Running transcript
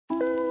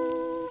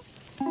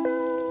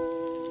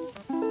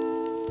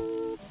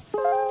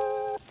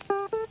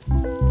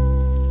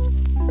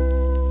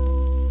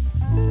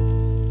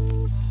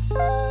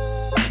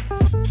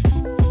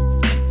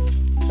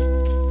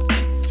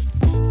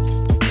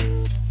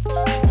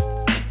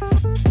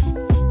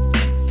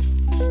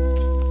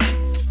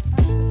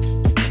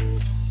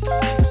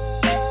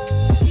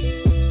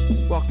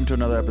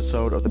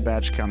episode of the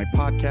Badge County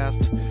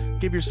Podcast.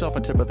 Give yourself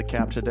a tip of the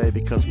cap today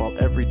because while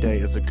every day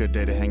is a good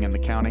day to hang in the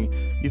county,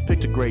 you've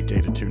picked a great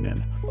day to tune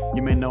in.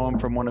 You may know him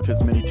from one of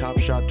his many Top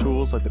Shot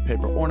tools like the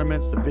paper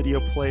ornaments, the video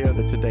player,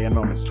 the Today in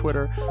Moments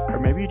Twitter, or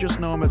maybe you just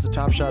know him as a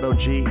Top Shot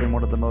OG and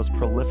one of the most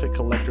prolific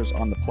collectors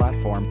on the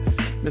platform.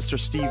 Mr.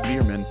 Steve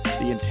Veerman,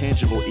 the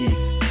intangible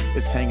ETH,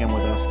 is hanging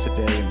with us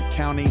today in the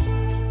county.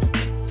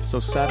 So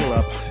saddle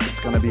up, it's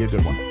going to be a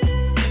good one.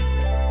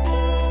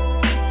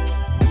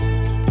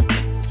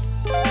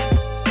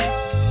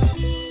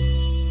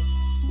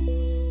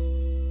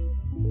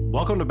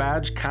 Welcome to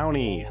Badge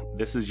County.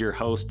 This is your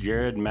host,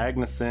 Jared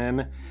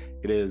Magnuson.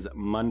 It is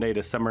Monday,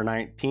 December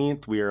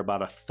 19th. We are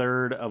about a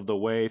third of the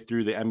way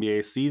through the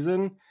NBA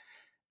season,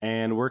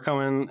 and we're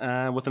coming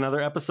with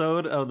another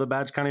episode of the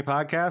Badge County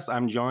Podcast.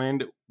 I'm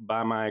joined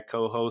by my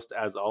co-host,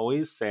 as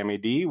always, Sammy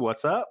D.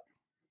 What's up?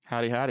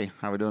 Howdy.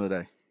 How we doing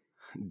today?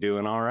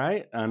 Doing all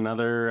right.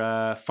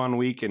 Another fun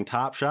week in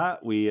Top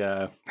Shot. We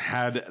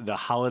had the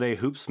holiday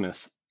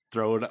hoopsmiths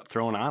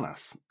thrown on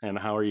us. And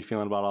how are you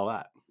feeling about all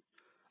that?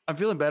 I'm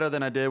feeling better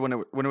than I did when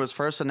it was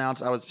first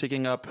announced. I was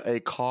picking up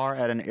a car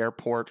at an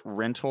airport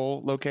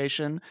rental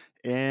location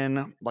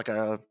in like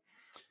a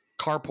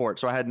carport.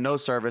 So I had no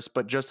service,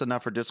 but just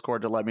enough for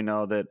Discord to let me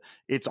know that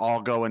it's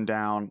all going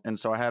down. And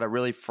so I had a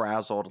really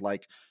frazzled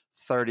like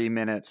 30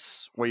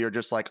 minutes where you're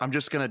just like, I'm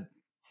just gonna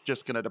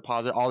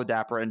deposit all the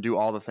dapper and do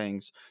all the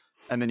things.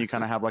 And then you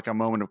kind of have like a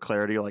moment of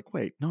clarity. You're like,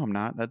 wait, no, I'm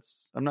not.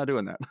 I'm not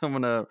doing that. I'm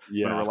gonna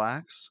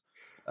relax.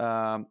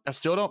 I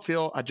still don't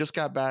feel. I just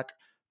got back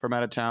from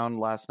out of town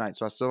last night,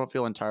 so I still don't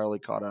feel entirely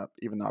caught up,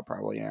 even though I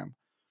probably am.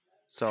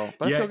 So,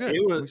 but I feel good.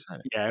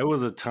 It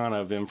was a ton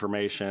of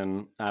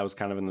information. I was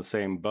kind of in the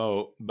same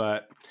boat,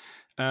 but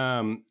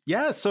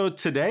so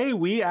today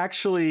we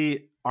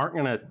actually aren't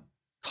going to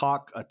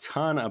talk a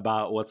ton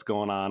about what's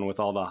going on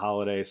with all the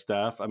holiday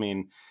stuff. I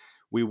mean,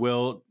 we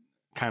will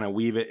kind of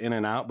weave it in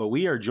and out, but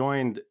we are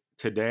joined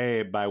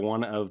today by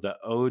one of the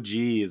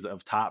OGs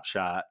of Top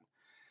Shot,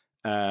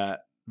 the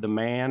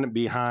man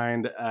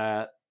behind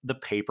the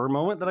paper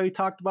moment that I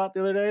talked about the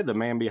other day, the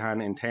man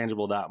behind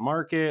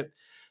Intangible.market.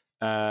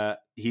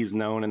 He's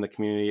known in the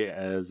community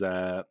as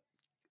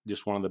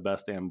just one of the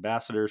best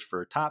ambassadors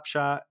for Top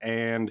Shot.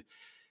 And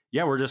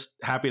yeah, we're just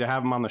happy to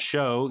have him on the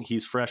show.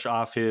 He's fresh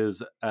off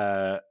his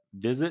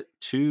visit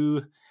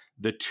to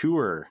the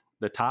tour,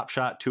 the Top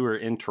Shot tour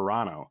in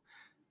Toronto.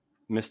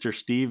 Mr.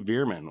 Steve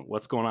Veerman,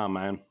 what's going on,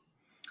 man?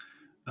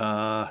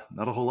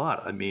 Not a whole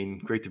lot. I mean,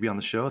 great to be on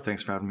the show.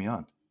 Thanks for having me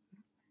on.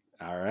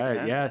 All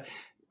right. Yeah.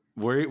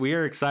 We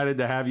are excited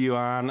to have you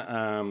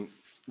on.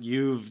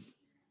 You've,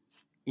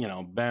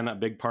 been a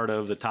big part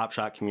of the Top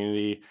Shot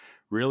community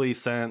really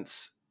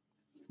since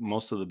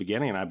most of the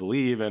beginning, I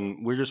believe.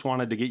 And we just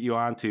wanted to get you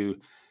on to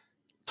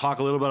talk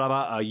a little bit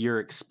about your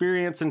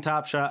experience in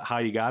Top Shot, how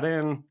you got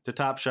into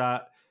Top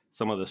Shot,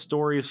 some of the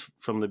stories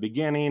from the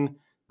beginning,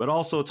 but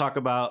also talk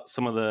about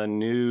some of the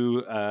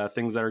new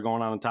things that are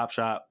going on in Top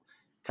Shot,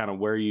 kind of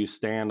where you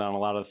stand on a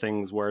lot of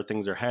things, where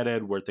things are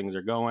headed, where things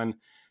are going.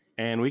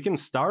 And we can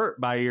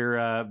start by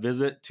your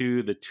visit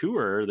to the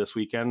tour this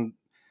weekend.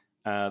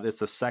 It's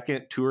the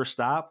second tour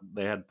stop.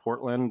 They had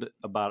Portland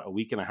about a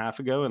week and a half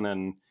ago, and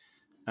then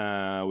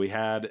we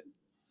had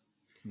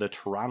the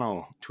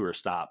Toronto tour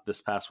stop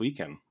this past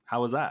weekend.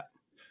 How was that?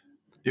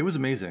 It was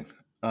amazing.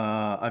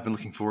 I've been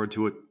looking forward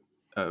to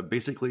it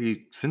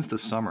basically since the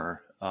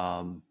summer.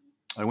 I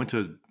went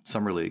to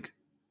Summer League,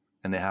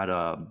 and they had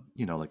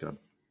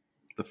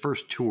the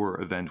first tour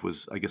event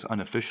was, I guess,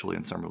 unofficially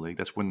in Summer League.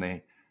 That's when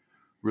they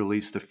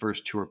released the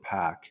first tour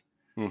pack.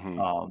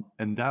 Mm-hmm.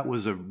 And that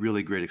was a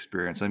really great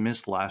experience. I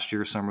missed last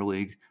year's Summer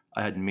League.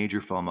 I had major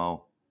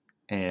FOMO.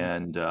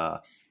 And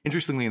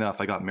interestingly enough,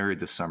 I got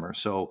married this summer.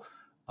 So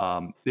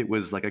it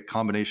was like a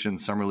combination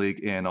Summer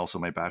League and also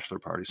my bachelor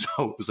party. So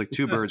it was like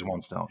two birds,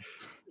 one stone.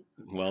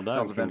 Well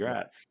done.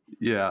 Congrats.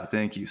 Yeah,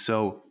 thank you.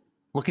 So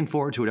looking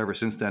forward to it ever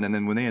since then. And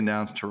then when they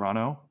announced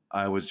Toronto,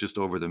 I was just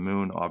over the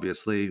moon,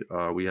 obviously.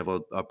 We have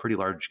a pretty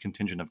large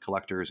contingent of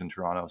collectors in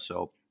Toronto.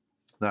 So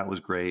that was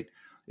great.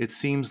 It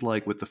seems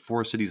like with the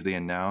four cities they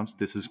announced,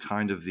 this is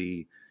kind of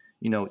the,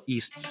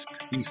 East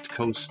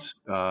Coast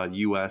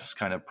U.S.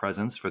 kind of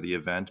presence for the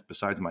event,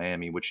 besides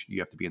Miami, which you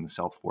have to be in the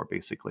South for,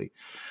 basically.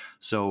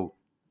 So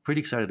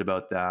pretty excited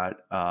about that.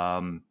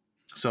 I'm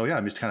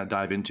just kind of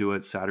dive into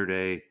it.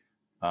 Saturday,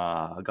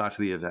 I got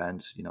to the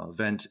event.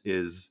 Event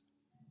is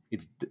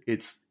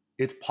it's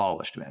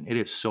polished, man. It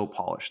is so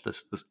polished.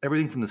 This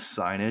everything from the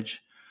signage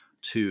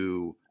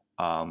to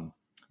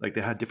like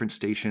they had different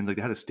stations. Like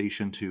they had a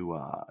station to,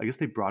 I guess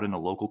they brought in a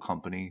local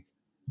company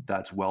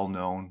that's well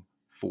known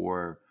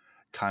for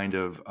kind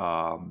of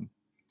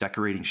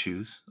decorating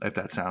shoes, if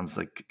that sounds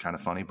like kind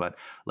of funny, but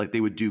like they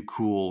would do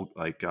cool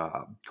like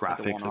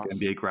graphics, like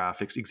NBA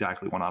graphics,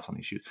 exactly, one-offs on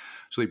these shoes.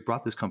 So they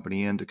brought this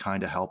company in to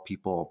kind of help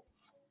people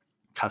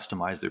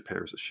customize their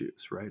pairs of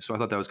shoes, right? So I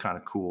thought that was kind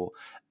of cool.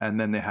 And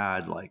then they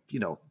had like,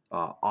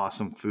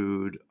 awesome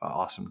food,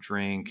 awesome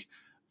drink,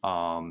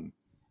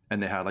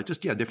 and they had like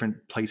just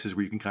different places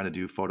where you can kind of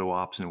do photo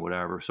ops and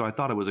whatever. So I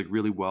thought it was like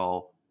really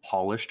well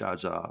polished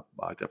as a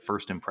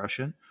first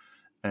impression.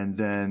 And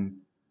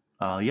then,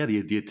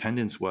 the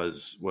attendance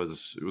was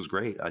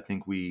great. I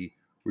think we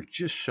were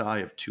just shy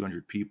of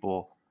 200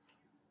 people.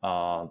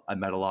 I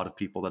met a lot of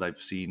people that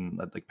I've seen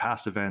at like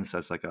past events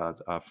as like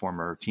a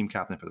former team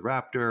captain for the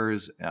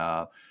Raptors.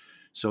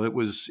 So it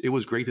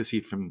was great to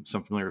see from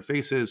some familiar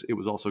faces. It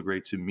was also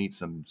great to meet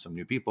some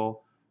new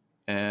people.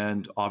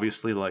 And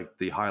obviously, like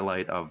the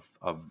highlight of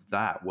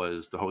that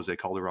was the Jose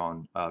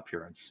Calderon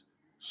appearance.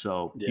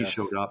 So he Yes.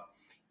 showed up.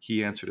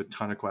 He answered a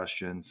ton of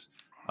questions,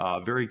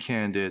 very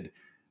candid.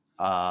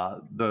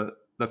 The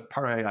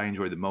part I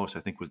enjoyed the most, I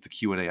think, was the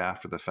Q&A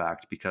after the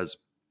fact, because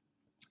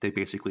they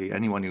basically,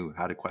 anyone who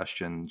had a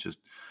question,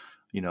 just,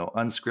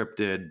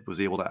 unscripted,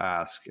 was able to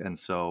ask. And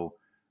so,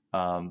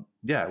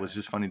 it was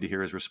just funny to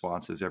hear his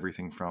responses,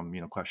 everything from,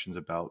 questions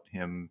about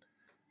him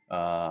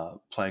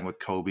playing with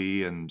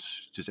Kobe and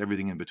just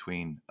everything in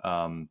between.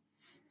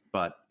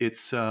 But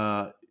it's,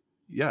 it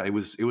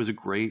was a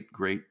great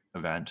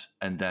event.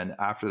 And then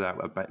after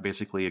that,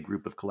 basically a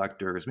group of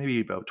collectors, maybe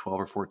about 12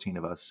 or 14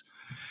 of us,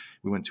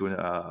 we went to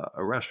a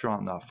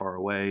restaurant not far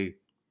away.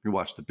 We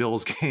watched the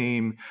Bills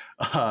game.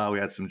 We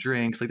had some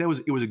drinks. Like it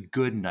was a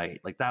good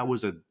night. Like that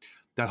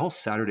whole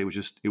Saturday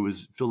it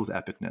was filled with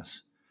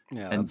epicness.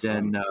 Yeah, And that's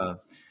then, fun.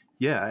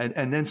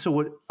 and then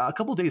so a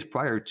couple of days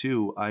prior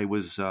to, I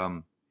was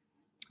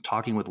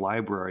talking with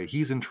Library.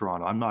 He's in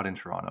Toronto. I'm not in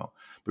Toronto.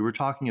 But we were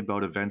talking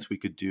about events we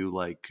could do,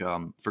 like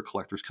for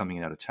collectors coming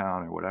in out of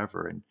town or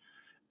whatever.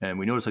 And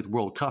we noticed like the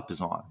World Cup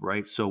is on,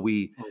 right? So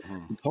we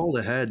called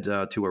ahead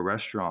to a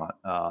restaurant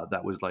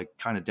that was like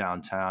kind of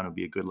downtown. It would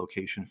be a good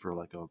location for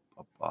like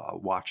a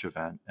watch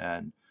event.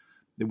 And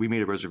we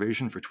made a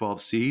reservation for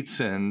 12 seats.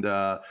 And,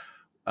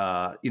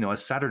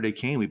 as Saturday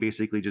came, we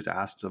basically just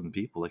asked some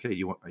people like, hey,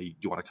 you want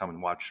to come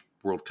and watch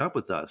World Cup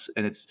with us?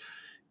 And it's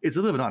a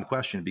little bit of an odd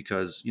question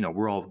because,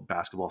 we're all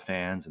basketball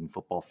fans and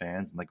football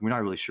fans. And like, we're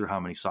not really sure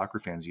how many soccer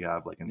fans you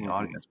have like in the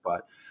audience,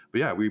 but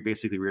yeah, we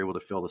basically were able to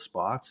fill the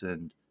spots.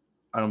 And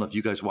I don't know if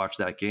you guys watched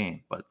that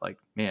game, but like,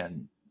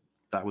 man,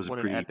 that was What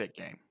a pretty an epic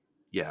game.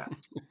 Yeah.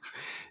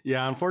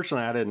 Yeah,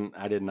 unfortunately,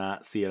 I did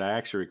not see it. I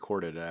actually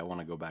recorded it. I want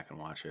to go back and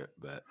watch it,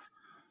 but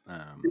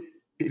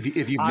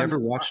If you've never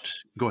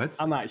watched, go ahead.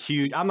 I'm not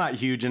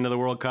huge into the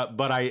World Cup,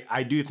 but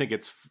I do think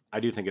it's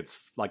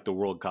like the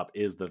World Cup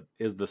is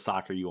the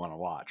soccer you want to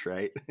watch,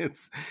 right? I'm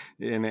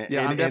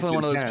definitely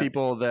one of those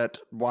people that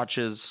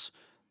watches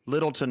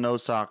little to no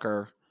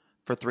soccer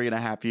for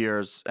 3.5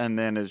 years and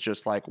then is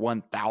just like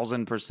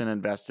 1,000%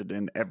 invested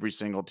in every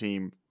single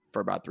team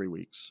for about 3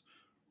 weeks.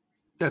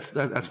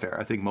 That's fair.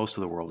 I think most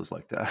of the world is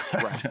like that.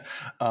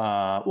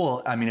 Right.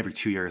 Well, I mean, every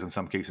 2 years in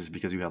some cases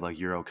because you have like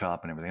Euro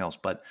Cup and everything else.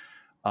 But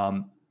what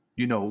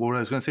I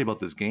was going to say about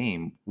this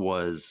game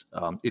was,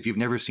 if you've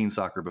never seen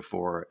soccer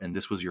before and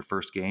this was your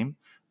first game,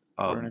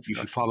 you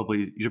should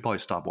probably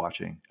stop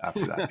watching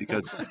after that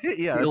because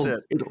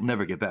it'll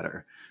never get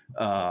better.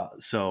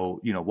 So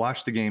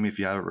watch the game if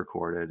you have it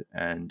recorded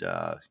and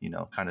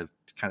kind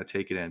of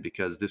take it in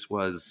because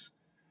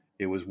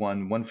it was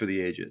one for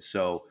the ages.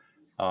 So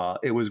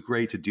it was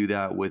great to do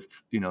that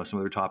with some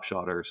other top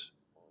shotters,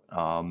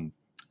 and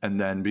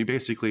then we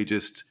basically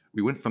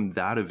we went from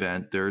that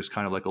event. There's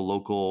kind of like a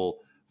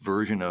local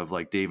version of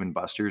like Dave and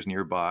Buster's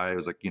nearby. It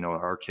was like an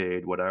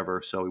arcade,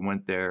 whatever. So we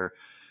went there.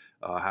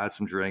 Had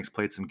some drinks,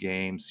 played some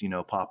games,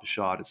 pop a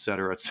shot, et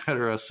cetera, et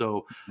cetera.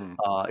 So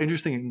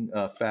interesting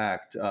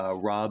fact,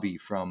 Robbie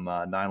from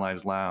Nine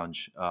Lives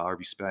Lounge,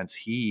 RB Spence,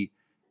 he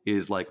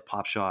is like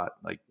pop shot,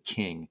 like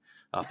king,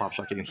 pop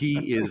shot king.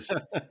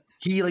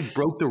 He like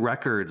broke the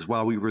records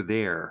while we were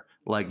there.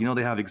 Like,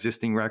 they have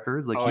existing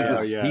records. Like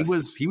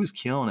he was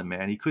killing it,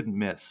 man. He couldn't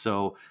miss.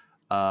 So,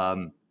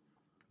 that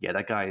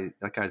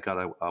guy's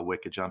got a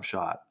wicked jump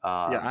shot.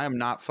 I am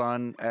not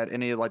fun at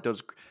any of like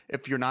those.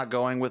 If you're not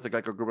going with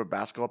like a group of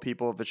basketball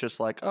people, if it's just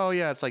like, oh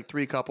yeah, it's like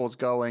 3 couples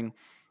going,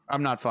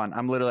 I'm not fun.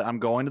 I'm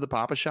going to the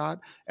Papa Shot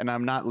and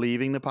I'm not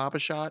leaving the Papa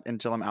Shot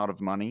until I'm out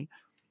of money.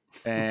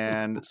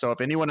 And so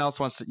if anyone else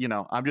wants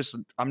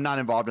to, I'm not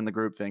involved in the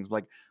group things.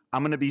 Like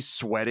I'm going to be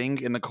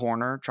sweating in the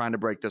corner trying to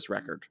break this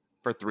record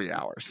for 3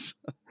 hours.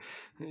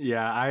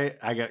 Yeah,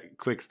 I got a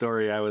quick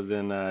story. I was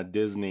in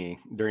Disney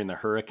during the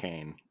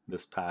hurricane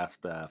this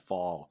past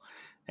fall,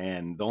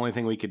 and the only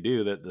thing we could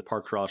do, that the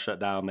parks were all shut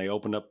down, they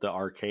opened up the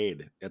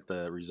arcade at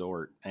the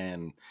resort,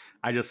 and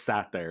I just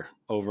sat there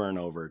over and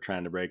over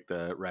trying to break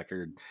the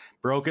record.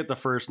 Broke it the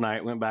first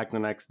night, went back the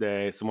next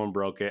day, someone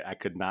broke it. I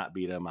could not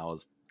beat him. I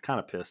was kind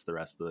of pissed the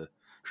rest of the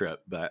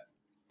trip, but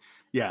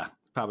yeah,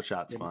 Papa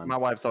Shot's fun. My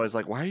wife's always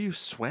like, why are you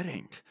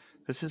sweating?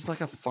 This is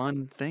like a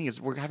fun thing.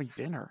 We're having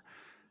dinner.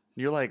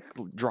 You're like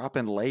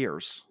dropping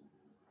layers.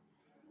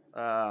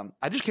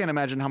 I just can't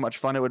imagine how much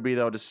fun it would be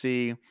though to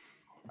see.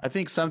 I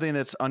think something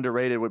that's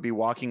underrated would be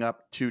walking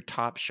up to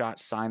Top Shot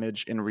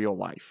signage in real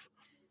life.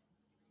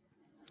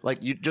 Like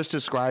you just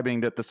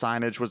describing that the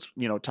signage was,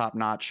 top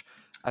notch.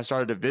 I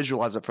started to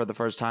visualize it for the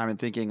first time and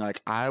thinking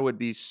like I would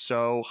be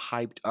so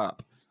hyped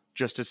up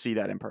just to see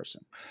that in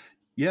person.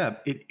 Yeah,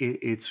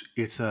 it's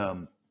you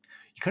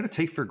kind of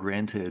take for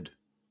granted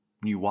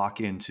when you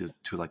walk into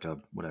like a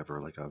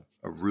whatever, like a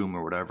room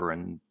or whatever,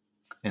 and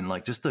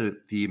like just the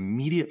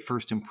immediate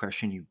first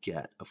impression you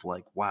get of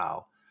like,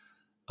 wow,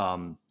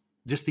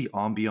 just the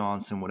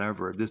ambiance and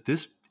whatever,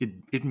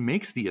 it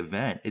makes the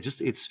event.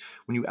 It's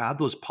when you add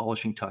those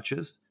polishing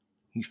touches,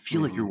 you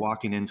feel like you're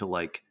walking into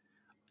like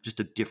just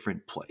a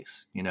different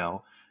place, you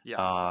know?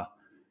 Yeah.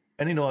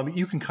 And you know, I mean,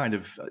 you can kind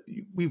of,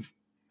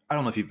 I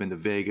don't know if you've been to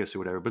Vegas or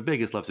whatever, but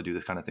Vegas loves to do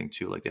this kind of thing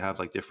too. Like they have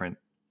like different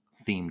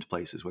themed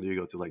places, whether you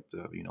go to like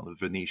the, you know, the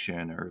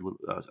Venetian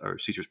or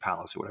Caesar's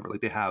Palace or whatever.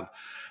 Like they have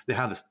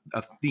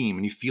a theme,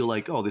 and you feel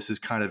like, oh, this is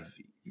kind of,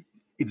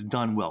 it's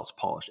done well, it's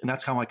polished. And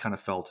that's how I kind of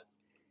felt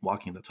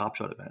walking into Top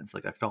Shot events.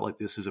 Like I felt like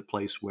this is a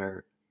place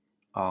where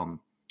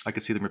I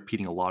could see them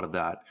repeating a lot of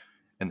that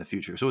in the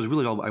future. So it was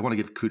really all, I want to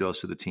give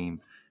kudos to the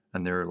team,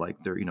 and they're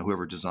you know,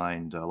 whoever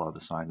designed a lot of the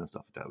signs and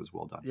stuff like that was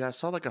well done. Yeah, I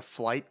saw like a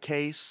flight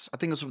case. I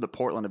think this was from the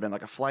Portland event,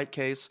 like a flight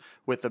case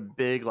with a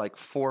big like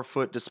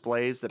 4-foot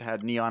displays that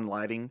had neon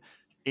lighting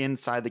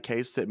inside the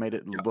case that made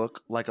it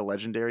look like a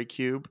legendary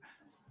cube.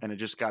 And it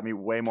just got me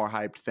way more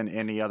hyped than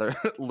any other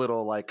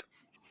little like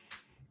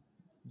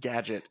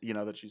gadget, you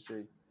know, that you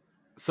see.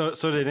 So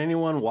did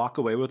anyone walk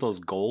away with those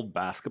gold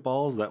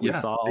basketballs that we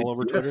saw all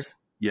over Twitter?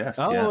 Yes.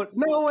 Oh,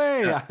 no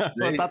way.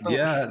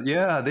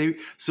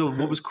 So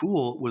what was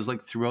cool was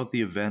like throughout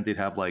the event, they'd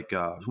have like,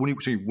 when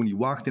you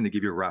walked in, they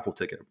give you a raffle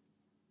ticket.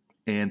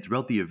 And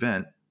throughout the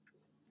event,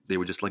 they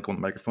would just like go on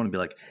the microphone and be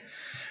like,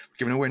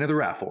 giving away another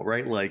raffle,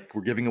 right? Like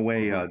we're giving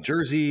away a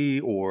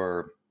jersey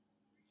or,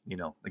 you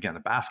know, again,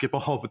 a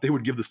basketball, but they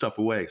would give the stuff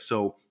away.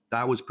 So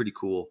that was pretty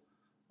cool.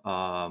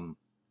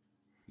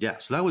 Yeah.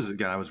 So that was,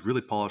 again, I was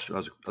really polished. It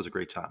was a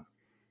great time.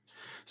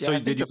 Yeah, so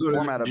did you go to the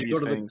format of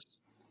these things?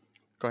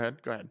 Go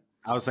ahead.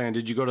 I was saying,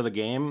 did you go to the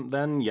game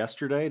then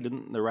yesterday?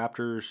 Didn't the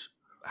Raptors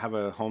have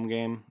a home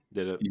game?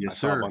 Did it? Yes, I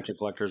saw sir. a bunch of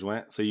collectors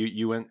went. So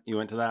you went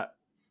to that?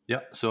 Yeah.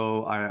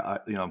 So I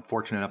you know, I'm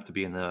fortunate enough to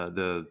be in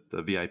the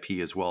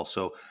VIP as well.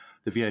 So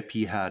the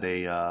VIP had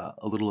a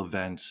little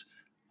event,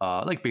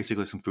 like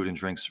basically some food and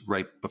drinks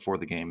right before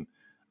the game.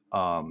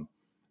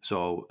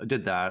 So I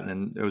did that,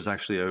 and it was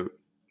actually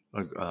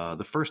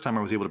the first time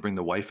I was able to bring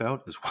the wife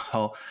out as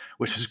well,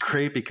 which is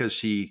great because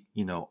she,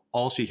 you know,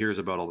 all she hears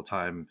about all the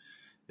time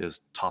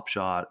is Top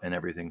Shot and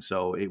everything.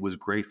 So it was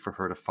great for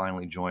her to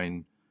finally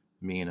join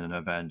me in an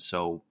event.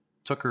 So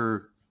took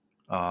her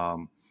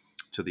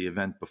to the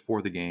event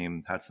before the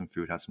game, had some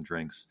food, had some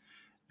drinks.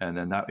 And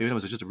then that, it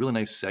was just a really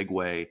nice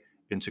segue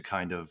into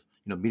kind of,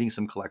 you know, meeting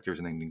some collectors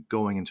and then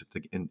going into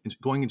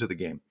the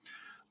game.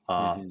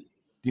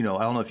 You know,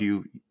 I don't know if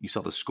you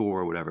saw the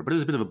score or whatever, but it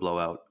was a bit of a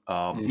blowout.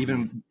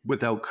 Even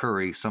without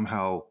Curry,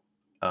 somehow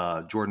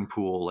Jordan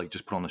Poole like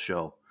just put on the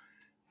show.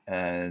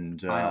 And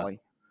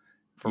finally,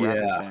 for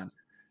Raptors fans.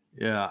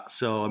 Yeah.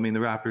 So, I mean,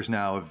 the Raptors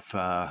now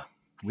have,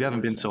 we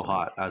haven't been so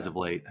hot as of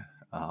late.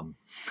 Yeah,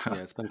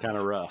 it's been kind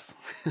of rough.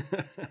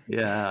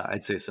 Yeah,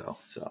 I'd say so.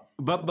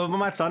 But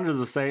my Thunder's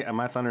the same.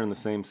 My Thunder in the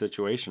same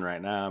situation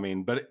right now. I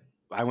mean,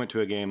 I went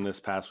to a game this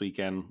past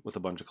weekend with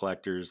a bunch of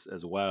collectors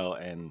as well,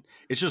 and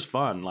it's just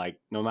fun. Like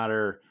no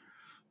matter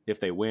if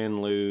they win,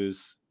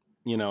 lose,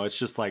 you know, it's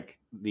just like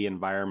the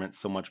environment's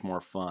so much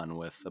more fun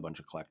with a bunch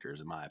of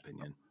collectors, in my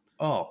opinion.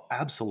 Oh,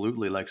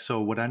 absolutely. Like,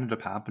 so what ended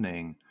up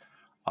happening,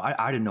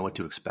 I didn't know what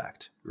to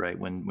expect, right?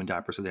 When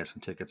Dapper said they had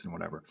some tickets and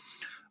whatever.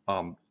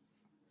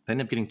 They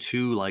ended up getting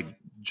 2 like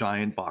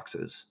giant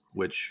boxes,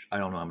 which I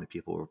don't know how many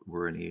people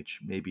were in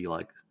each, maybe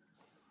like,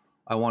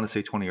 I want to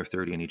say 20 or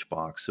 30 in each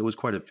box. So it was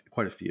quite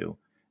a few.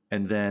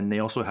 And then they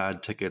also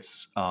had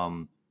tickets,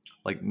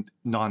 like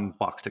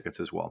non-box tickets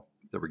as well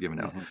that were given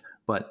out.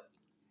 But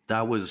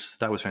that was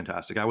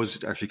fantastic. I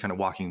was actually kind of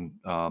walking,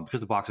 because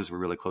the boxes were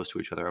really close to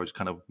each other. I was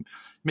kind of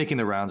making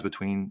the rounds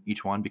between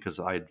each one because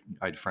I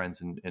had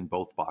friends in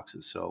both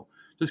boxes. So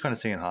just kind of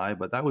saying hi,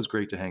 but that was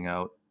great to hang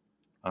out,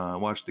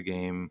 watch the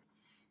game.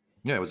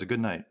 Yeah, it was a good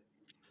night.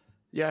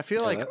 Yeah, I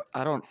feel like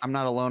I'm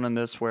not alone in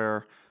this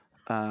where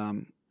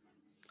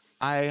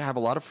I have a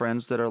lot of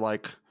friends that are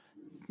like,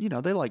 you know,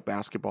 they like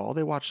basketball.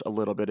 They watch a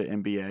little bit of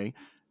NBA.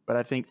 But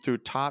I think through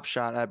Top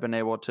Shot, I've been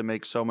able to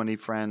make so many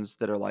friends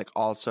that are like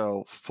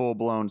also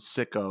full-blown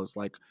sickos,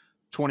 like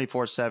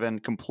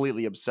 24/7,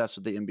 completely obsessed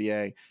with the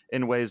NBA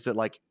in ways that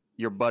like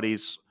your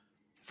buddies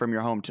from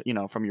your home,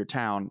 from your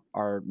town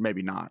are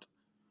maybe not.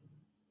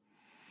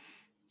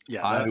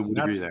 Yeah, I would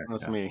agree there.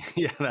 That's me.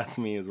 Yeah, that's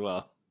me as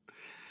well.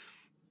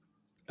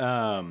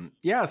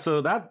 Yeah,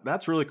 so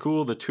that's really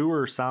cool. The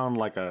tour sound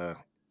like a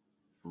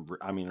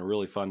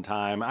really fun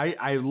time.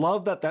 I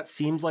love that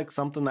seems like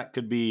something that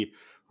could be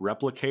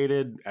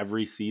replicated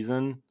every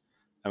season.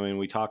 I mean,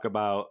 we talk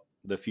about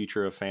the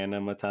future of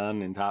fandom a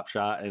ton in Top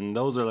Shot, and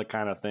those are the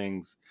kind of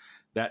things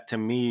that to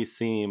me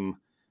seem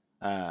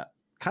kind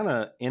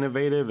of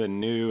innovative and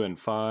new and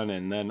fun.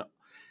 And then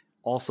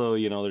also,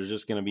 you know, there's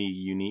just going to be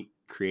unique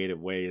creative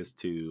ways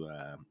to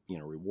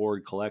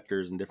reward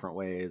collectors in different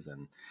ways,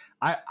 and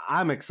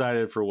I'm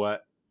excited for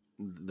what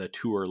the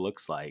tour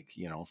looks like,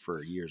 you know,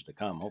 for years to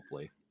come,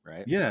 hopefully.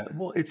 right? Yeah,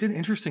 well, it's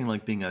interesting,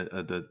 like being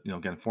the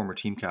again former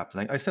team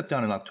captain. I stepped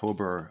down in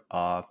October,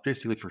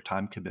 basically for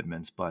time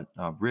commitments. But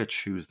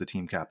Rich, who's the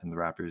team captain of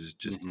the Raptors, is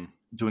just Mm-hmm.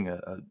 doing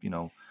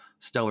a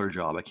stellar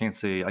job. I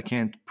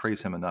can't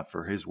praise him enough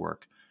for his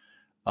work.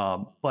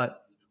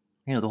 But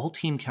the whole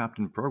team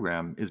captain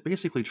program is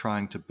basically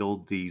trying to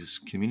build these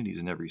communities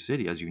in every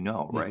city, as you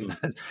know, right?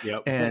 Mm-hmm.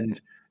 Yep.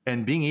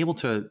 and being able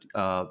to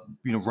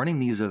running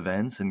these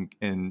events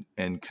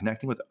and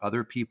connecting with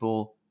other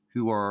people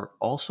who are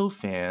also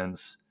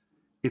fans.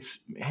 It's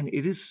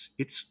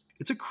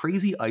a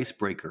crazy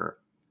icebreaker,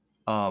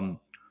 um,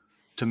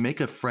 to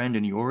make a friend,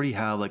 and you already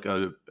have like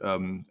a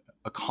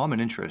common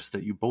interest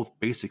that you both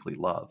basically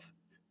love.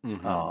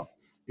 Mm-hmm. uh,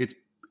 it's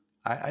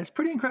it's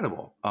pretty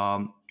incredible.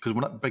 Because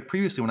like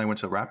previously when I went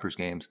to Raptors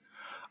games,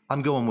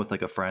 I'm going with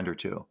like a friend or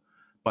two,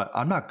 but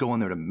I'm not going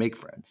there to make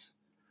friends.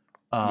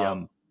 Yep.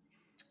 um,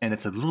 and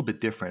it's a little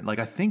bit different. Like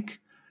I think,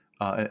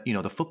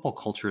 the football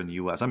culture in the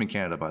U.S. I'm in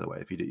Canada, by the way,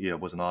 if it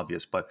wasn't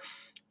obvious, but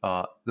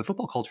the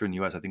football culture in the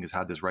U.S. I think has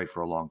had this right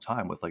for a long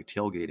time with like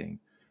tailgating.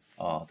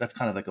 That's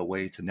kind of like a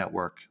way to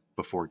network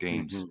before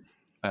games, Mm-hmm.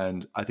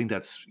 and I think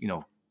that's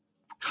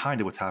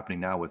kind of what's happening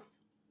now with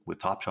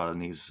Top Shot in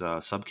these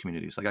sub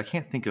communities. Like I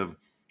can't think of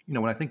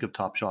when I think of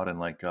Top Shot and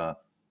like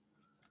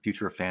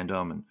future of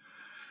fandom and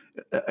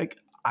like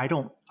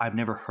I've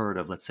never heard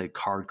of, let's say,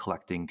 card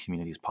collecting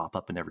communities pop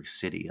up in every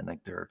city, and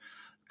like their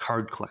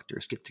card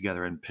collectors get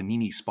together and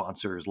Panini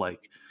sponsors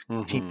like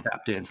team Mm-hmm.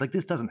 captains. Like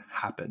this doesn't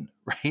happen,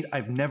 right?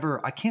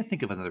 I can't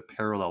think of another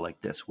parallel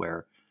like this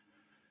where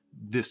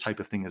this type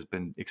of thing has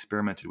been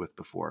experimented with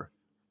before,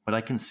 but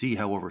I can see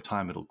how over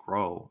time it'll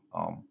grow,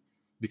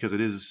 because it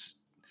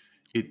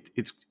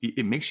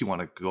makes you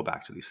want to go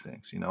back to these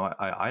things.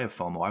 I have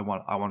FOMO. I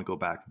want to go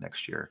back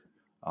next year,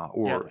 Yeah,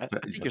 or I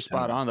think you're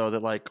spot September. on though.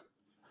 That like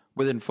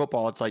within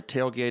football, it's like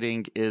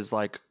tailgating is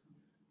like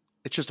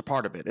it's just a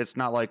part of it. It's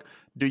not like,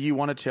 do you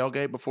want to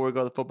tailgate before we go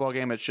to the football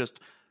game? It's just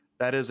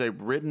that is a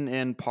written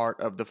in part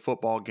of the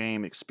football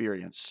game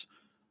experience.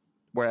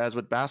 Whereas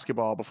with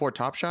basketball, before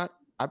Top Shot,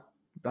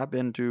 I've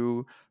been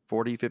to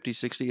 40, 50,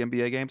 60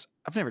 NBA games.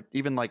 I've never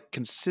even like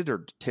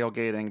considered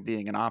tailgating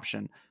being an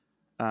option.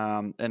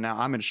 And now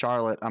I'm in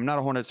Charlotte. I'm not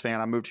a Hornets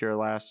fan. I moved here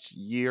last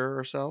year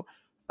or so.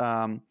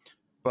 Um,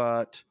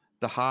 but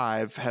the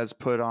Hive has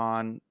put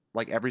on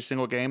like every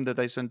single game that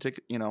they send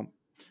ticket.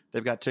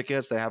 They've got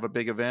tickets. They have a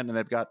big event, and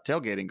they've got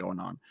tailgating going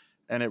on.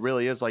 And it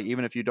really is like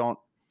even if you don't,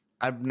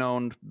 I've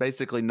known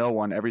basically no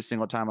one every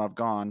single time I've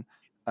gone.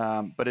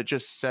 But it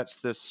just sets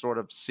this sort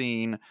of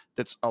scene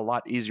that's a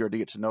lot easier to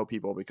get to know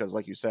people because,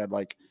 like you said,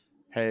 like,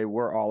 hey,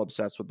 we're all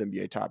obsessed with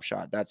NBA Top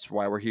Shot. That's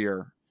why we're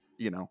here.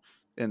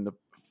 In the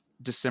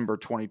December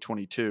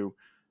 2022.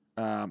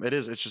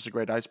 It's just a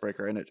great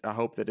icebreaker, and I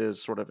hope that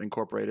is sort of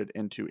incorporated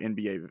into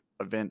NBA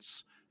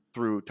events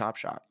through Top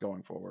Shot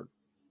going forward.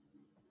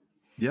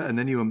 Yeah, and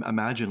then you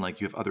imagine like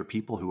you have other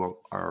people who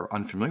are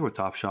unfamiliar with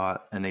Top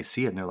Shot, and they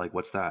see it and they're like,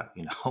 "What's that?"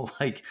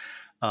 Like,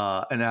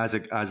 and as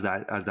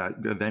that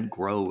event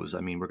grows,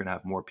 I mean, we're gonna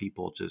have more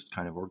people just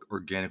kind of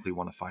organically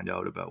want to find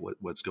out about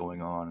what's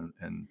going on,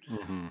 and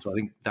Mm-hmm. so I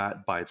think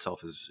that by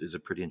itself is a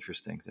pretty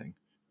interesting thing.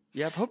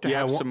 Yeah, I've hoped to Yeah.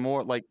 have some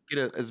more, like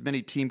get as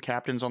many team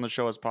captains on the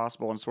show as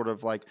possible, and sort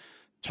of like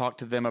talk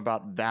to them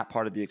about that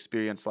part of the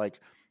experience, like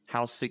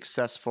how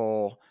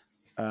successful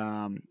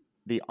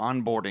the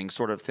onboarding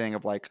sort of thing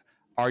of like,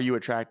 are you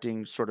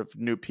attracting sort of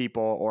new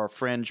people or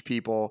fringe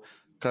people?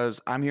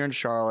 Because I'm here in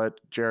Charlotte,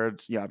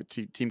 Jared's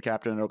team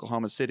captain in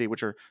Oklahoma City,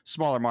 which are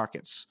smaller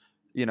markets.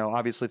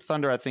 Obviously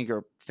Thunder, I think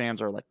our fans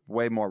are like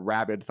way more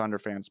rabid Thunder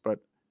fans, but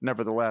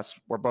nevertheless,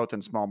 we're both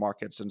in small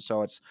markets, and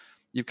so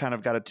you've kind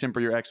of got to temper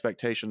your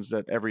expectations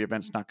that every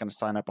event's not going to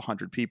sign up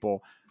 100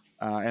 people,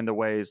 in the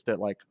ways that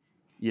like,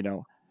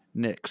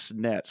 Knicks,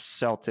 Nets,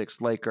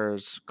 Celtics,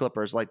 Lakers,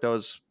 Clippers, like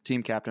those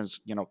team captains,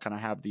 kind of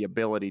have the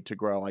ability to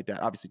grow like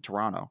that. Obviously,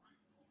 Toronto.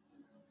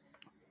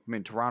 I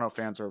mean, Toronto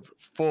fans are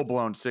full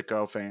blown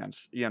sicko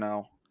fans,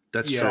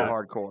 That's so true. Yeah.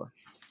 hardcore.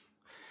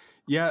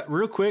 Yeah,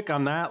 real quick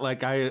on that,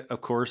 like I,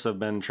 of course, have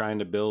been trying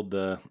to build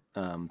the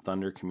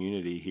Thunder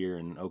community here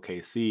in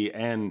OKC,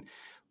 and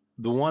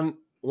one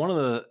of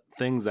the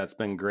things that's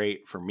been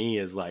great for me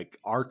is like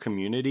our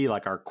community,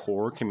 like our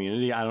core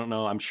community. I don't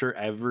know. I'm sure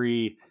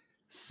every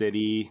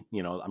city,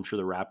 I'm sure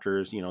the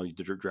Raptors,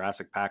 the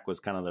Jurassic Pack was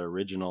kind of the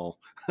original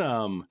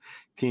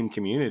team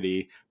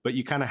community, but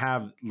you kind of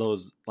have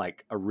those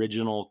like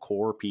original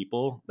core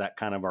people that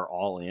kind of are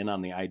all in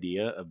on the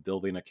idea of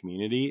building a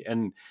community.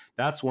 And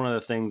that's one of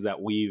the things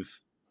that we've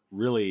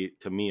really,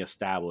 to me,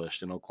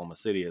 established in Oklahoma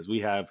City is we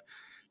have,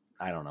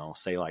 I don't know,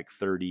 say like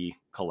 30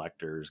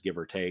 collectors, give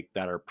or take,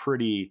 that are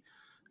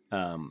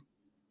um,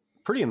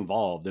 pretty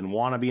involved and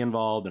want to be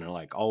involved and are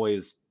like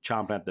always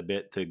chomping at the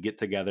bit to get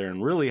together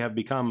and really have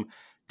become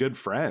good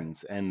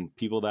friends and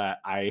people that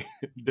I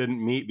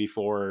didn't meet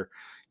before.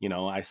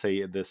 I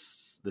say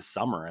this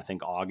summer, I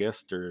think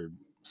August or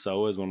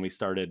so is when we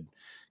started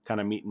kind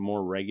of meeting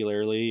more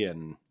regularly.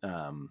 And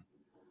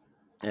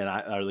and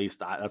or at least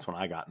that's when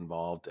I got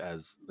involved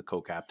as the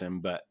co-captain.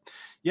 But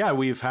yeah,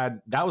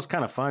 that was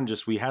kind of fun.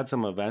 Just we had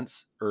some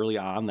events early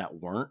on that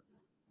weren't,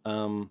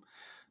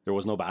 there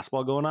was no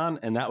basketball going on,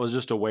 and that was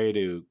just a way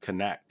to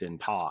connect and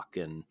talk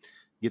and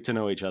get to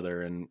know each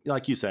other. And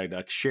like you said,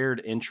 like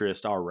shared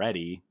interest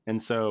already,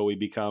 and so we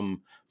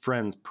become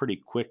friends pretty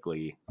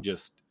quickly.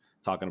 Just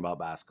talking about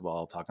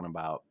basketball, talking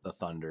about the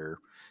Thunder,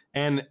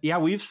 and yeah,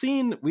 we've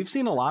seen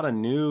a lot of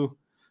new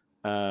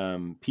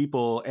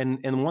people,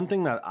 and one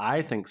thing that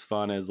I think's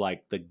fun is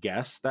like the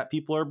guests that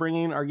people are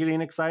bringing are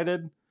getting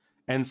excited,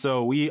 and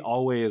so we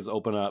always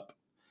open up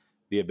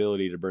the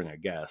ability to bring a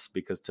guest,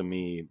 because to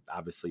me,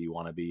 obviously, you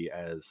want to be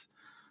as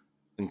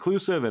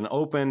inclusive and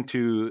open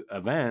to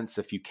events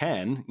if you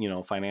can,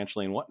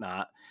 financially and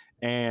whatnot.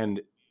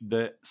 And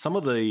some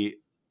of the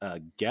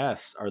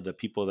guests are the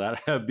people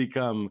that have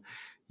become,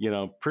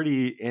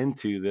 pretty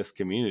into this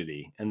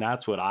community, and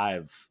that's what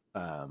I've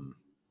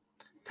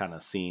kind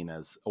of seen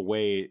as a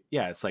way.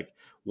 Yeah, it's like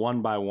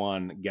one by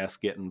one guests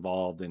get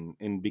involved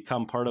and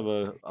become part of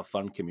a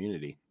fun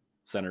community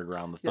centered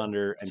around the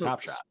Thunder and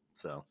Top Shot.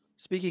 So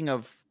speaking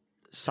of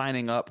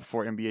signing up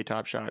for NBA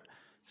Top Shot,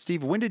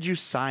 Steve, when did you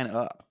sign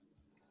up?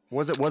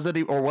 Was it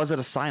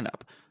a sign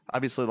up?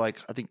 Obviously, like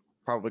I think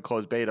probably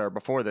closed beta or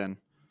before then.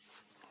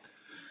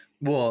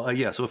 Well,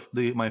 yeah. So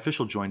my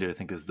official join date, I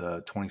think, is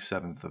the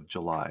 27th of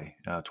July,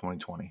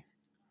 2020.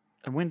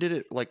 And when did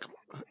it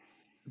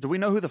do we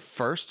know who the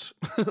first,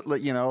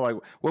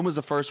 when was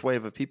the first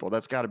wave of people?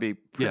 That's got to be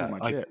pretty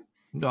much it.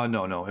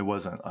 No, it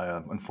wasn't.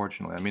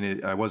 Unfortunately, I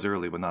mean, I was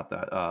early, but not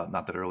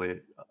that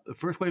early. The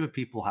first wave of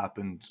people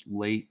happened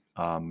late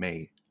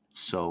May,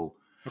 so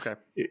okay,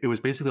 it was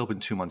basically open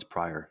 2 months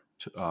prior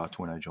to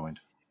when I joined.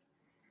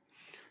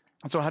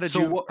 So how did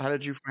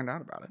you find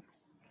out about it?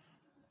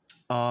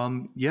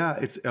 Yeah,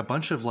 it's a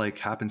bunch of like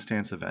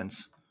happenstance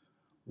events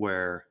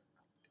where,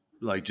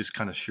 like, just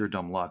kind of sheer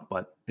dumb luck.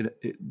 But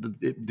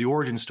the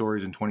origin story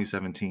is in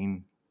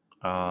 2017.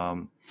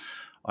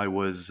 I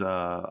was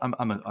I'm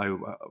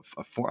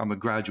a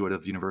graduate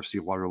of the University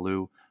of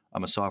Waterloo.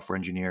 I'm a software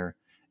engineer,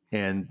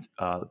 and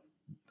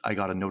I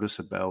got a notice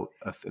about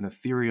an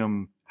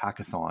Ethereum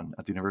hackathon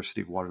at the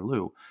University of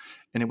Waterloo,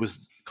 and it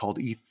was called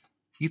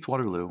ETH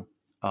Waterloo,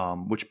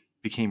 which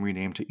became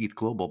renamed to ETH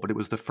Global, but it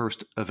was the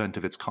first event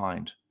of its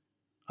kind.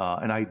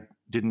 And I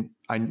didn't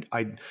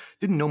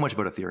know much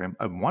about Ethereum.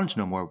 I wanted to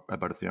know more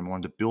about Ethereum. I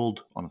wanted to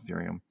build on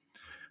Ethereum,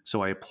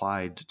 so I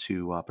applied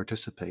to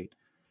participate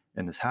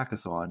in this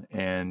hackathon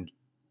and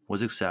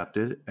was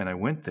accepted. And I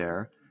went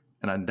there,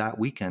 and on that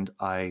weekend,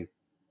 I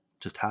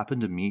just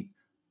happened to meet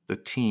the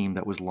team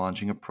that was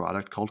launching a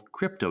product called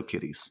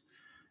CryptoKitties,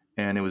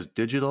 and it was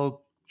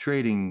digital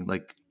trading,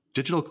 like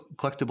digital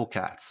collectible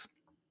cats.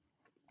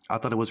 I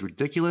thought it was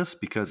ridiculous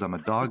because I'm a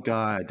dog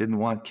guy. I didn't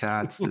want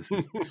cats. This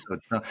is so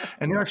dumb.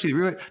 And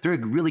they're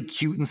really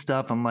cute and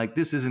stuff. I'm like,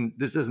 this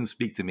doesn't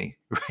speak to me,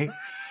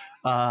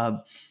 right?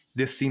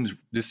 This seems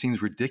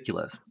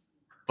ridiculous.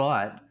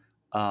 But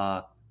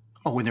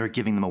when they were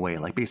giving them away,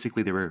 like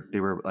basically they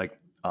were like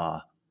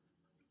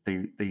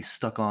they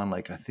stuck on,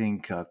 like, I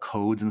think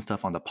codes and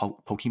stuff on the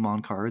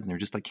Pokemon cards, and they're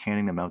just like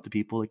handing them out to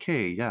people, like,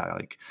 hey, yeah,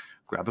 like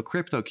grab a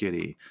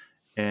CryptoKitty,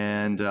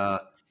 and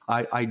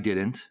I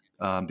didn't.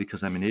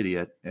 Because I'm an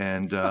idiot.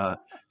 And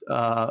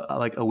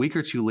like a week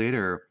or two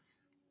later,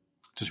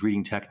 just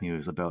reading tech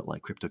news about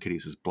like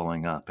CryptoKitties is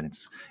blowing up, and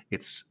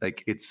it's they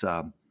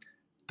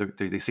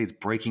say it's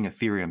breaking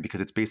Ethereum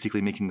because it's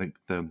basically making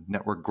the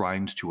network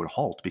grind to a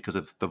halt because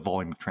of the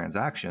volume of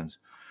transactions.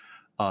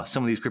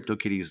 Some of these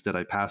CryptoKitties that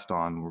I passed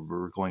on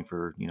were going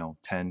for $10,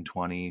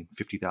 $20,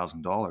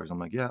 $50,000. I'm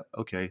like, yeah,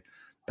 okay,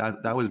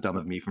 that was dumb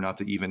of me for not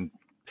to even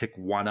pick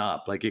one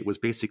up. Like, it was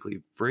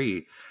basically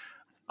free.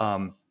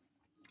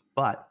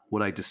 But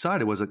what I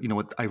decided was that,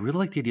 I really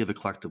like the idea of a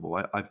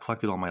collectible. I've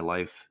collected all my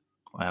life.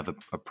 I have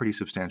a pretty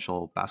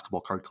substantial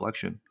basketball card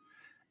collection.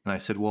 And I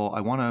said, well,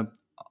 I want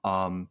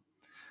to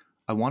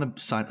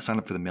sign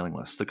up for the mailing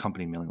list, the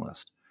company mailing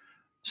list.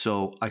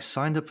 So I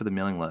signed up for the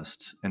mailing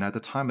list. And at the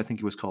time, I think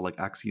it was called like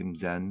Axiom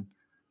Zen.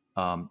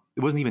 It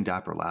wasn't even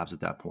Dapper Labs at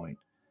that point.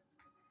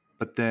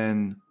 But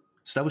then,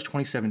 so that was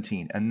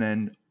 2017. And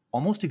then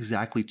almost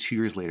exactly 2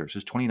 years later, so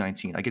it's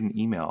 2019, I get an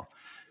email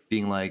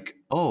being like,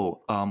 we're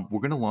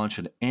going to launch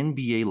an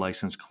NBA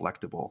licensed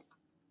collectible.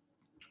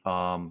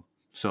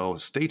 So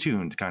stay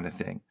tuned, kind of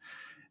thing.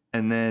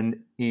 And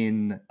then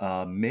in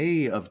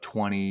May of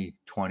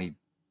 2020,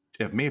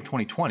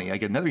 I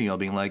get another email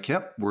being like,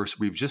 yep,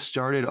 we've just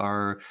started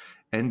our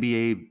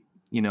NBA,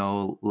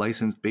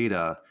 licensed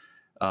beta.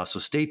 So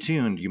stay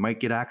tuned. You might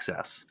get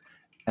access.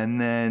 And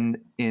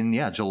then in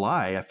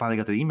July, I finally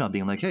got the email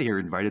being like, hey, you're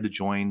invited to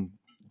join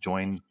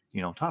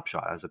Top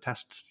Shot as a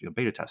test,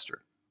 beta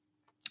tester.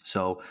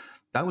 So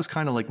that was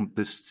kind of like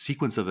this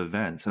sequence of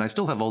events, and I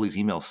still have all these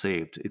emails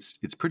saved.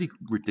 It's pretty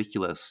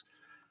ridiculous,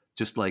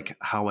 just like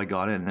how I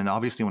got in. And then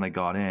obviously when I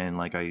got in,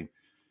 like I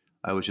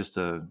was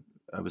a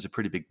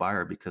pretty big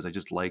buyer because I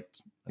just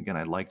liked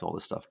all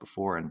this stuff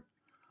before. And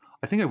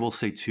I think I will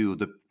say too,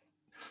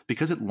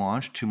 because it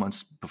launched 2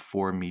 months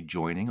before me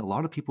joining. A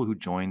lot of people who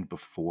joined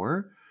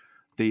before,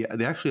 they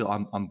actually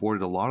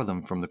onboarded a lot of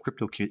them from the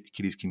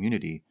CryptoKitties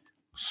community.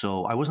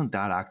 So I wasn't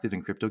that active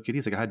in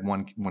CryptoKitties. Like I had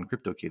one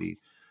CryptoKitty.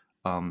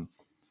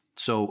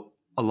 So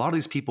a lot of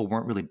these people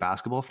weren't really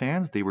basketball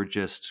fans. They were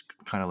just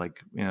kind of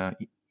like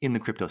in the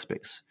crypto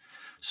space.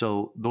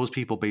 So those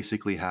people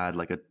basically had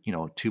like a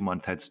 2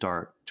 month head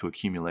start to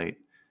accumulate.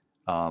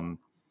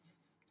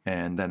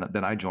 And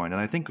then I joined,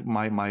 and I think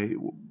my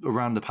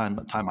around the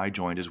time I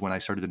joined is when I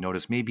started to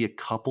notice maybe a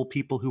couple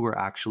people who were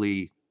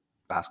actually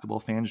basketball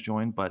fans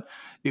joined, but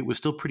it was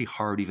still pretty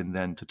hard even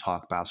then to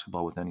talk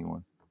basketball with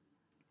anyone.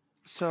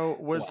 So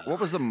what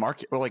was the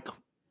market, or like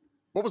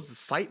what was the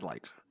site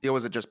like?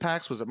 Was it just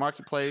PAX? Was it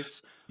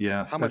Marketplace?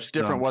 Yeah, How much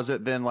different was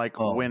it than like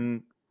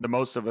when the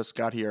most of us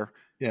got here?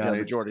 Yeah,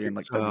 majority in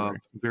like February.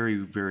 Very,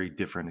 very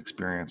different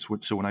experience.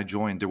 So when I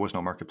joined, there was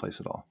no marketplace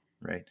at all,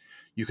 right?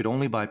 You could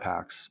only buy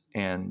packs,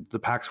 and the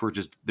packs were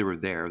they were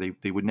there.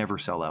 They would never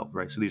sell out,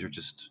 right? So these are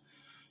just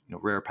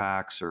rare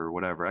packs or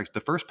whatever. Actually, the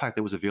first pack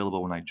that was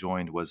available when I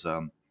joined was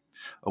a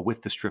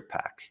with the strip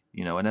pack,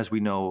 and as we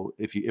know,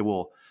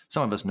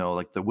 some of us know,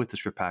 like the with the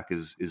strip pack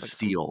is like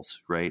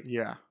steals, right?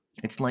 Yeah,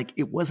 it's like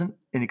it wasn't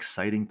an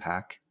exciting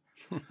pack.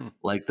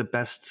 Like the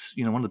best,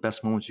 one of the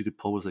best moments you could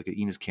pull was like an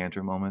Enes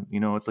Kanter moment.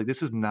 It's like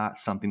this is not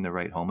something to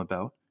write home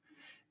about.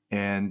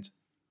 And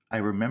I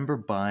remember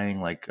buying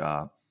like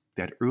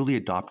that early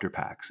adopter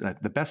packs. And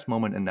the best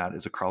moment in that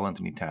is a Karl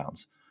Anthony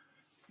Towns,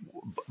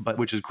 but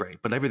which is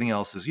great. But everything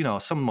else is,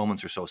 some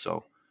moments are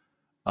so-so.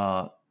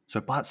 So I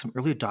bought some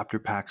early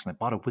adopter packs, and I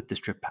bought a with the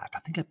strip pack. I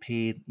think I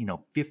paid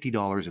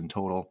 $50 in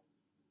total,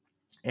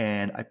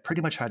 and I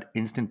pretty much had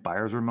instant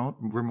buyer's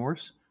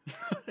remorse.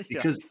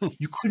 Because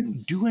you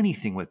couldn't do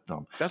anything with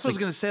them. That's what I was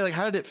going to say. Like,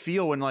 how did it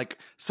feel when like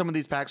some of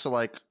these packs are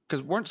like,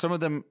 because weren't some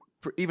of them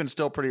even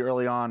still pretty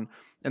early on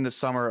in the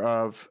summer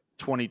of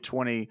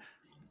 2020,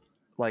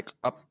 like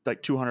up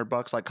like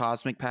 $200, like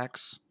cosmic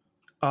packs?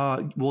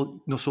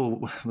 Well, no.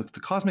 So look,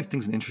 the cosmic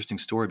thing's an interesting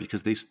story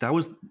because that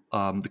was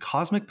the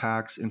cosmic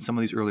packs and some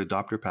of these early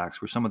adopter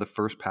packs were some of the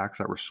first packs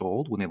that were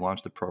sold when they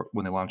launched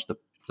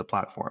the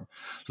platform.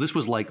 So this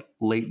was like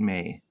late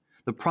May.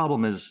 The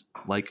problem is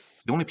like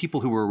the only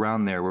people who were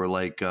around there were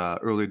like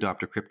early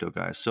adopter crypto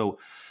guys. So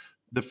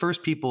the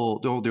first people,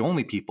 the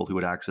only people who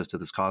had access to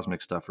this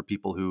cosmic stuff are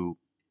people who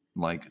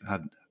like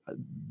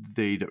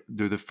they're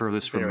the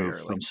furthest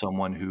removed from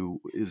someone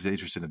who is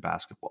interested in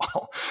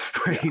basketball,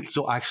 right? Yeah.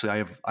 So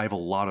actually, I have a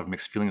lot of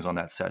mixed feelings on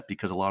that set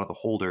because a lot of the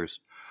holders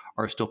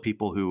are still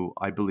people who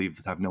I believe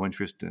have no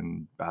interest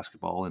in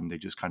basketball and they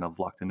just kind of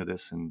locked into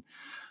this and.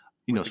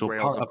 So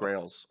grails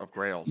of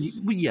grails.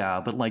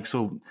 Yeah, but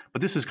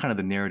but this is kind of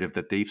the narrative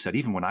that they've said.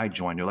 Even when I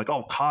joined, they're like,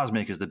 "Oh,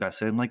 Cosmic is the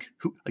best." And like,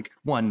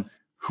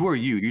 who are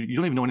you? You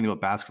don't even know anything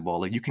about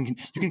basketball. Like, you can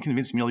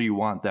convince me all you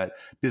want that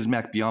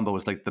Bismack Biyombo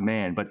is like the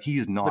man, but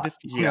he's not. But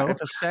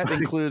if a set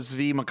includes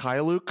V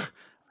Mikhailuk,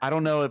 I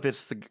don't know if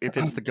it's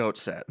the GOAT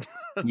set.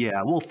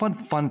 Yeah, well, fun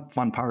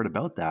part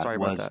about that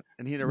about that.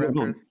 And he had a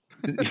Raptor.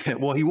 Yeah,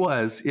 well, he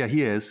was. Yeah,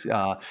 he is.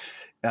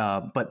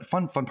 But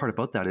fun part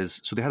about that is,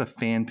 so they had a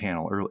fan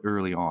panel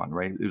early on,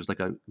 right? It was like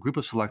a group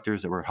of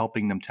selectors that were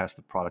helping them test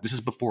the product. This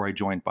is before I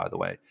joined, by the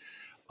way.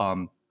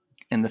 And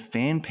the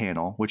fan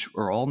panel, which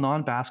are all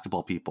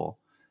non-basketball people,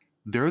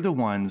 they're the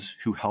ones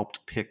who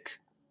helped pick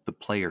the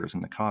players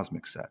in the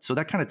Cosmic set. So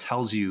that kind of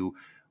tells you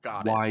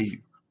why.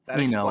 That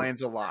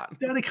explains a lot.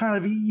 That kind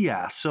of,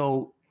 yeah.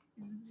 So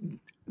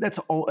that's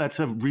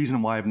a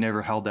reason why I've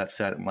never held that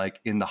set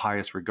in the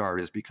highest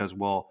regard is because,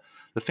 well,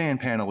 the fan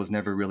panel was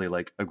never really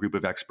like a group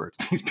of experts.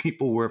 These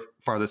people were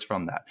farthest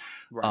from that.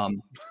 Right.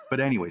 But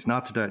anyways,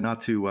 not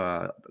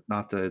to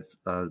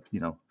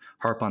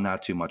harp on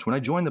that too much. When I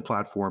joined the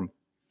platform,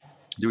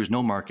 there was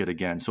no market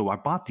again. So I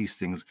bought these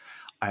things.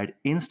 I had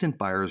instant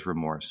buyer's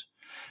remorse.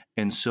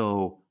 And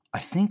so I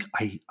think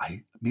I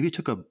maybe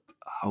took a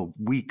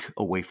week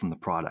away from the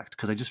product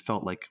because I just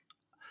felt like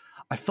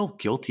I felt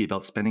guilty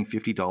about spending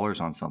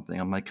 $50 on something.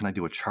 I'm like, can I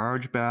do a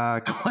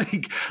chargeback?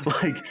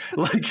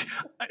 like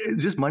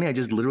it's just money I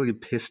just literally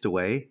pissed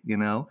away,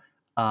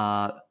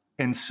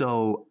 And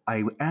so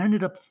I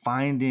ended up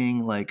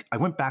finding, I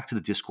went back to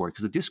the Discord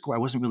because the Discord, I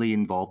wasn't really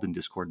involved in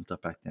Discord and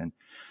stuff back then.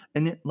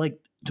 And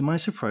to my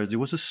surprise, there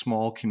was a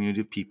small community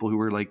of people who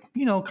were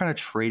kind of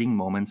trading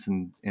moments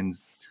and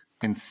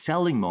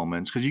selling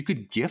moments because you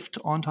could gift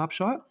on Top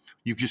Shot.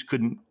 You just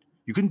couldn't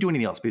do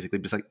anything else basically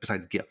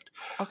besides gift.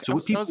 Okay, so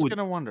I was going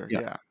to wonder.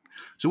 Yeah.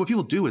 So what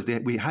people do is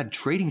we had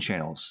trading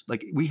channels.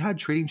 We had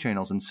trading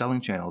channels and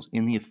selling channels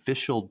in the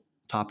official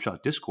Top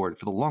Shot Discord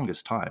for the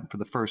longest time, for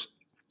the first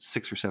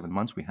 6 or 7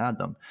 months we had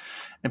them.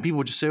 And people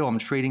would just say, "Oh, I'm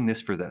trading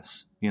this for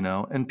this,"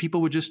 and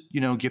people would just,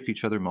 gift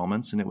each other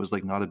moments. And it was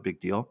not a big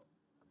deal.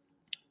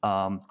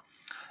 And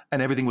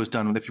everything was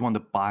done. If you wanted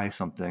to buy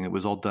something, it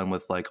was all done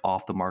with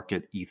off the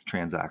market ETH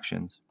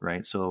transactions.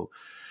 Right. So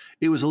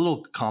it was a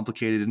little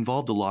complicated. It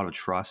involved a lot of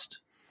trust.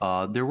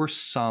 There were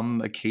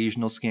some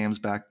occasional scams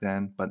back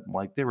then, but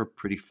they were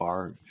pretty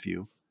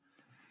few.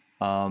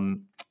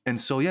 And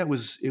so, yeah, it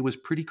was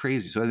pretty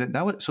crazy. So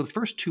so the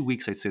first 2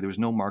 weeks, I'd say there was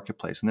no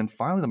marketplace. And then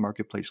finally the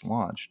marketplace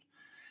launched,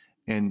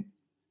 and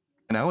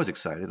I was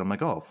excited. I'm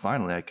like, oh,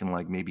 finally I can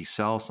like maybe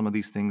sell some of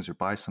these things or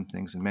buy some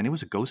things. And man, it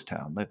was a ghost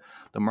town.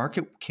 The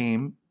market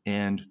came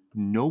and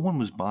no one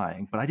was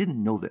buying, but I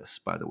didn't know this,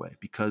 by the way,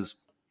 because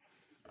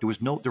there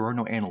are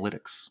no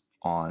analytics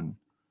on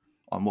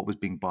what was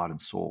being bought and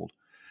sold.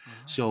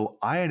 So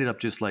I ended up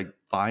just like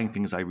buying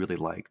things I really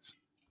liked.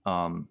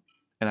 And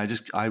I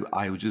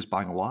was just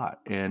buying a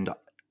lot. And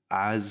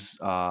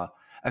and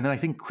then I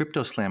think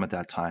Crypto Slam at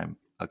that time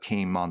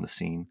came on the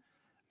scene,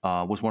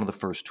 was one of the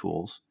first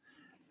tools.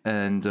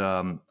 And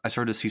I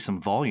started to see some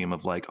volume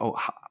of like, oh,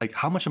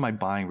 how much am I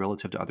buying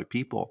relative to other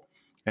people?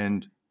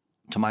 And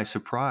to my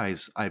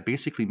surprise, I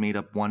basically made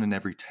up 1 in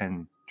every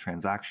 10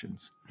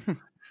 transactions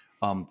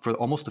for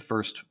almost the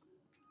first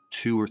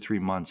 2 or 3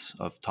 months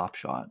of Top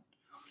Shot,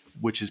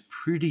 which is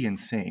pretty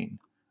insane.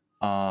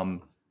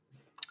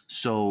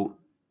 So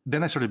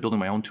then I started building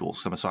my own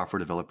tools. I'm a software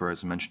developer,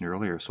 as I mentioned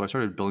earlier. So I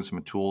started building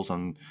some tools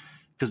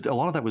because a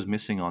lot of that was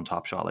missing on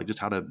Top Shot, like just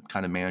how to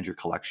kind of manage your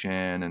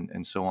collection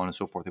and so on and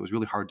so forth. It was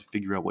really hard to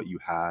figure out what you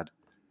had.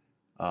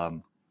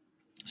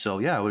 So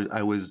yeah,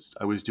 I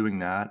was doing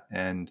that,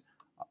 and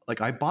like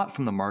I bought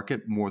from the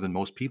market more than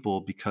most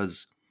people,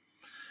 because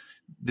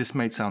this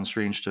might sound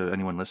strange to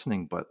anyone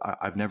listening, but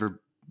I've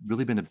never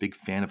really been a big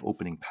fan of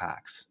opening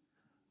packs.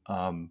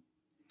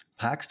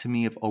 Packs to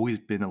me have always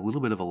been a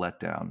little bit of a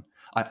letdown.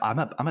 I'm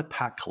a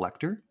pack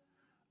collector,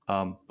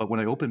 but when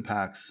I open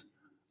packs,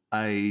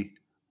 I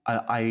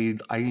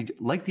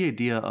like the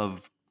idea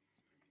of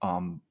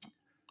kind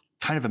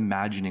of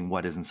imagining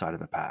what is inside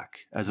of a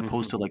pack, as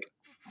opposed to like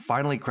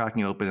finally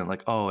cracking it open and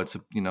like, oh, it's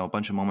a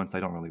bunch of moments I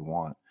don't really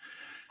want.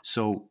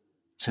 So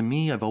to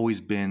me, I've always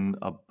been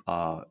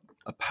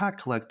a pack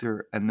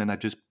collector, and then I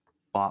just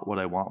bought what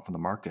I want from the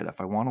market.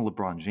 If I want a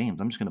LeBron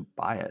James, I'm just going to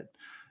buy it.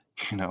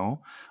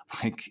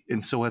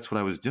 And so that's what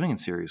I was doing in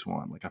Series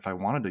 1. Like if I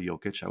wanted a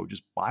Jokic, I would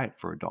just buy it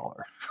for $1.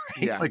 Right?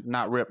 Yeah, like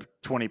not rip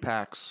 20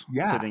 packs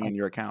sitting in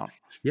your account.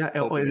 Yeah,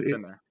 it's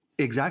in there.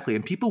 Exactly.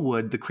 And people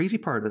the crazy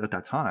part at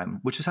that time,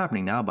 which is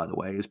happening now, by the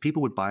way, is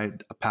people would buy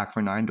a pack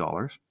for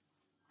 $9,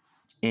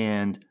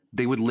 and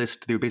they would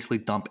basically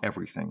dump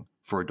everything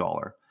for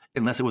 $1,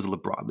 unless it was a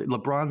LeBron.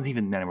 LeBron's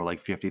even then were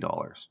like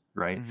 $50,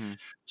 right? Mm-hmm.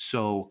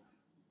 So,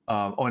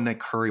 and then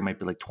Curry might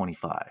be like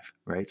 25,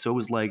 right? So it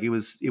was like, it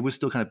was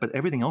still kind of, but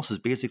everything else is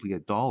basically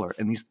 $1.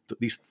 And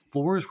these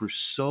floors were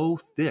so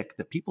thick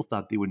that people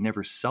thought they would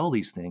never sell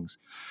these things.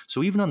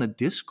 So even on the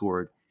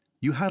Discord,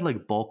 you had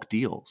like bulk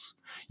deals.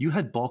 You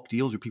had bulk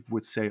deals where people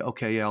would say,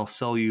 okay, yeah, I'll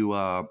sell you,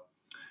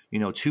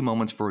 2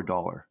 moments for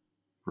 $1,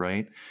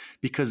 right?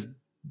 Because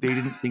they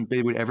didn't think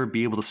they would ever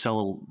be able to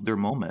sell their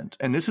moment.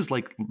 And this is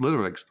like,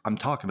 literally, I'm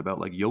talking about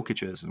like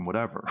Jokic's and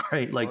whatever,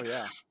 right? Like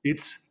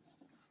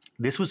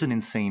this was an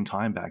insane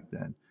time back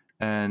then.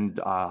 And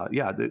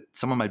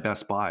some of my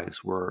best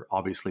buys were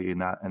obviously in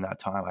that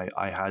time.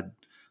 I had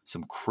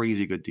some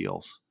crazy good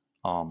deals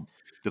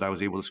that I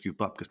was able to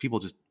scoop up, because people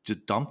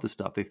just dumped the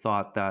stuff. They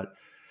thought that,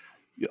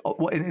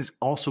 well, and it's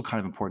also kind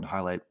of important to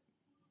highlight,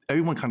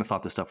 everyone kind of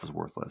thought this stuff was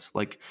worthless.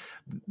 Like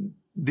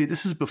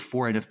this is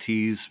before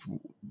NFTs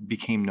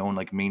became known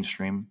like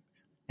mainstream.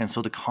 And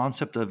so the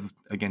concept of,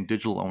 again,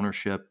 digital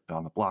ownership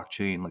on the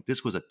blockchain, like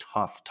this was a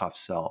tough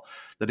sell,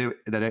 that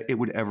it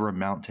would ever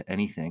amount to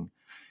anything.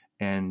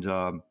 And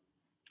a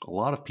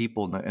lot of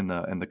people in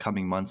the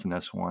coming months in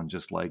S1,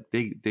 just like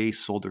they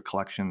sold their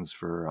collections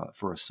for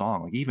a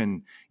song. Like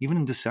even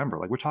in December,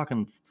 like we're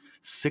talking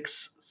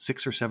 6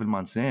 or 7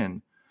 months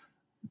in,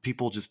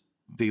 people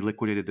they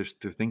liquidated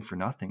their thing for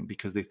nothing,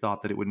 because they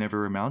thought that it would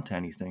never amount to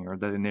anything, or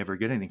that they'd never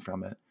get anything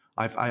from it.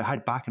 I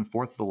had back and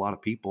forth with a lot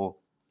of people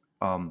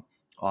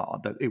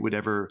that it would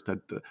ever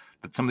that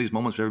some of these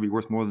moments would ever be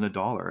worth more than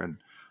 $1. And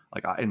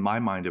like in my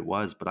mind it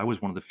was, but I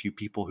was one of the few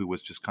people who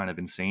was just kind of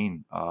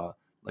insane,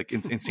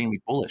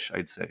 insanely bullish,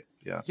 I'd say.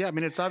 Yeah. I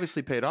mean, it's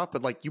obviously paid off,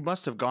 but like you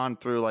must have gone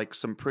through like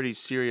some pretty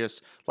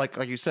serious, like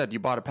you said, you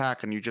bought a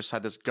pack and you just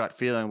had this gut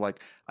feeling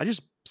like, I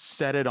just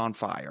set it on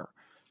fire.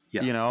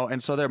 Yeah.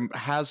 And so there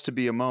has to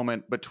be a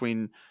moment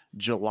between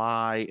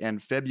July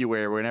and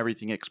February when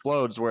everything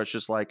explodes, where it's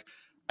just like,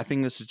 I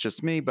think this is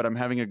just me, but I'm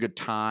having a good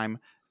time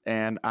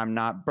and I'm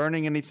not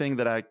burning anything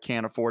that I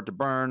can't afford to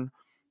burn.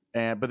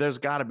 But there's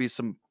got to be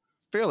some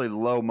fairly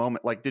low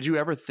moment. Like, did you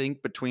ever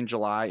think between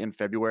July and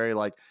February,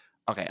 like,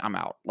 okay, I'm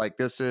out. Like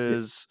this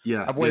is,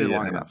 I've waited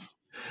long enough.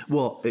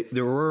 Well,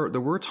 there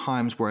were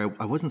times where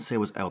I wasn't say I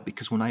was out,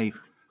 because when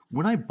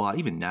I bought,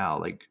 even now,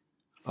 like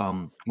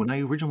when I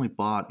originally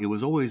bought, it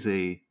was always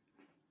I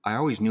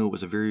always knew it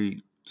was a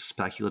very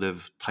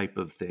speculative type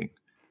of thing.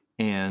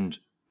 And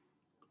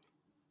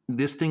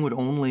this thing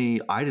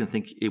I didn't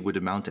think it would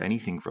amount to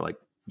anything for like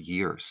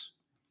years.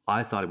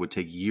 I thought it would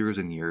take years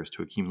and years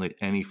to accumulate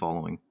any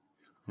following,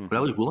 but I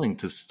was willing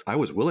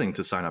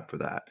to sign up for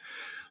that.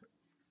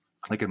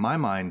 Like in my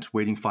mind,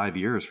 waiting 5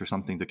 years for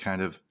something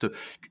to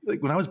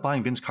like when I was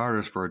buying Vince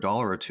Carter's for $1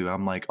 or $2,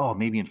 I'm like, oh,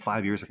 maybe in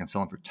 5 years I can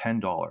sell them for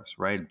 $10,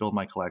 right? And build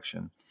my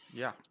collection.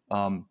 Yeah.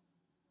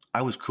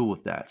 I was cool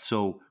with that.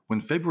 So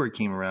when February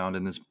came around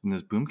and this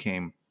boom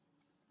came,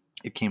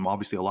 it came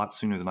obviously a lot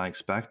sooner than I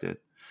expected.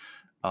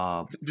 Did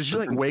you But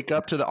like then, wake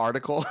up to the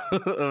article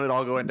of it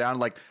all going down?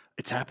 Like,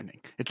 it's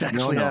happening. It's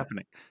actually no,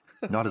 happening.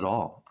 not at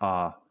all.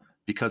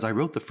 Because I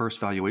wrote the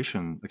first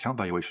account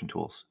valuation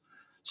tools.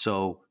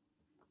 So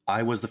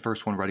I was the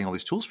first one writing all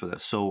these tools for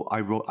this. So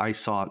I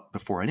saw it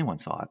before anyone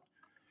saw it.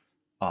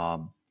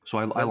 So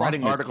I They're launched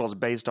writing my, articles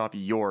based off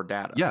your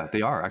data. yeah,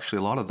 they are actually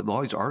a lot of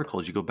these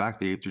articles. You go back,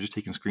 they're just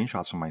taking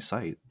screenshots from my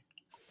site.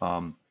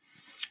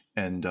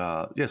 And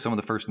yeah, some of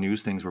the first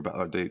news things were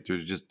about they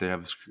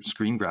have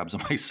screen grabs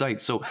on my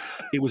site. So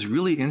it was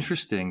really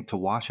interesting to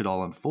watch it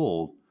all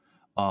unfold.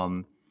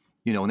 And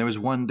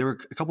there were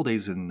a couple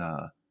days in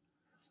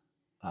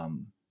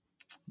um,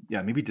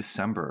 yeah, maybe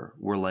December,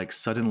 where like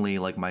suddenly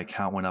like my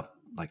account went up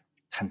like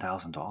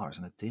 $10,000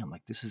 in a day. I'm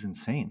like, this is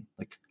insane.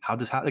 Like, how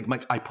does how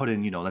like I put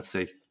in, let's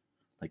say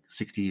like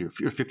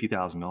 $60,000 or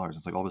 $50,000.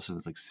 It's like all of a sudden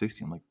it's like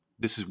 60. I'm like,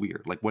 this is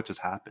weird. Like, what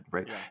just happened,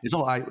 right? Yeah. It's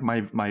all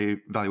my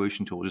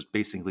valuation tool, just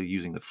basically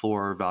using the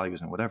floor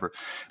values and whatever.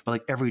 But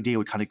like every day it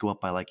would kind of go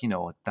up by like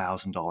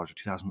 $1,000 or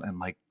 2,000. And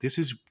like, this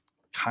is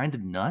kind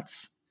of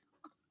nuts.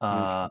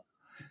 That'd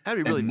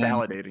be really And then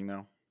validating,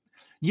 though.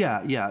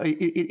 yeah,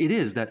 it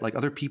is that like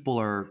other people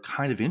are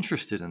kind of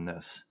interested in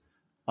this.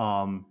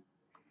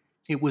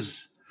 It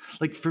was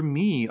like for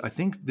me, I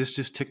think this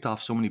just ticked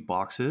off so many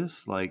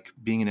boxes. Like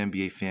being an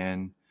NBA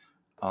fan,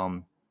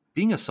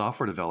 being a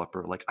software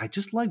developer, like I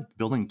just like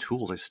building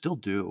tools. I still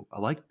do. I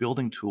like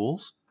building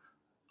tools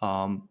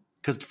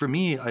because for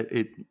me,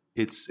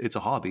 it's a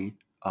hobby.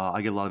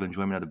 I get a lot of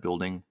enjoyment out of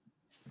building.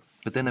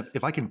 But then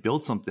if I can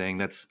build something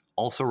that's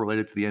also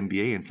related to the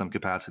NBA in some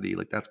capacity,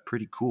 like that's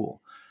pretty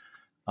cool.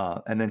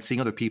 And then seeing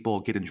other people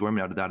get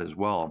enjoyment out of that as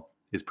well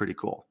is pretty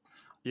cool.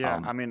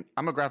 Yeah, I mean,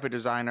 I'm a graphic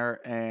designer,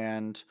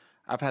 and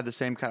I've had the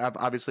same kind.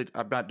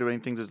 I'm not doing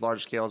things as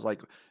large scale as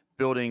like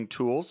building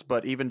tools,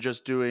 but even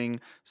just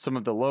doing some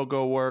of the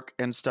logo work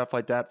and stuff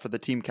like that for the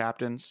team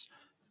captains.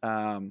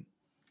 Um,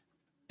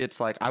 it's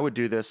like I would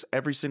do this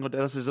every single day.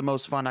 This is the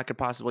most fun I could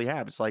possibly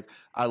have. It's like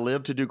I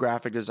live to do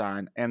graphic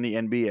design and the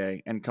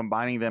NBA, and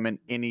combining them in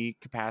any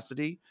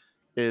capacity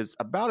is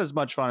about as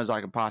much fun as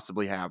I can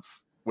possibly have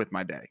with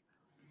my day.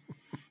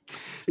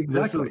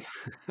 Exactly.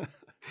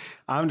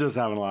 I'm just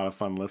having a lot of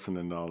fun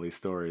listening to all these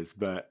stories,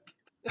 but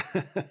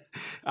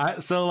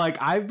so like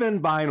I've been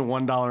buying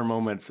 $1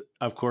 moments,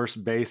 of course,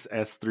 base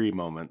S3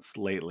 moments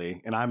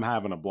lately, and I'm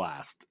having a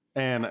blast.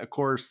 And of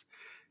course,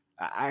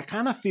 I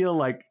kind of feel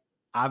like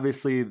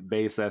obviously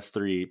base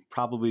S3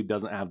 probably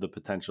doesn't have the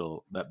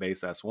potential that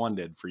base S1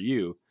 did for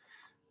you.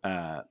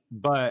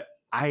 But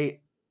I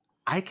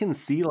can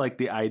see like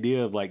the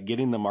idea of like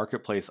getting the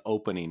marketplace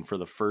opening for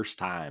the first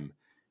time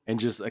and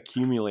just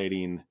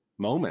accumulating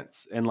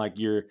moments, and like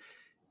you're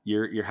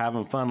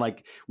having fun.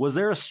 Like, was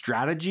there a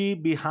strategy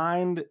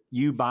behind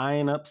you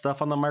buying up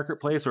stuff on the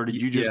marketplace, or did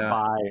you just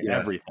buy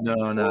everything?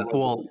 No.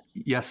 Well,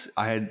 yes,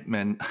 I had,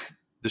 man.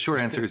 The short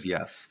answer is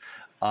yes.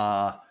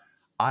 I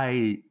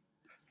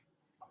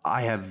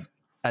have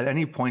at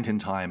any point in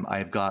time,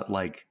 I've got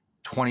like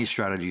 20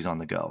 strategies on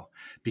the go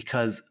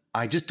because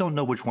I just don't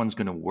know which one's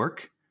going to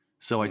work.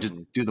 So I just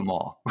do them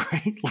all,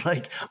 right?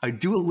 Like I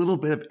do a little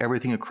bit of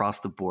everything across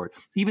the board,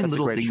 even That's a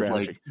little great things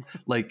strategy.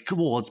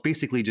 well, it's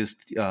basically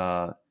just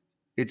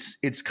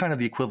it's kind of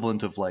the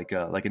equivalent of like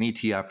an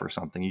ETF or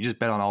something. You just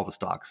bet on all the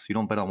stocks. You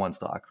don't bet on one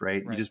stock,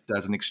 right? You just,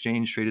 as an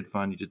exchange traded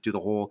fund, you just do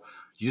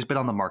you just bet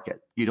on the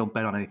market. You don't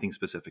bet on anything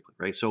specifically,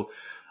 right? So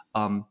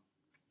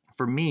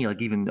for me,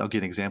 like even I'll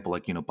give an example,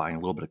 like buying a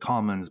little bit of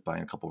commons,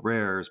 buying a couple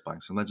rares,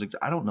 buying some legends.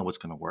 I don't know what's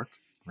going to work,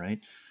 right?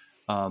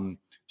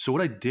 So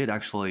what I did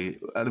actually,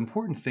 an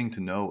important thing to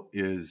note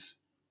is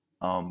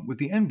with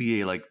the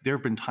NBA, like there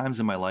have been times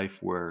in my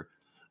life where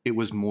it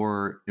was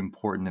more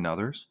important than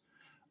others.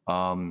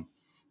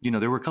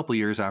 There were a couple of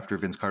years after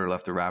Vince Carter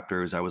left the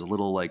Raptors, I was a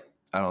little like,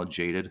 I don't know,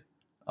 jaded.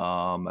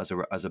 As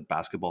a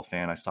basketball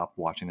fan, I stopped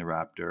watching the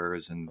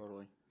Raptors, and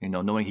Totally.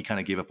 knowing he kind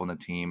of gave up on the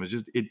team,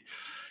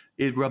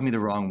 it rubbed me the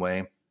wrong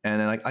way.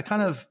 And then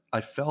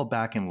I fell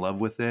back in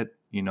love with it.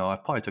 I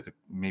probably took a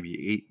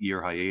maybe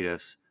 8-year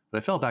hiatus, but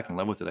I fell back in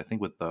love with it. I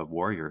think with the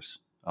Warriors,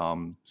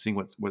 seeing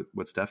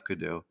what Steph could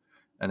do,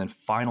 and then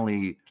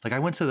finally, like I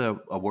went to the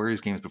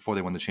Warriors games before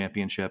they won the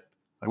championship.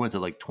 I went to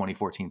like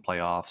 2014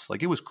 playoffs.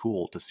 Like it was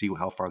cool to see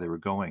how far they were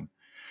going.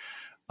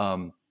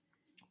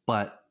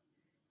 But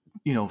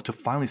to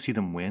finally see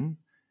them win,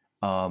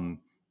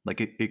 like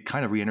it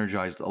kind of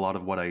re-energized a lot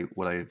of what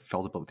I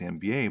felt about the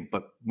NBA.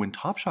 But when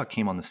Top Shot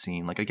came on the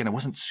scene, like again, I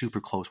wasn't super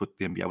close with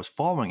the NBA. I was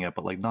following it,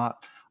 but like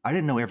I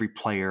didn't know every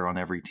player on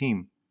every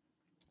team.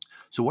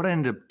 So what I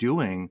ended up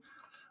doing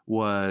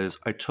was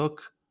I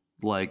took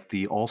like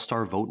the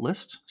all-star vote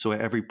list. So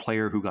every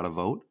player who got a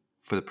vote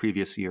for the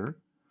previous year.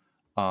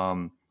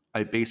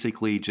 I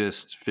basically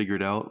just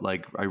figured out,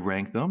 like I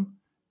ranked them,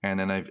 and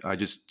then I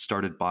just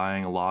started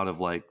buying a lot of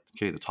like,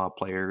 okay, the top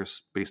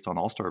players based on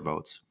all-star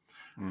votes.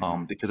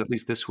 Because at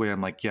least this way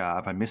I'm like, yeah,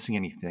 if I'm missing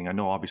anything, I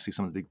know obviously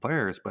some of the big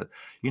players, but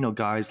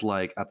guys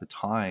like at the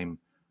time,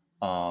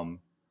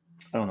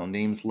 I don't know,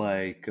 names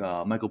like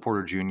Michael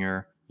Porter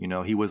Jr. You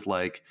know, he wasn't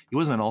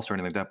an all-star or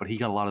anything like that, but he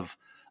got a lot of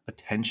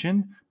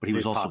attention, but he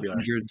was He's also popular.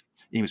 injured.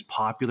 He was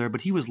popular,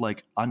 but he was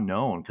like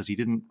unknown because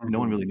no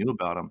one really knew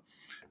about him.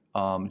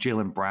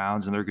 Jalen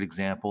Brown's another good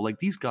example. Like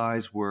these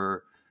guys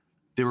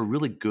they were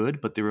really good,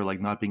 but they were like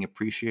not being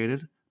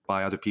appreciated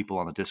by other people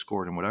on the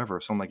Discord and whatever.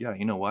 So I'm like, yeah,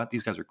 you know what?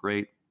 These guys are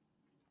great.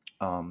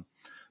 But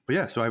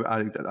yeah, so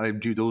I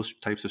do those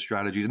types of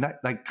strategies, and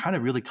that kind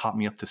of really caught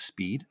me up to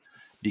speed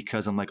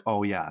because I'm like,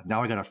 oh yeah,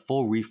 now I got a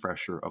full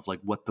refresher of like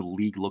what the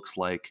league looks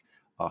like,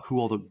 who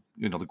all the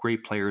the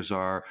great players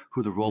are,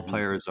 who the role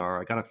players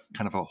are. I got a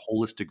kind of a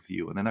holistic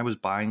view, and then I was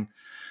buying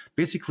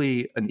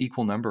basically an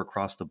equal number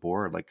across the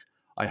board. Like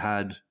I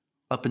had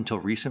up until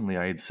recently,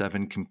 I had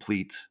 7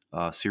 complete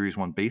Series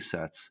 1 base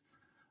sets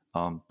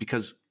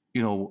because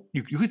you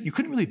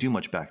couldn't really do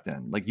much back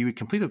then. Like you would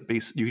complete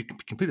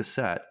a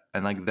set,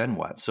 and like then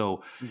what?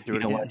 So Do you it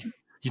know again. what?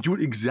 You do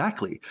it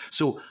exactly.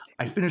 So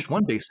I finished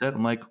one base set.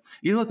 I'm like,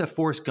 like that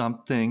Forrest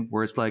Gump thing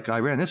where it's like I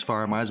ran this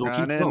far, I might as well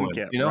keep Running, going.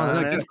 kept And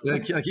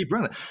running. I keep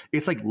running.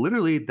 It's like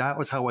literally that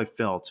was how I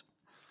felt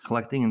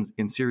collecting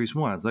in Series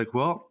 1. It's like,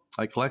 well,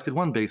 I collected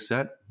one base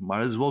set,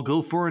 might as well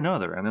go for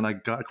another, and then I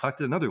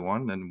collected another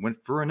one and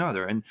went for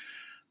another, and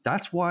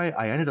that's why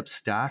I ended up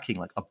stacking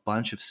like a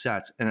bunch of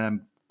sets,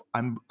 and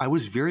I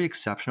was very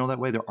exceptional that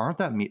way. There aren't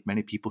that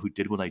many people who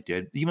did what I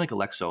did. Even like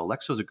Alexo.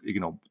 Alexo's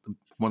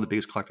one of the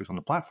biggest collectors on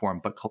the platform,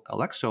 but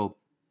Alexo,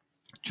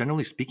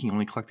 generally speaking,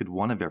 only collected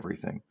one of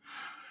everything.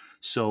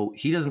 So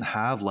he doesn't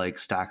have like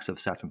stacks of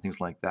sets and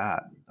things like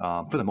that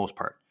for the most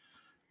part.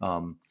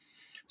 So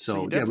you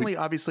So yeah, definitely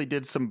obviously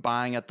did some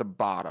buying at the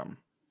bottom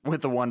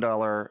with the $1,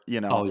 oh yeah,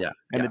 and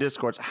yeah. the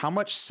Discords. How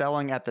much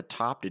selling at the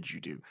top did you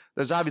do?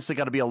 There's obviously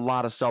got to be a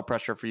lot of sell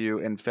pressure for you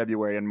in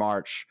February and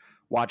March,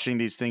 watching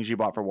these things you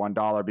bought for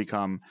 $1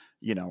 become,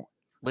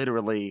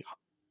 literally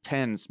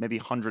tens, maybe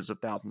hundreds of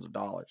thousands of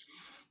dollars.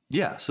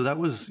 Yeah, so that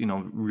was,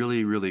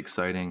 really, really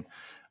exciting.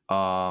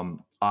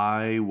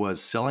 I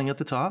was selling at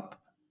the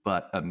top,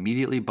 but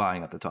immediately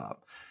buying at the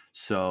top.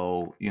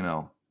 So,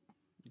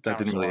 that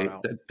Counters a lot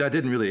out. that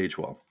didn't really age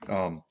well.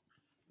 Because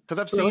I've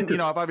But I seen, like it.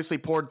 I've obviously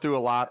poured through a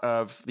lot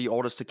of the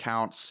oldest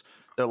accounts,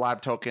 their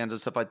live tokens and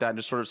stuff like that, and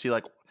just sort of see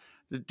like,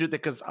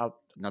 because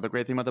another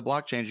great thing about the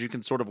blockchain is you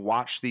can sort of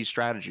watch these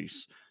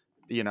strategies,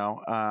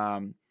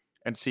 and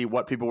see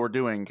what people were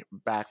doing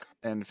back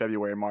in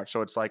February and March.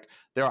 So it's like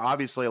there are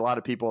obviously a lot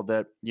of people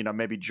that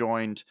maybe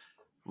joined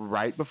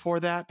right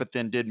before that, but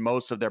then did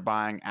most of their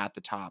buying at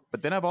the top.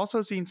 But then I've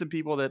also seen some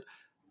people that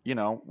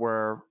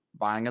were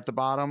buying at the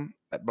bottom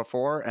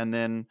before and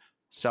then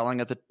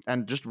selling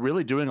and just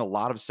really doing a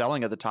lot of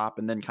selling at the top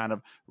and then kind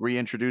of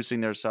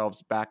reintroducing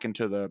themselves back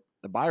into the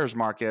buyer's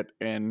market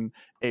in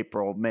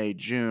April, May,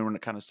 June when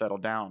it kind of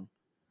settled down.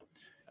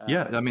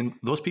 Yeah, I mean,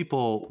 those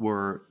people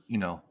were,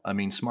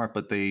 smart,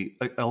 but a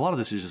lot of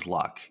this is just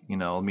luck,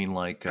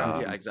 like,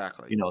 Yeah,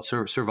 exactly.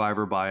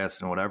 survivor bias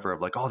and whatever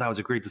of like, oh, that was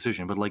a great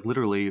decision. But like,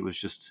 literally, it was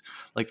just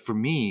like for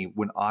me,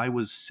 when I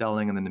was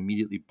selling and then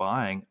immediately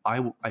buying,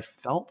 I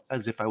felt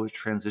as if I was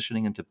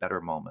transitioning into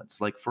better moments.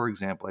 Like, for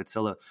example, I'd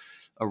sell a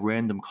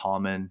random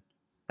common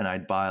and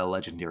I'd buy a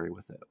legendary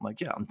with it. I'm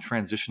like, yeah, I'm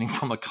transitioning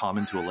from a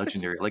common to a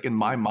legendary. Like in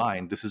my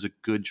mind, this is a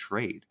good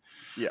trade.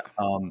 Yeah.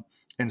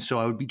 And so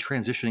I would be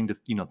transitioning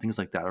to things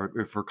like that,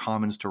 or for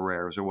commons to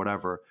rares or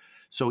whatever.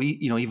 So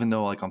even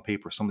though like on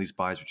paper some of these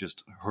buys are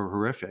just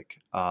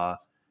horrific,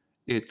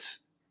 it's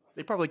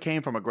They probably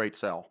came from a great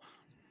sell.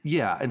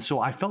 yeah. And so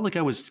I felt like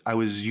I was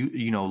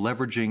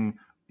leveraging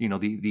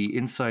the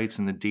insights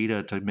and the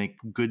data to make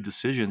good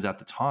decisions at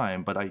the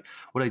time. But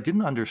what I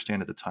didn't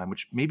understand at the time,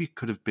 which maybe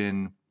could have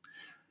been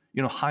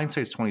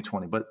hindsight's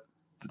 2020, but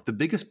the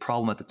biggest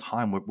problem at the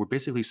time were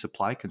basically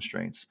supply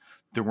constraints.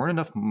 There weren't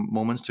enough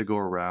moments to go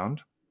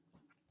around.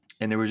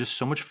 And there was just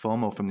so much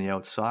FOMO from the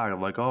outside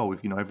of like, oh,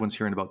 everyone's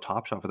hearing about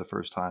Top Shot for the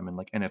first time and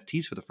like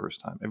NFTs for the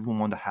first time. Everyone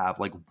wanted to have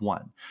like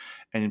one.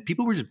 And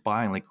people were just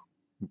buying like,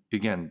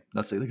 again,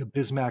 let's say like a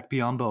Bismack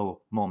Biombo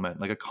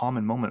moment, like a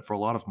common moment for a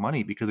lot of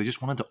money because they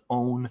just wanted to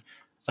own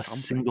a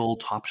single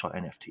Top Shot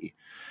NFT.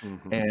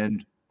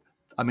 And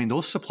I mean,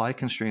 those supply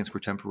constraints were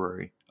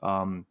temporary.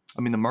 The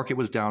market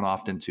was down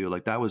often too.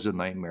 Like that was a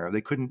nightmare.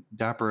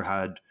 Dapper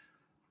had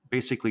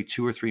basically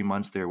 2 or 3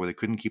 months there where they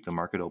couldn't keep the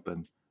market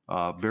open.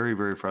 Very,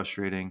 very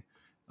frustrating.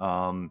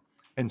 And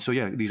so,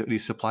 yeah,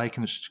 these supply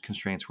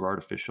constraints were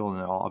artificial,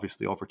 and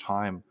obviously over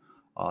time,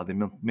 they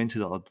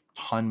minted a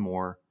ton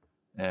more.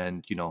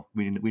 And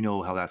we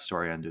know how that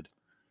story ended.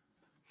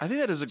 I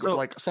think that is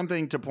like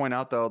something to point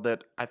out though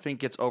that I think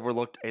gets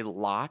overlooked a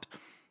lot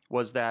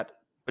was that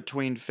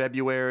between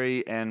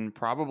February and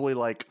probably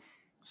like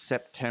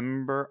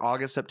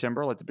August,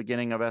 September, like the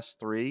beginning of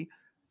S3,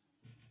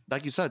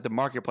 like you said, the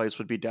marketplace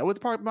would be down.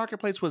 The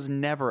marketplace was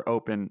never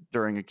open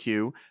during a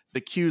queue.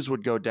 The queues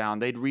would go down.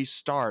 They'd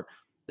restart.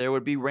 There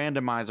would be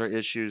randomizer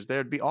issues.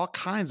 There'd be all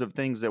kinds of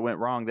things that went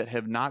wrong that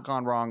have not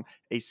gone wrong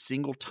a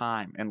single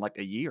time in like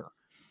a year.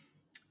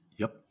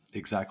 Yep,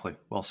 exactly.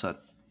 Well said.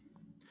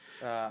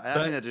 I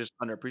think that's just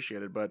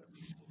underappreciated, but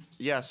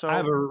Yeah. I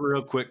have So a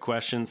real quick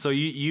question. So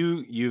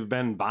you've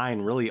been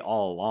buying really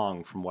all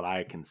along from what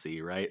I can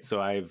see, right?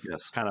 So I've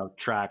Yes. kind of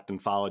tracked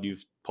and followed.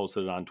 You've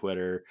posted it on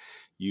Twitter.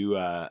 You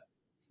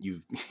you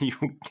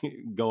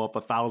go up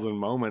 1,000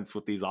 moments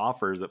with these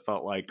offers. It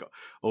felt like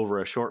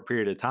over a short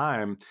period of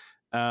time.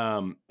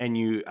 And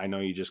I know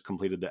you just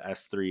completed the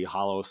S3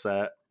 Hollow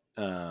set,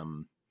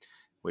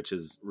 which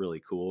is really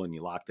cool, and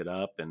you locked it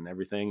up and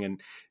everything. And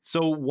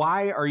so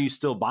why are you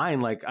still buying?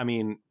 Like, I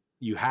mean,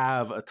 you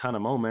have a ton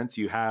of moments.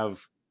 You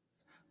have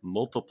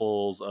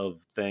multiples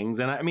of things,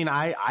 and I mean,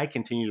 I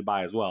continue to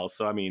buy as well.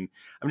 So I mean,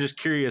 I'm just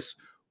curious,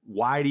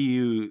 why do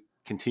you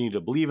continue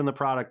to believe in the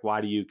product?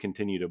 Why do you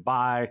continue to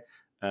buy?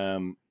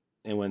 um,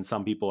 and when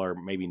some people are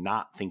maybe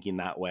not thinking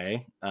that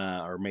way,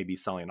 or maybe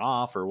selling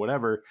off or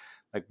whatever,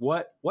 like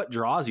what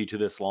draws you to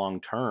this long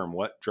term?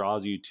 What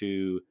draws you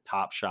to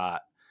Top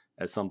Shot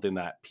as something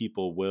that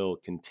people will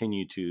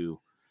continue to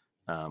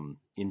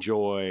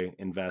enjoy,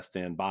 invest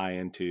in, buy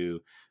into,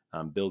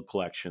 build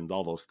collections,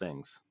 all those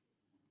things?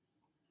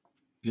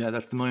 Yeah,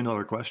 that's the $1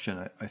 million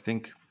question. I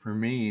think for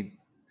me,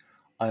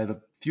 I have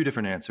a few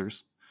different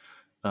answers.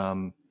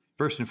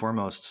 First and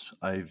foremost,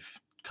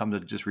 I've come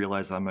to just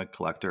realize I'm a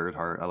collector at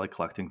heart. I like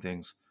collecting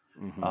things.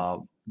 Mm-hmm. Uh,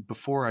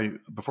 before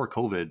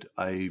COVID,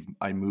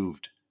 I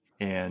moved,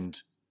 and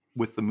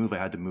with the move, I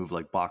had to move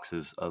like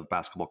boxes of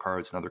basketball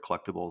cards and other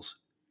collectibles.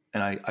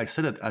 And I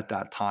said at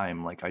that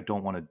time, like, I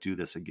don't want to do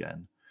this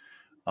again,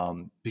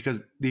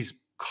 because these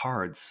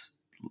cards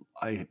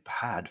I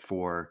had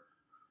for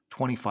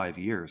 25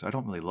 years, I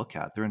don't really look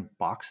at. They're in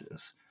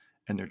boxes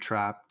and they're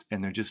trapped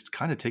and they're just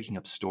kind of taking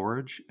up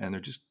storage, and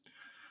they're just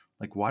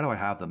like, why do I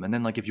have them? And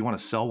then, like, if you want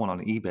to sell one on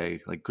eBay,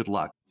 like, good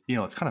luck.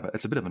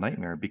 It's a bit of a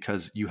nightmare,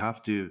 because you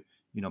have to,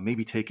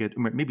 maybe take it,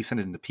 maybe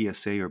send it into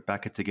PSA or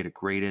back it to get it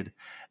graded.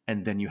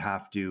 And then you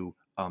have to,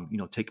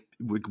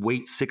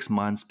 wait 6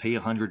 months, pay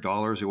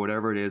 $100 or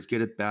whatever it is,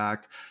 get it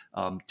back,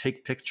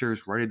 take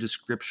pictures, write a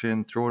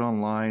description, throw it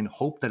online,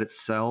 hope that it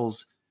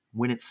sells.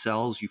 When it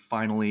sells, you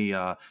finally,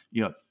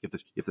 you have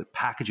to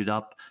package it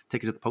up,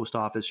 take it to the post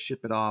office,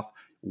 ship it off,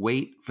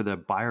 wait for the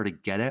buyer to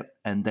get it,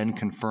 and then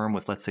confirm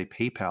with, let's say,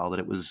 PayPal, that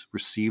it was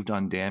received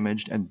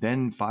undamaged, and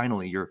then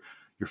finally your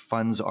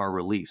funds are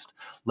released.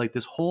 Like,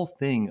 this whole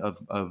thing of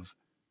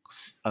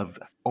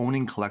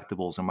owning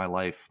collectibles in my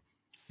life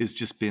has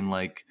just been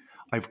like,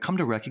 I've come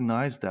to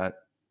recognize that,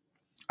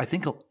 I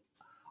think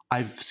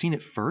I've seen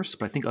it first,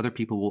 but I think other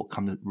people will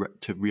come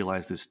to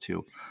realize this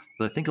too.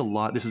 But I think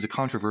this is a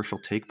controversial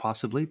take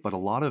possibly, but a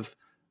lot of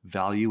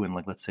value in,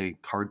 like, let's say,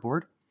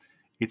 cardboard,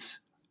 it's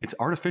it's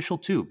artificial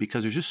too,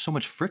 because there's just so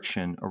much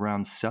friction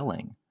around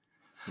selling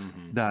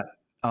Mm-hmm. that,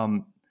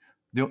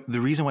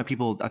 the reason why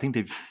people, I think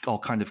they've all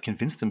kind of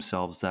convinced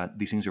themselves that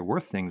these things are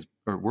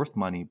worth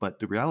money. But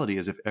the reality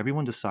is, if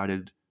everyone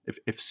decided,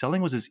 if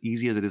selling was as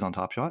easy as it is on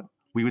Top Shot,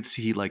 we would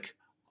see, like,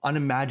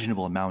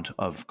 unimaginable amount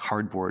of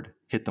cardboard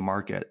hit the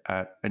market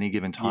at any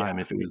given time,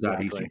 Yeah, if it was that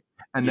exactly. easy.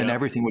 And then Yeah.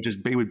 everything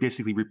would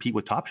basically repeat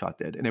what Top Shot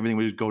did, and everything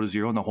would just go to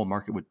zero, and the whole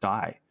market would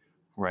die.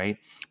 Right.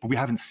 But we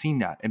haven't seen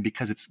that. And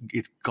because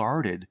it's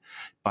guarded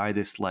by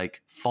this,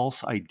 like,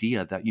 false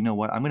idea that, you know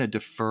what, I'm going to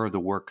defer the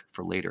work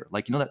for later.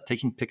 Like, that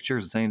taking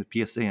pictures and sending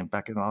the PSA and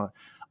back and all,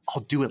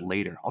 I'll do it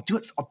later. I'll do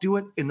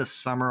it in the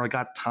summer. I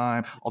got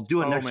time. I'll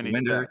do it so next many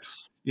winter.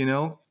 steps.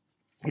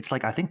 It's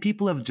like, I think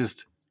people have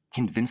just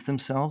convinced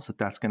themselves that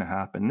that's going to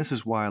happen. And this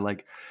is why,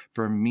 like,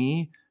 for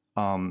me,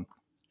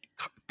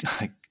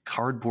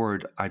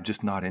 cardboard, I'm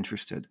just not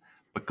interested.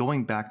 But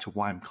going back to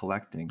why I'm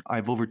collecting, I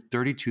have over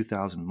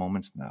 32,000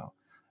 moments now,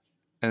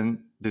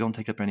 and they don't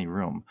take up any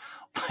room.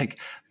 Like,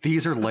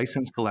 these are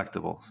licensed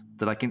collectibles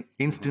that I can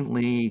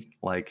instantly,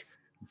 like,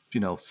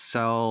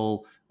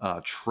 sell,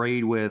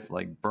 trade with,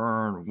 like,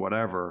 burn,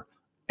 whatever.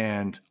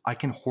 And I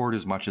can hoard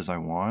as much as I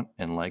want.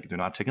 And, like, they're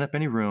not taking up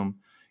any room.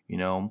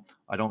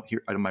 I don't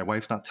hear, my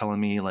wife's not telling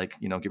me, like,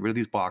 get rid of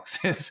these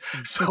boxes.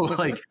 So,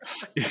 like,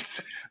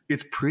 it's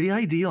pretty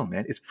ideal,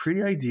 man. It's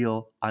pretty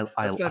ideal. That's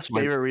my So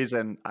favorite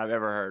reason I've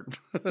ever heard.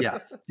 yeah,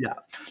 yeah.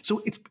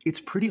 So it's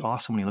pretty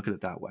awesome when you look at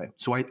it that way.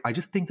 So I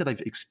just think that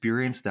I've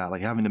experienced that,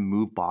 like, having to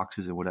move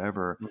boxes and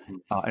whatever,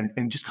 Mm-hmm.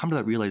 and just come to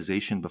that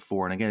realization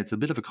before. And again, it's a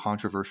bit of a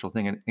controversial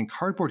thing, and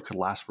cardboard could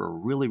last for a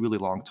really, really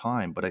long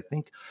time. But I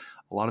think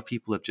a lot of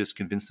people have just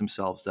convinced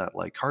themselves that,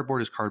 like,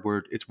 cardboard is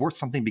cardboard. It's worth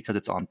something because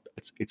it's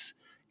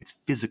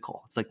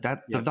physical. It's like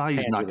that. The Yep. value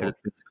is not because Tangible.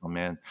 it's physical,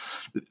 man.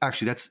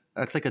 Actually,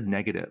 that's like a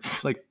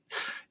negative. Like,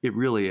 it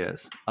really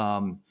is,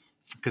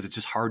 because it's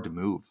just hard to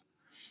move.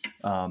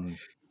 No,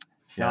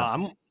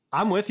 Yeah.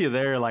 I'm with you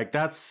there. Like,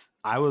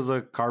 I was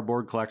a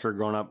cardboard collector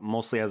growing up,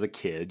 mostly as a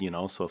kid,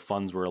 so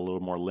funds were a little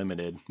more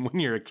limited when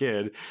you're a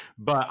kid,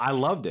 but I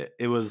loved it.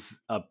 It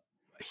was a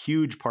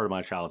huge part of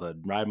my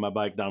childhood, riding my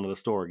bike down to the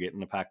store,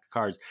 getting a pack of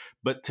cards.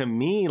 But to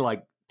me,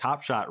 like,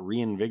 Top Shot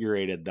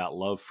reinvigorated that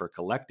love for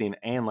collecting.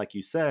 And like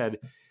you said,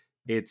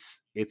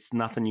 it's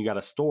nothing you got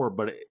to store,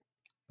 but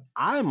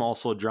I'm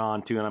also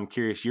drawn to, and I'm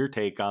curious your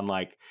take on,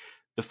 like,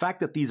 the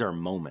fact that these are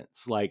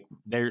moments, like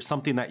there's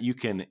something that you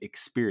can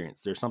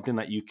experience. There's something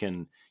that you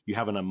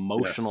have an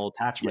emotional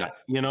attachment,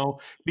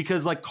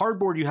 because like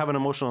cardboard, you have an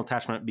emotional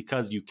attachment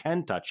because you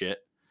can touch it,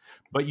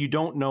 but you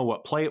don't know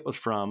what play it was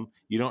from.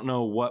 You don't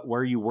know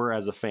where you were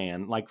as a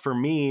fan. Like for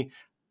me,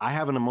 I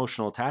have an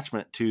emotional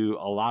attachment to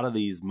a lot of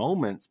these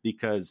moments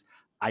because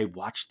I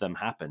watched them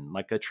happen,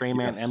 like a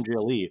Trayman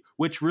MJLE,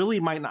 which really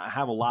might not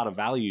have a lot of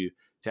value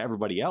to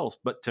everybody else,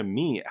 but to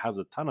me, it has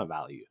a ton of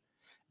value.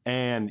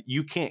 And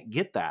you can't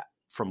get that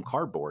from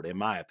cardboard, in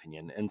my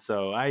opinion. And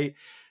so I'm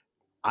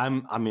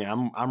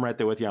right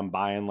there with you. I'm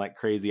buying like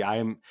crazy.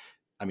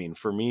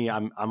 For me,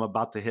 I'm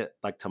about to hit,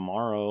 like,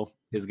 tomorrow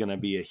is going to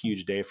be a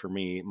huge day for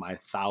me, my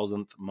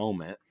 1,000th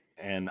moment.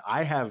 And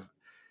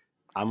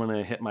I'm going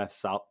to hit my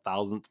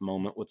 1,000th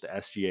moment with the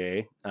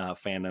SGA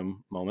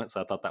fandom moment.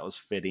 So I thought that was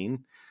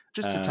fitting.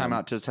 Just to time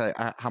out to tell you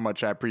how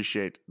much I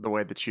appreciate the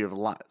way that you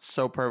have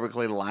so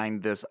perfectly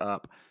lined this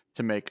up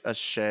to make a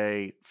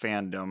Shea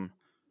fandom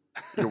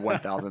your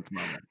 1,000th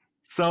moment.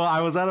 So I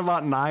was at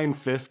about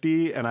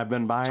 950 and I've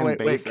been buying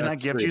base. Wait, can I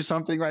gift you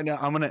something right now?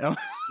 I'm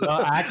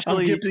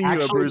gifting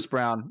you a Bruce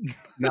Brown.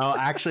 No,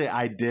 actually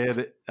I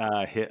did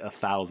hit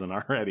 1,000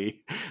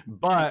 already,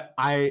 but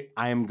I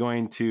am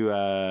going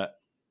to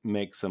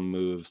make some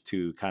moves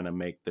to kind of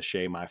make the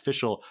Shea my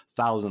official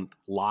 1,000th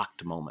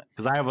locked moment.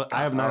 Cause I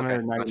have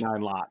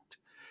 999 locked,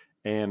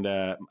 and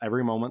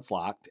every moment's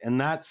locked.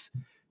 And that's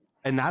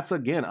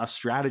again, a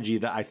strategy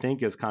that I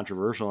think is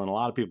controversial. And a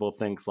lot of people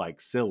thinks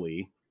like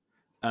silly.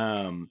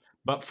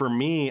 But for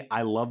me,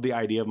 I love the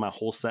idea of my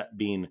whole set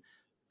being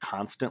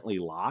constantly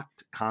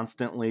locked,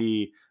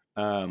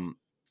 and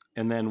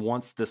then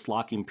once this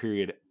locking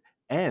period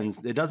ends,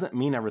 it doesn't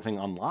mean everything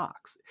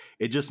unlocks.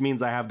 It just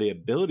means I have the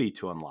ability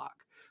to unlock.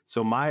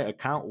 So my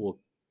account will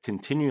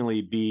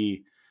continually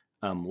be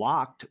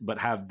locked, but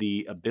have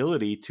the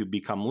ability to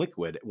become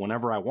liquid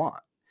whenever I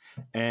want.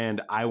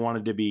 And I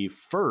wanted to be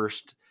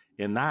first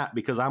in that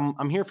because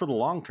I'm here for the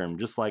long term.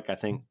 Just like I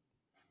think,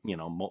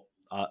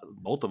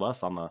 both of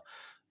us on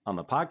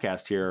the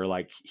podcast here are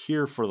like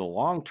here for the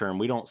long term.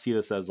 We don't see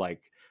this as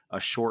like a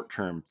short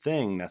term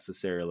thing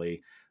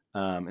necessarily.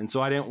 And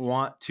so I didn't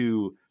want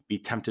to be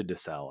tempted to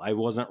sell. I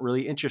wasn't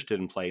really interested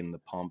in playing the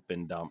pump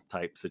and dump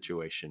type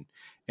situation.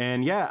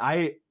 And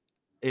yeah,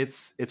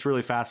 it's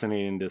really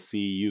fascinating to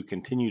see you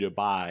continue to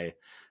buy.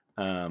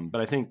 But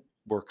I think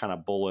we're kind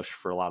of bullish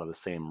for a lot of the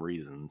same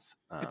reasons.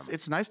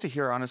 It's nice to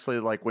hear, honestly,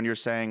 like when you're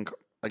saying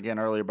again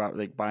earlier about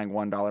like buying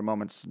 $1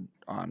 moments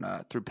on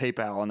through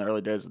PayPal in the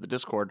early days of the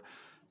Discord.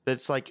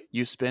 It's like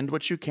you spend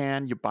what you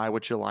can, you buy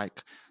what you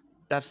like.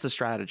 That's the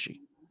strategy.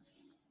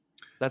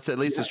 That's at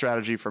least a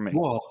strategy for me.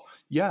 Well,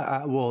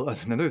 yeah. Well,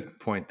 another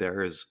point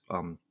there is,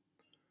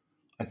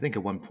 I think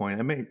at one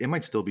point it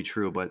might still be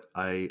true, but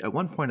at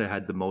one point I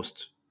had the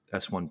most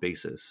S1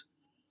 bases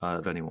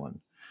of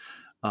anyone,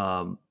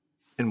 and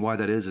why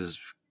that is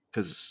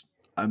because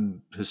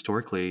I'm just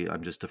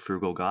a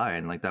frugal guy,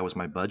 and like that was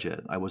my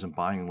budget. I wasn't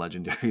buying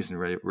legendaries and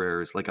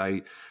rares. Like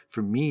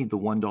for me, the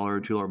 $1 or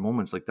 $2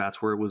 moments, like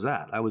that's where it was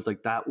at. I was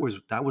like that was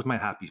my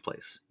happy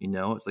place.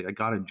 It's like I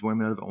got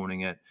enjoyment out of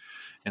owning it,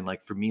 and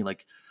like for me,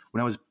 like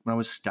when I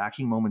was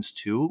stacking moments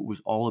too, it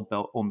was all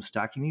about I'm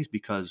stacking these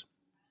because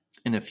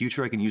in the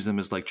future I can use them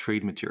as like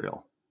trade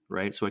material.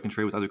 Right, so I can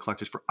trade with other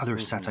collectors for other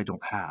sets I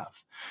don't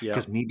have.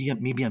 Because maybe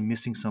I'm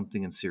missing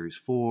something in Series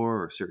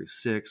 4 or Series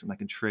 6, and I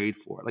can trade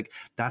for it. Like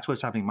that's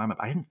what's happening in my mind.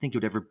 I didn't think it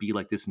would ever be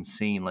like this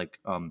insane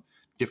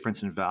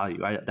difference in value.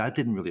 That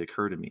didn't really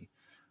occur to me.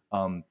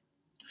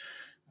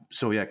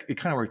 So yeah, it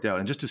kind of worked out.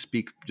 And just to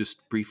speak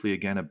just briefly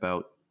again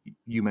about,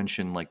 you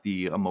mentioned like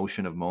the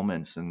emotion of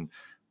moments, and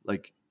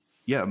like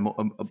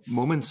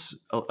moments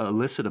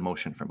elicit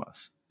emotion from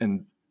us,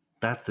 and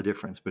that's the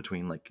difference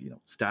between like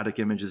static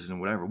images and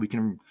whatever. We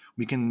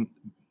can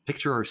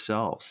picture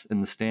ourselves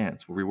in the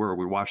stands where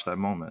we watched that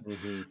moment.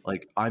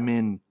 Like I'm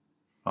in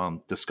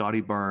the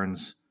Scotty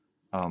Barnes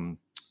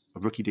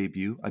rookie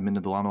debut. I'm in the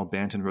Delano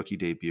Banton rookie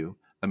debut.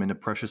 I'm in a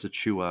Precious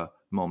Achua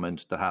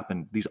moment that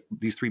happened.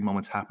 These three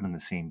moments happened in the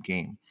same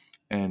game,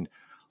 and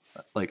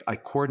like I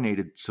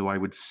coordinated so I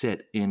would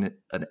sit in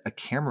a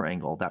camera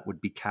angle that would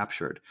be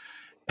captured,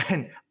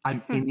 and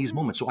I'm in these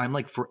moments. So I'm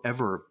like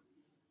forever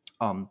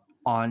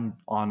on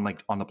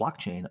the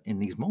blockchain in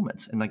these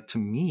moments, and like to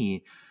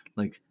me,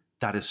 like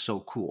that is so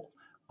cool.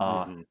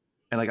 And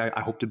like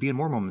I hope to be in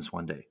more moments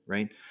one day,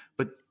 right?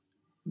 But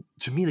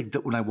to me, like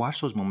when I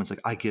watch those moments,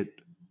 like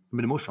I'm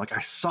emotional. Like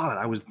I saw that,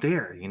 I was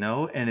there,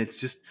 and it's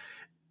just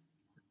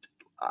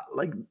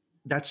like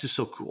that's just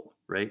so cool,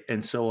 right?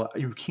 And so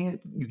you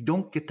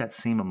don't get that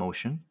same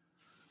emotion,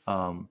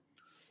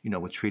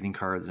 with trading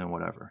cards and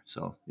whatever.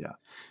 So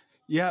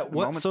yeah.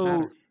 What? So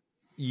matter.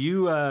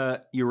 You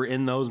were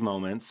in those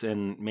moments,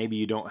 and maybe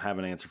you don't have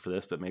an answer for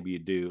this, but maybe you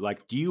do.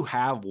 Like, do you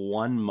have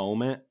one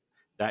moment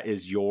that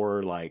is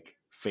your like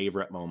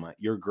favorite moment,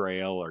 your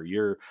grail, or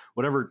your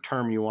whatever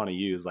term you want to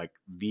use, like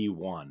the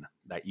one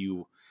that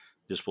you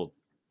just will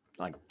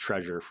like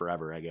treasure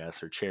forever, I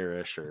guess, or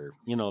cherish, or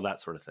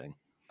that sort of thing?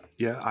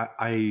 Yeah,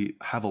 I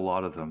have a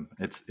lot of them.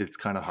 It's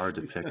kind of hard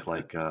to pick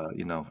like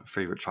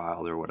favorite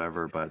child or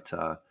whatever, but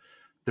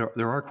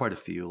there are quite a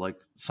few.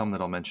 Like some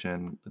that I'll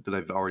mention that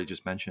I've already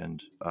just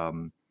mentioned.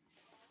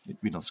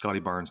 Scotty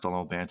Barnes,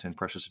 Donald Banton,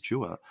 Precious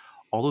Achua.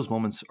 All those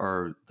moments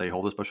they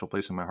hold a special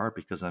place in my heart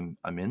because I'm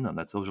in them.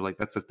 That's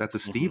a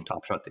Steve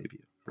Top Shot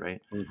debut,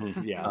 right?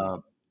 Yeah.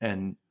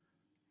 And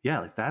yeah,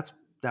 like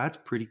that's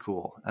pretty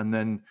cool. And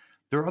then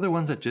there are other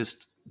ones that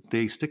just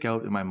they stick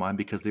out in my mind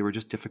because they were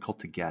just difficult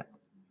to get.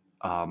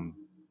 Um,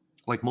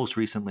 like most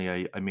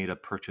recently, I made a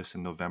purchase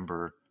in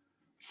November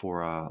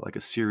for like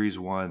a Series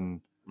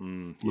One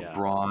Yeah.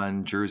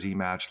 LeBron jersey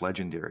match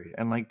legendary,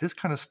 and like this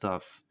kind of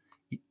stuff,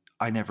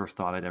 I never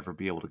thought I'd ever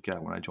be able to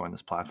get when I joined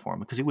this platform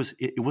because it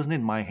wasn't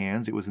in my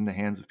hands; it was in the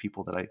hands of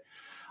people that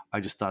I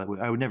just thought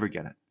I would never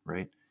get it,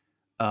 right?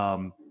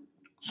 Um,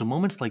 so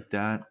moments like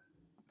that,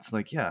 it's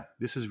like, yeah,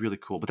 this is really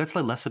cool, but that's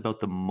like less about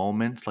the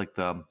moment, like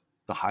the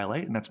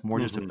highlight, and that's more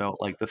just Hmm. about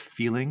like the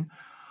feeling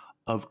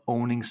of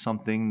owning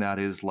something that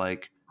is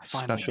like I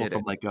finally special did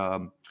from it. like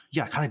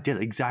yeah, I kind of did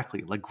it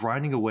exactly like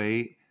grinding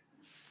away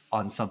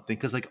on something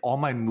because like all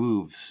my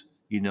moves,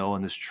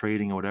 and this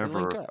trading or They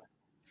link whatever, up.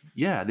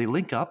 yeah, they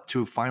link up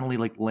to finally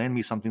like land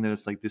me something that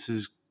it's like this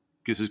is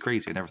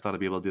crazy. I never thought I'd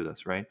be able to do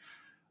this, right?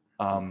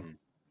 Um, Hmm.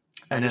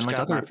 I and then just like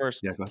got my other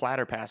first yeah, go ahead.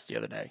 platter pass the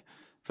other day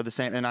for the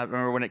same. And I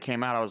remember when it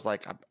came out, I was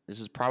like, "This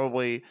is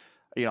probably,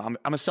 I'm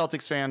a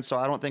Celtics fan, so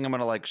I don't think I'm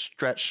gonna like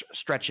stretch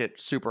it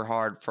super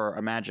hard for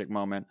a Magic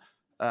moment."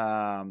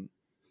 Um,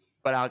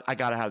 but I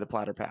gotta have the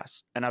platter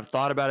pass, and I've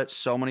thought about it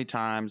so many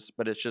times,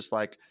 but it's just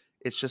like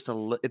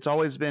it's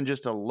always been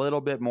just a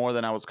little bit more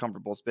than I was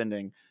comfortable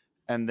spending,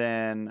 and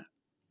then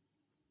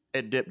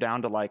it dipped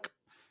down to like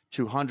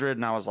 200,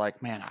 and I was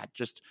like, man, I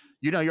just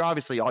you're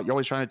always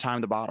trying to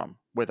time the bottom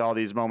with all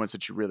these moments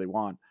that you really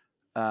want.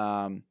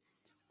 Um,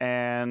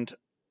 and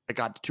it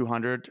got to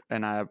 200,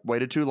 and I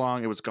waited too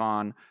long. It was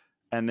gone,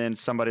 and then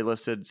somebody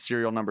listed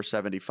serial number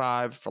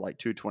 75 for like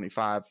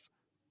 225.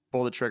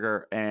 Pull the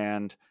trigger,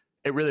 and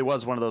it really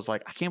was one of those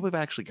like, I can't believe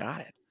I actually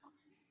got it.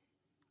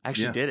 I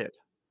actually Yeah, did it.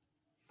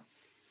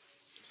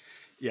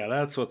 Yeah,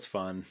 that's what's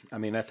fun. I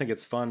mean, I think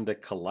it's fun to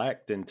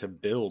collect and to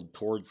build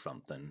towards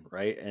something,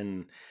 right?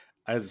 And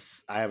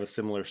as I have a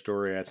similar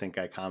story, I think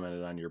I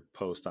commented on your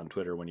post on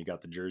Twitter when you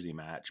got the jersey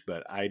match,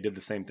 but I did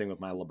the same thing with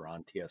my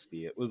LeBron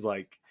TSD. It was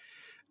like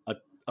a,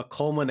 a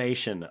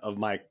culmination of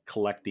my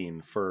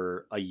collecting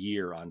for a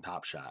year on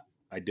Top Shot.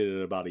 I did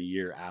it about a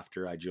year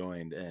after I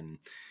joined, and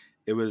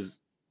it was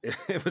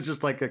it was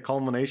just like a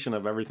culmination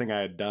of everything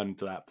I had done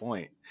to that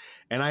point.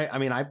 And I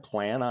mean, I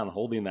plan on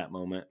holding that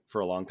moment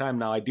for a long time.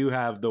 Now I do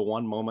have the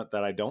one moment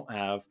that I don't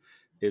have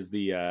is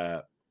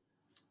the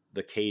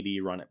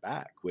KD run it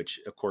back, which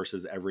of course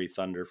is every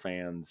Thunder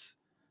fan's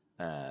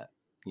uh,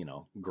 It's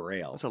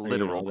grail. a Or,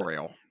 literal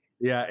grail.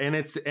 yeah, and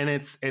it's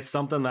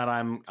something that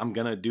I'm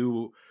gonna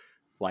do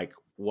like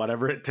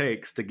whatever it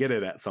takes to get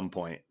it at some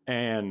point.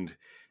 And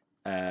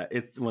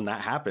it's when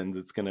that happens,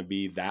 it's going to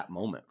be that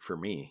moment for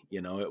me.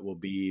 It will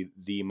be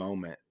the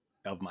moment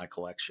of my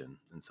collection,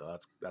 and so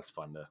that's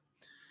fun to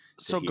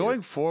So hear.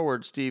 going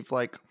forward, Steve,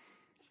 like,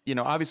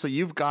 obviously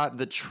you've got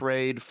the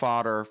trade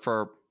fodder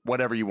for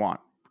whatever you want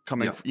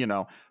coming,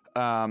 yeah.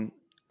 um,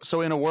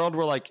 so in a world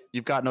where like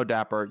you've got no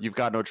Dapper, you've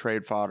got no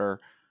trade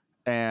fodder,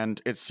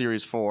 and it's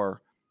Series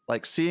 4,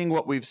 like seeing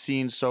what we've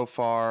seen so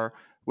far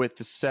with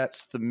the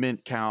sets, the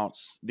mint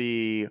counts,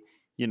 the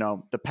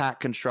pack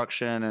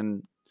construction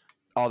and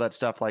all that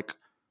stuff, like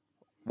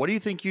what do you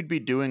think you'd be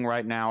doing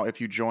right now if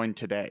you joined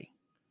today?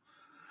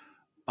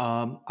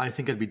 I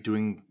think I'd be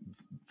doing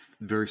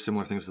very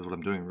similar things as what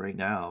I'm doing right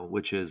now,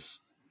 which is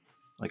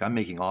like I'm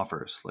making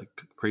offers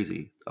like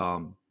crazy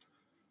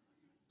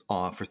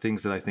for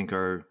things that I think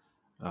are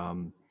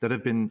that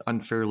have been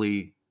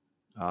unfairly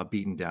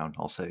beaten down.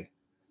 I'll say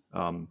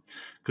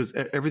because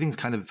everything's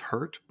kind of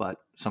hurt,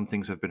 but some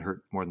things have been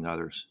hurt more than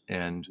others.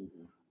 And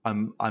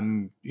I'm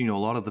a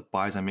lot of the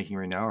buys I'm making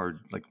right now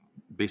are like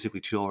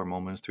basically $2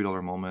 moments,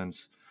 $3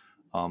 moments.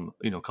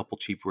 A couple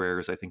cheap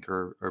rares I think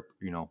are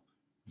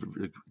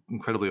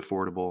incredibly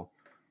affordable.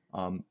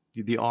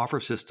 The offer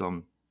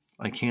system,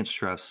 I can't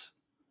stress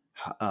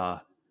uh,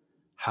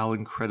 how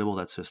incredible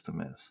that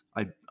system is.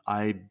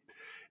 I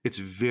it's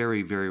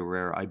very very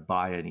rare I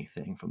buy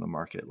anything from the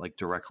market like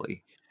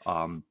directly.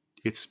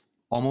 It's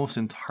almost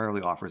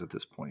entirely offers at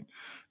this point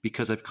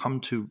because I've come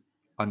to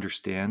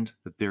understand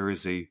that there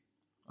is a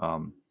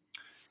um,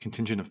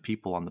 contingent of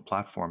people on the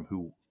platform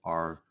who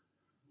are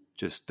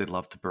just they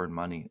love to burn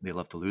money, they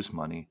love to lose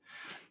money,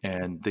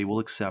 and they will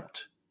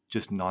accept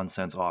just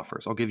nonsense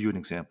offers. I'll give you an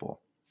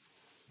example.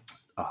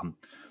 Um,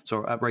 so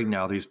right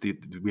now, we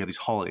have these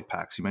holiday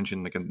packs. You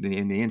mentioned like in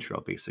the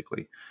intro,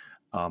 basically.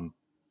 Um,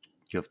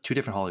 you have two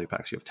different holiday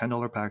packs. You have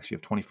 $10 packs. You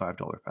have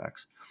 $25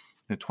 packs.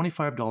 In a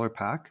 $25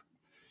 pack,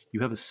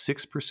 you have a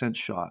 6%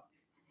 shot,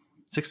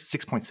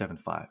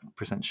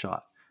 6.75%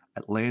 shot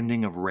at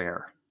landing of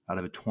rare out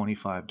of a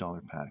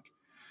 $25 pack.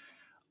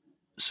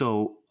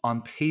 So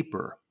on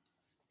paper,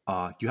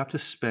 you have to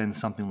spend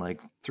something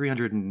like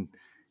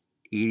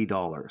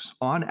 $80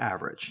 on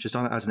average, just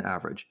on as an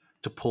average,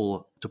 to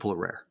pull a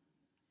rare.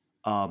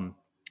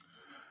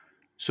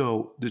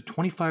 So the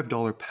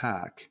 $25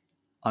 pack,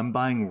 I'm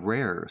buying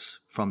rares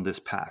from this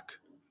pack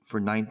for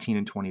 $19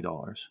 and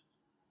 $20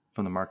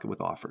 from the market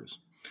with offers.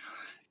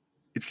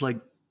 It's like,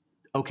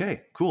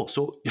 okay, cool.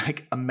 So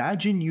like,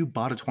 imagine you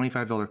bought a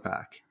 $25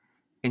 pack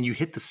and you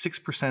hit the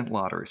 6%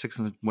 lottery,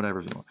 6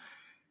 whatever you want,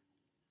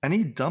 and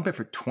you dump it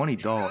for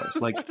 $20.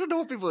 Like, I don't know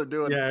what people are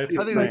doing. Yeah, it's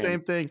I think the insane.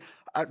 same thing.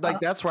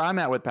 That's where I'm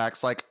at with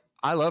packs. Like,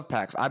 I love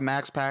packs. I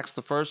maxed packs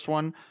the first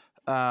one,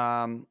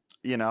 and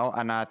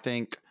I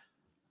think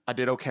I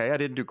did okay. I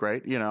didn't do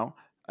great.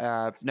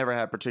 I've never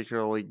had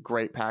particularly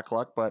great pack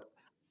luck, but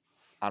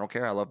I don't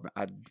care. I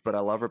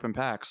love ripping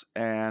packs,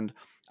 and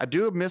I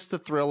do miss the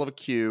thrill of a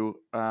queue,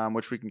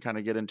 which we can kind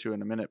of get into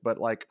in a minute. But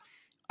like,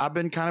 I've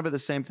been kind of at the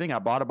same thing. I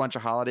bought a bunch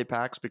of holiday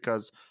packs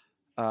because,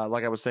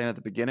 like I was saying at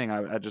the beginning,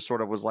 I just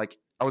sort of was like,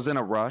 I was in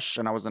a rush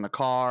and I was in a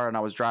car and I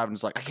was driving.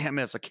 It's like, I can't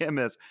miss.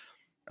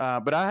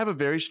 But I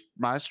have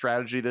my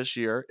strategy this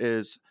year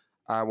is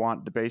I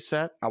want the base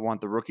set. I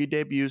want the rookie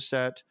debut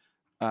set.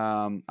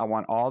 I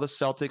want all the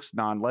Celtics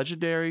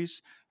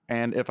non-legendaries.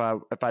 And if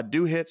I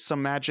do hit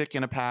some magic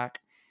in a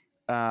pack,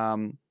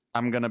 I'm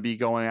going to be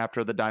going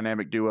after the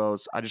dynamic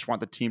duos. I just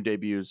want the team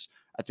debuts.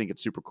 I think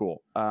it's super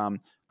cool.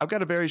 I've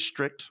got a very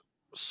strict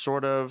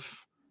sort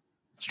of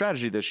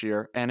strategy this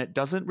year, and it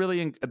doesn't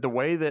really the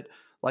way that,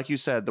 like you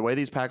said, the way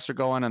these packs are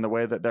going and the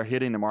way that they're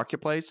hitting the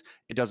marketplace,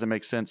 it doesn't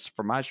make sense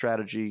for my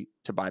strategy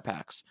to buy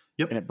packs.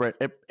 Yep. And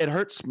it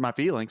hurts my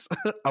feelings.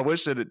 I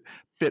wish it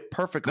fit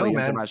perfectly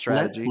into my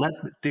strategy.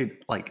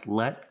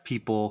 Let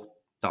people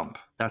dump.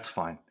 That's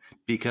fine,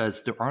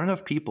 because there aren't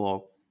enough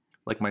people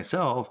like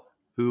myself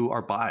who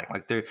are buying.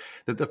 Like,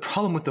 the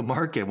problem with the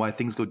market, why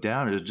things go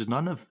down, is just not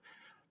enough.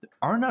 There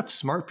aren't enough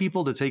smart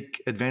people to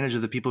take advantage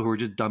of the people who are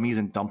just dummies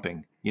and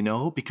dumping,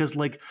 because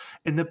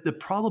and the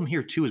problem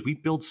here too is we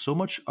build so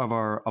much of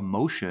our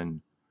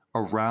emotion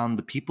around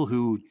the people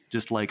who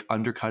just like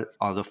undercut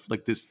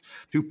this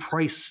through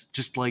price,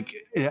 just like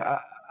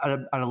at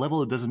a level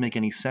that doesn't make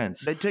any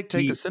sense. They take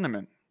the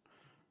cinnamon.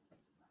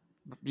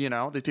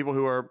 The people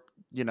who are,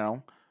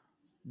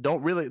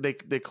 don't really,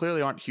 they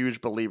clearly aren't huge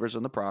believers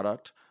in the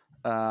product.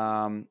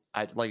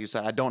 Like you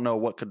said, I don't know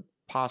what could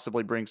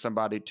possibly bring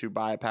somebody to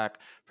buy a pack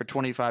for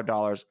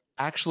 $25,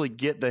 actually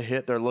get the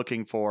hit they're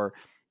looking for,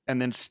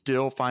 and then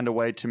still find a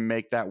way to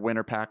make that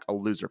winner pack a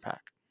loser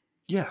pack.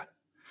 Yeah.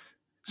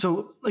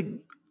 So like,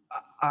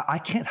 I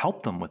can't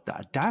help them with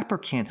that. Dapper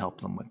can't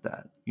help them with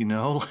that,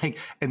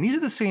 and these are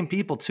the same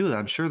people too that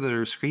I'm sure that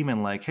are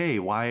screaming like, hey,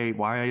 why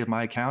is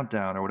my account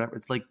down or whatever.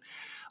 It's like,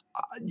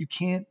 you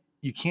can't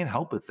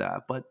help with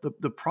that. But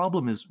the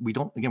problem is we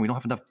don't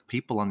have enough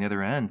people on the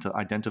other end to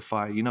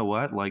identify,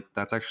 like,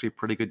 that's actually a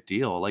pretty good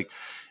deal. Like,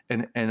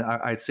 and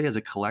I'd say as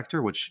a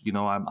collector, which,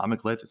 I'm a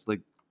collector, it's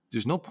like,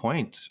 there's no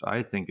point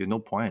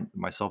in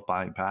myself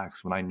buying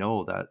packs when I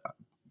know that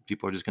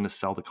people are just going to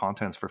sell the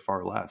contents for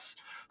far less.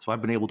 So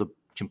I've been able to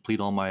complete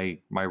all my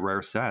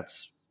rare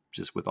sets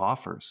just with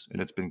offers,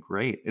 and it's been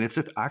great. And it's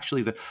just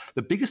actually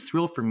the biggest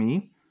thrill for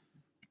me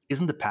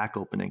isn't the pack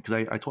opening,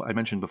 because I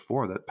mentioned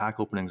before that pack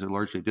openings are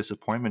largely a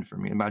disappointment for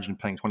me. Imagine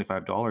paying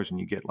 $25 and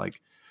you get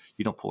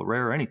you don't pull a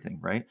rare or anything,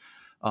 right?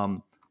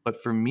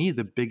 But for me,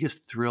 the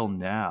biggest thrill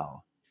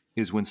now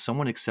is when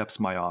someone accepts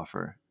my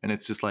offer and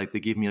it's just like they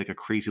give me like a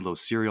crazy low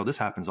cereal. This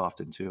happens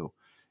often too.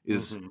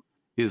 This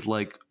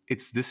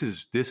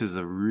is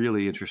a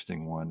really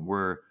interesting one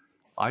where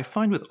I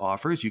find with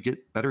offers, you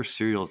get better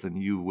cereals than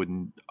you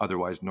wouldn't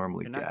otherwise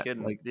normally get. You're not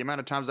kidding. Like, the amount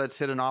of times I'd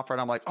hit an offer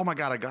and I'm like, oh my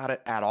God, I got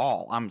it at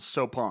all. I'm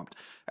so pumped.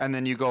 And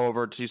then you go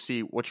over to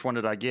see which one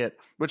did I get,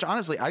 which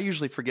honestly, I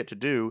usually forget to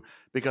do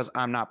because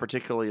I'm not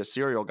particularly a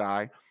cereal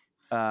guy.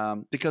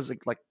 Because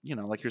like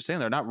you're saying,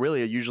 they're not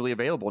really usually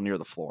available near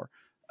the floor.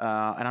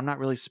 And I'm not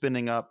really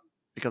spending up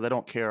because I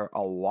don't care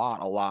a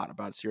lot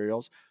about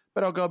cereals,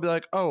 but I'll go be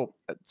like, oh,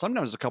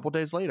 sometimes a couple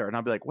days later. And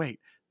I'll be like, wait,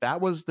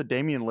 that was the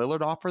Damian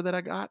Lillard offer that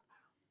I got.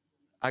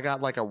 I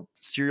got like a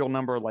serial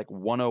number like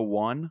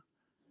 101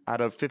 out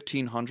of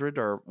 1,500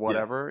 or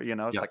whatever.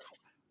 It's like,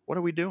 what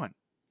are we doing?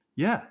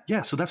 Yeah.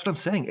 So that's what I'm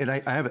saying. And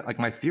I have like,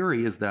 my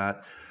theory is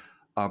that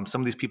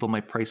some of these people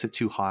might price it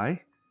too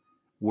high,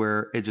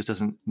 where it just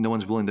doesn't. No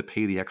one's willing to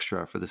pay the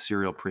extra for the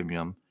cereal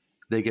premium.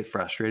 They get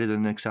frustrated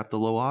and accept the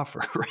low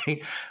offer,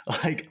 right?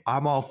 Like,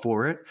 I'm all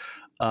for it,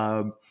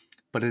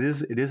 but it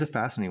is a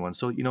fascinating one.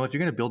 So if you're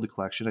going to build a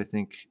collection, I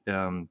think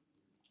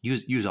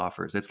use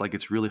offers.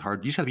 It's really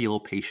hard. You just got to be a little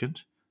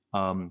patient.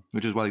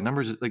 Which is why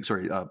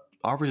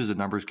offers is a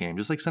numbers game.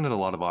 Just like send out a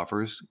lot of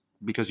offers,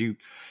 because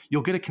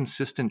you'll get a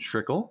consistent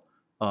trickle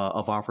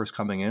of offers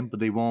coming in, but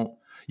you won't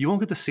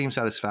get the same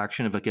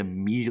satisfaction of like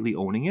immediately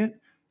owning it.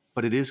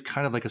 But it is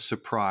kind of like a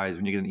surprise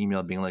when you get an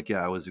email being like,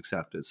 yeah, I was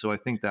accepted. So I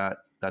think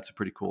that's a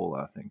pretty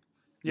cool thing.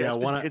 Yeah,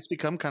 it's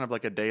become kind of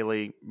like a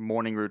daily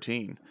morning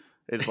routine.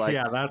 It's like,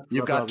 you've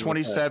that's got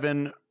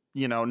 27,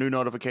 new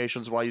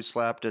notifications while you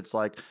slept. It's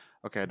like,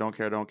 okay, don't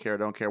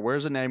care.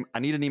 Where's the name? I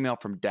need an email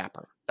from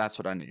Dapper. That's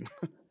what I need.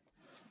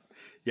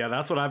 Yeah,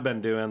 that's what I've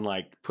been doing,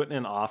 like putting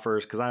in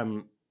offers because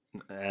I'm,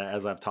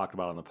 as I've talked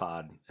about on the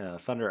pod,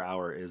 Thunder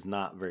Hour is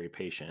not very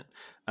patient.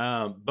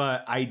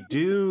 But I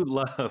do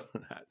love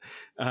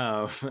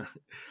that.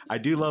 I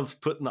do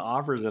love putting the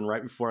offers in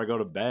right before I go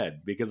to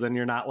bed because then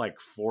you're not like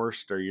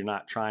forced or you're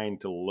not trying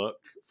to look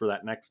for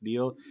that next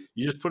deal.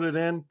 You just put it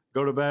in,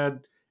 go to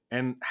bed,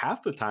 and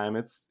half the time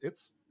it's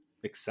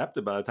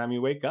accepted by the time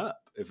you wake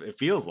up. If it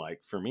feels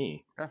like for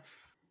me.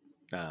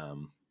 Yeah.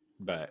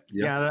 But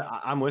Yeah. yeah,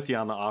 I'm with you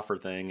on the offer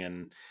thing,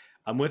 and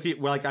I'm with you.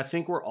 Like, I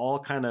think we're all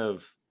kind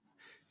of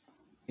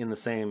on the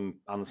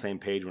same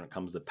page when it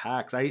comes to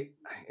packs.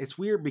 It's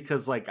weird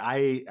because like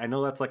I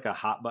know that's like a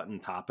hot button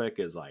topic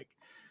is like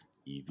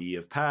EV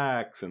of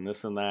packs and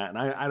this and that,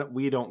 and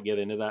we don't get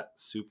into that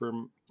super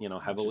I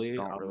just heavily.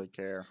 don't really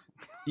care.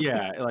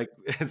 Yeah, like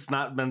it's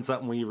not been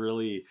something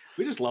we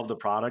just love the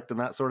product and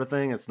that sort of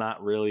thing. It's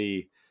not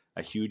really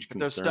a huge If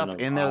there's concern stuff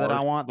of in there that I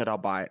ours. want, that I'll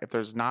buy it. If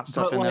there's not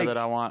stuff But in there like, that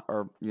I want,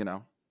 or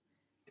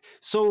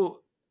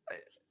so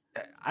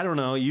I don't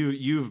know.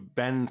 You've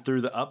been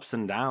through the ups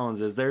and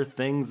downs. Is there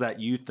things that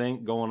you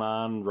think going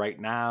on right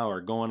now or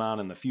going on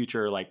in the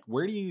future? Like,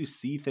 where do you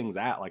see things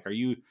at? Like, are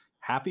you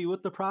happy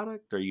with the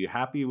product? Are you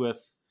happy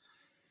with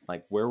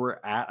like where we're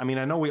at? I mean,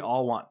 I know we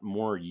all want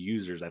more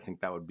users. I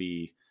think that would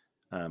be,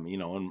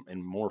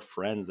 and more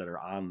friends that are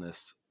on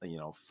this,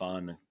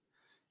 fun,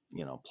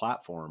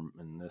 platform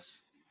and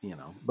this,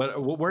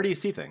 But where do you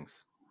see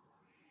things?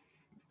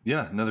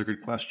 Yeah, another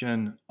good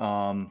question.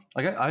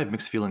 Like I have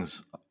mixed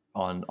feelings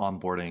on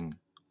onboarding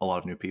a lot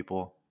of new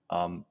people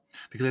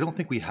because I don't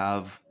think we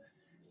have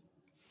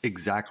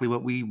exactly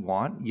what we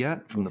want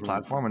yet from the Mm-hmm.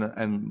 platform,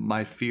 and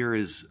my fear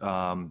is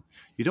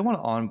you don't want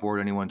to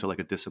onboard anyone to like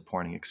a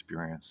disappointing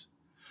experience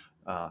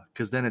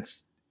because then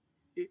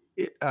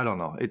I don't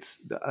know.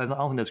 I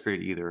don't think that's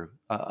great either.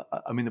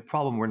 I mean, the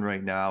problem we're in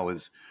right now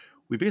is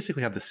we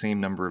basically have the same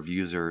number of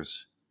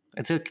users.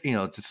 It's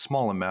a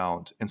small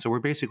amount, and so we're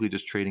basically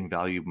just trading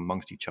value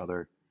amongst each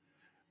other.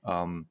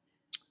 Um,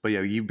 but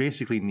yeah, you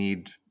basically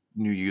need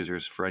new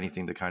users for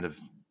anything to kind of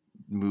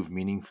move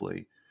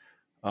meaningfully.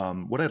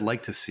 What I'd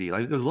like to see,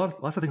 there's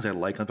lots of things I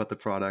like about the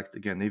product.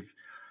 Again,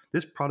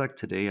 this product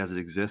today as it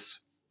exists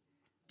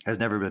has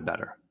never been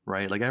better,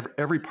 right? Like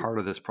every part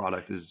of this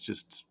product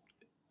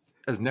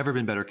has never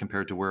been better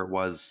compared to where it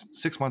was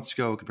 6 months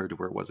ago, compared to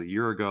where it was a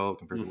year ago,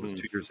 compared to where it was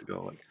Mm-hmm. 2 years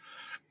ago. Like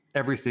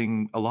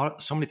everything,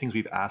 so many things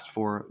we've asked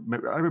for.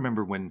 I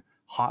remember when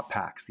hot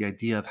packs, the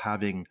idea of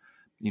having,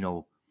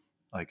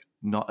 like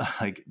not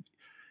like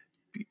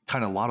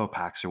kind of lotto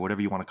packs or whatever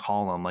you want to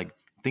call them, like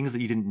things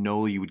that you didn't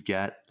know you would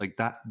get, like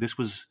that. This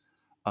was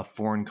a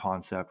foreign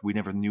concept. We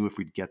never knew if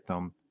we'd get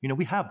them.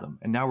 We have them,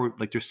 and now we're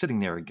like they're sitting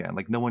there again.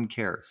 Like no one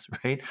cares,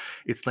 right?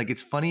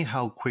 It's funny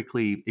how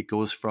quickly it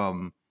goes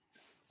from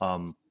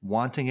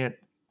wanting it,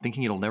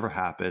 thinking it'll never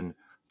happen,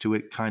 to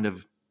it kind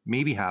of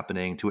maybe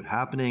happening, to it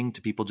happening,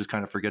 to people just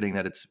kind of forgetting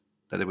that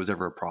it was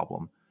ever a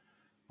problem.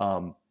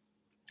 But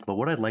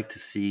what I'd like to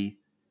see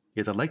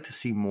is I'd like to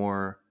see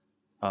more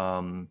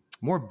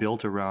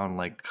built around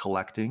like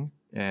collecting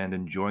and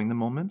enjoying the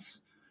moments.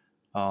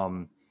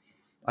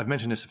 I've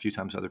mentioned this a few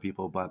times to other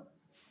people, but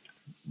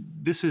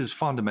this is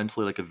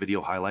fundamentally like a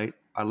video highlight.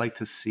 I like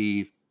to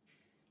see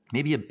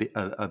maybe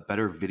a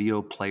better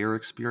video player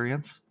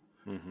experience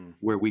Mm-hmm.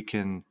 where we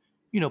can,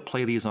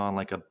 play these on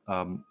like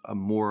a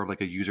more of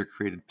like a user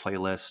created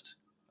playlist.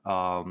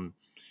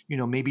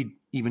 Maybe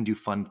even do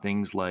fun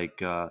things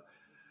like, I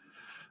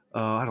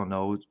don't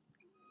know.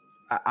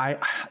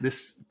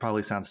 This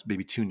probably sounds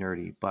maybe too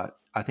nerdy, but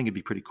I think it'd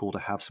be pretty cool to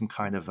have some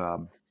kind of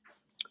a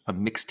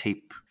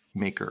mixtape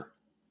maker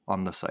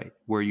on the site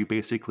where you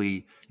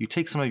basically you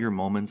take some of your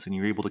moments and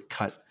you're able to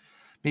cut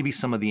maybe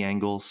some of the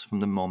angles from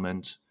the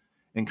moment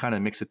and kind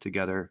of mix it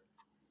together,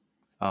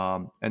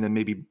 and then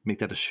maybe make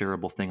that a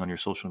shareable thing on your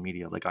social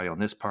media, like I own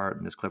this part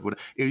and this clip.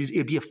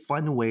 It'd be a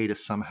fun way to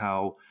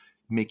somehow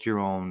make your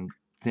own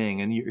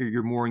thing, and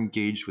you're more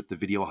engaged with the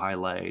video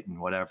highlight and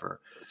whatever.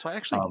 So I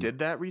actually did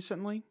that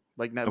recently.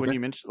 Like now, when Okay. you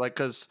mentioned, like,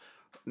 because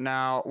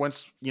now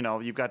once you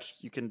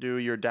can do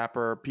your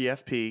Dapper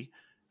PFP,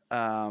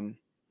 and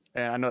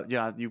I know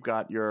you've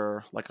got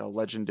your like a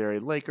legendary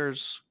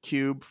Lakers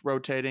cube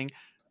rotating,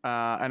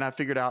 and I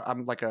figured out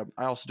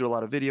I also do a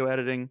lot of video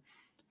editing,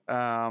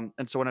 and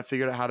so when I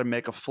figured out how to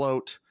make a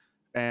float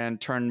and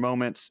turn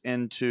moments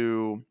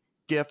into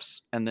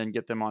GIFs and then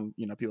get them on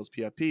people's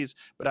PFPs,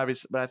 but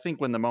I think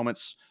when the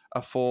moment's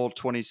a full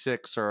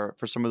 26 or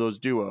for some of those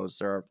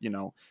duos or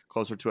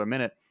closer to a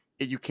minute,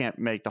 you can't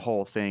make the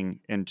whole thing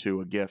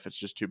into a GIF. It's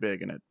just too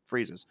big and it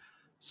freezes.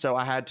 So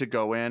I had to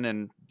go in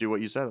and do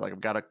what you said. Like I've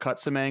got to cut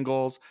some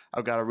angles.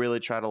 I've got to really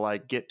try to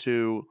like get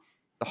to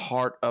the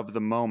heart of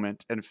the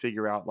moment and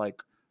figure out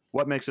like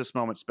what makes this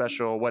moment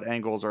special, what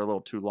angles are a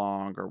little too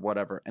long or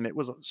whatever. And it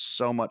was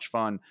so much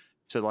fun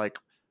to like,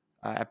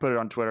 I put it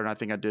on Twitter and I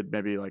think I did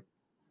maybe like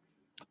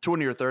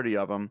 20 or 30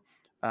 of them.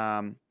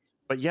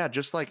 But yeah,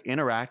 just like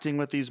interacting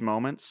with these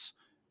moments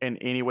in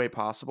any way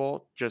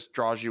possible just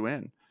draws you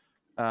in.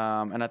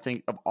 And I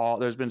think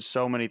there's been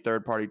so many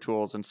third-party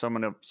tools, and some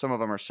of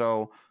them are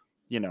so,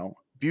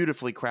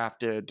 beautifully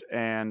crafted,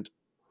 and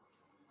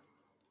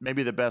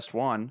maybe the best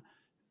one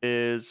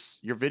is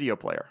your video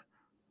player,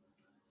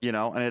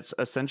 and it's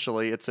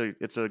essentially it's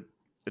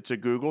a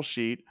Google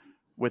sheet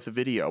with a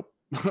video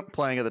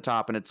playing at the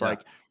top, and it's Yeah.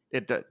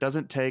 like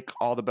doesn't take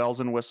all the bells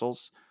and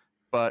whistles,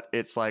 but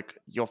it's like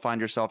you'll find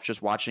yourself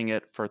just watching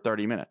it for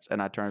 30 minutes,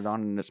 and I turn it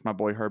on, and it's my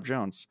boy Herb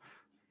Jones.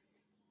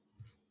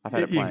 I've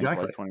had it playing for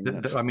Exactly. like 20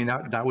 minutes. I mean,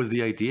 that was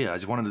the idea. I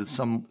just wanted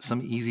some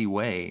easy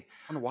way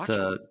Fun to watch it.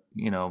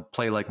 to,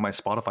 play like my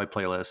Spotify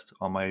playlist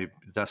on my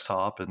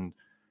desktop and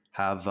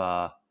have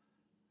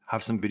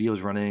some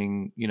videos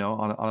running,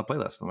 on a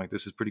playlist. I'm like,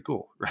 this is pretty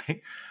cool,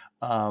 right?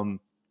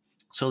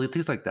 So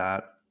things like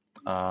that.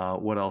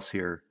 What else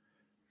here?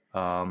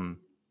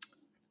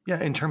 Yeah,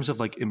 in terms of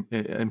like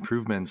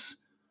improvements,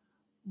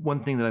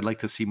 one thing that I'd like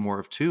to see more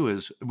of too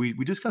is we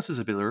discussed this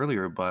a bit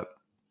earlier, but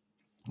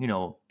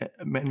in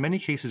many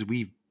cases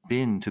we've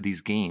been to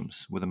these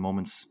games with the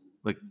moments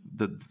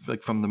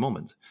from the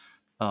moment,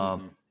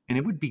 and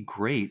it would be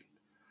great.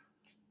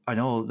 I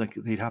know like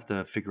they'd have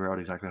to figure out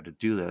exactly how to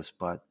do this,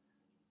 but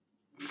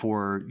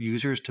for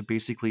users to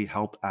basically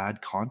help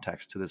add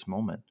context to this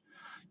moment,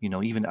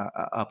 even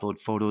upload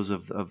photos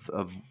of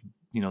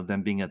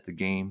them being at the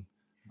game,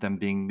 them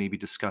being maybe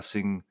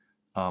discussing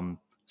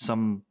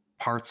some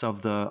parts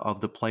of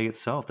the play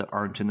itself that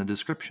aren't in the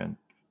description.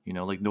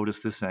 Like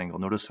notice this angle,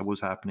 notice what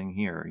was happening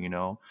here.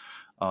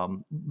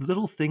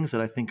 Little things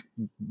that I think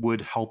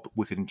would help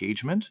with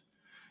engagement.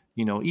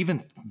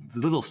 Even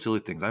little silly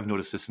things. I've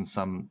noticed this in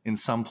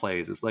some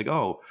plays. It's like,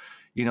 oh,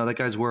 that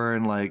guy's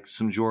wearing like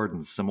some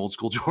Jordans, some old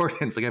school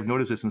Jordans. Like I've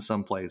noticed this in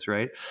some plays,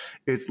 right?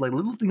 It's like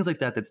little things like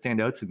that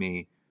stand out to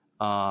me.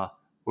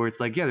 Where it's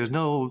like, yeah, there's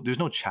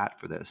no chat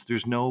for this.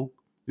 There's no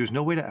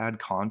way to add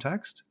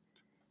context.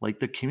 Like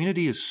the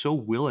community is so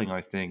willing,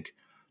 I think,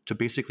 to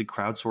basically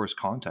crowdsource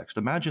context.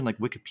 Imagine like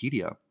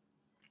Wikipedia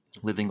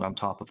living on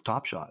top of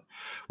Top Shot,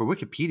 where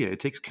Wikipedia, it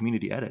takes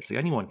community edits. Like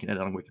anyone can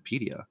edit on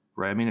Wikipedia,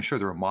 right? I mean, sure,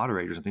 there are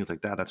moderators and things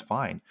like that. That's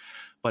fine.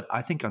 But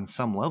I think on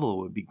some level,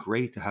 it would be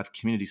great to have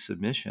community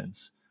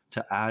submissions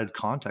to add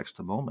context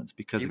to moments,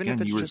 because Even again,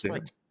 if it's you were just there.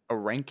 like a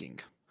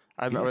ranking.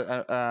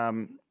 Yeah.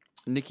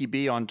 Nikki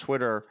B on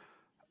Twitter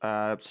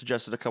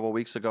suggested a couple of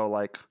weeks ago,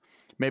 like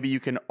maybe you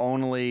can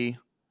only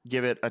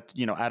give it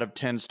out of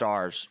 10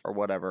 stars or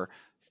whatever.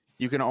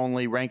 You can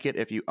only rank it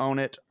if you own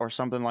it or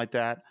something like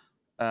that.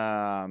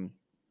 But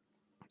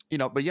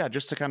yeah,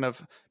 just to kind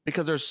of,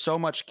 because there's so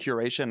much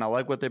curation. I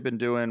like what they've been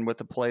doing with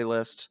the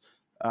playlist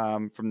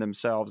from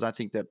themselves. I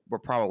think that we're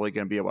probably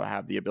going to be able to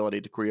have the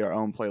ability to create our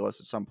own playlist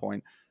at some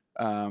point.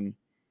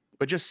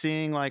 But just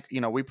seeing like,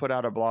 we put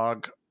out a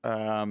blog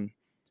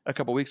a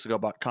couple weeks ago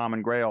about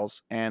Common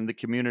Grails, and the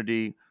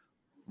community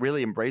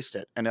really embraced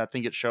it. And I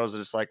think it shows that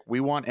it's like,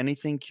 we want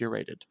anything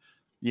curated.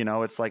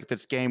 It's like if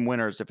it's game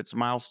winners, if it's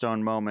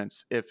milestone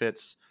moments, if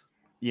it's,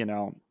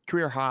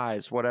 career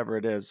highs, whatever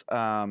it is.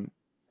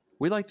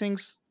 We like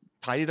things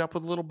tidied up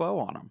with a little bow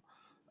on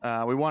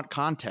them. We want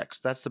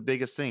context. That's the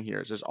biggest thing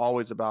here. Is there's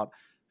always about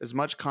as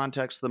much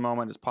context to the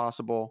moment as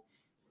possible.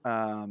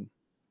 And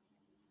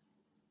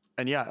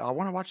yeah, I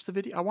want to watch the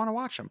video. I want to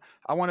watch them.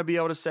 I want to be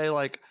able to say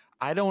like,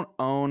 I don't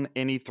own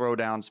any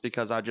throwdowns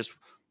because I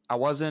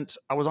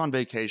was on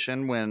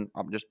vacation when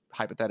I'm just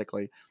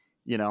hypothetically,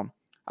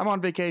 I'm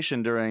on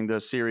vacation during the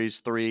series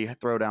 3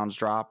 throwdowns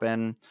drop.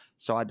 And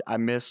so I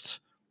missed,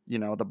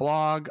 the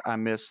blog, I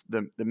missed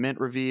the mint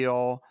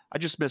reveal. I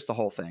just missed the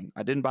whole thing.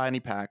 I didn't buy any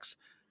packs.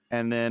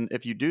 And then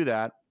if you do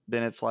that,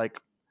 then it's like,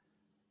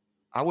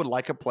 I would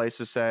like a place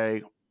to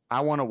say,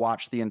 I want to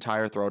watch the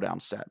entire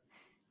throwdown set.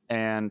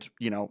 And,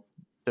 the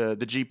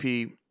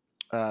GP,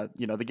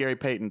 the Gary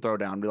Payton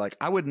throwdown, be like,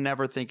 I would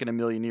never think in a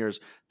million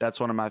years that's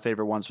one of my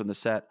favorite ones from the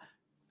set.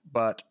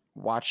 But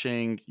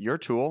watching your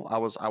tool, I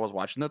was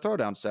watching the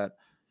throwdown set,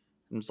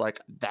 and it's like,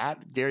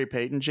 that Gary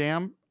Payton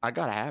jam, I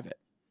gotta have it.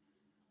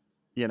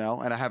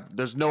 And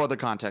there's no other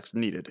context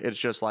needed. It's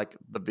just like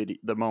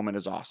the moment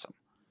is awesome.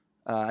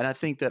 And I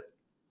think that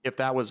if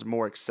that was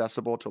more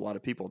accessible to a lot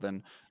of people,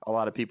 then a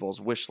lot of people's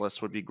wish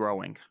lists would be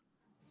growing.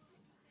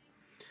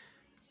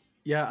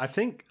 Yeah, I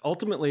think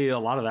ultimately a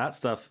lot of that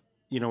stuff,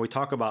 we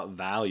talk about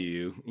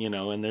value,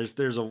 and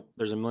there's a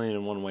million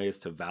and one ways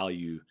to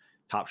value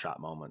Top Shot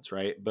moments,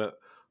 right? But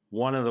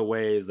one of the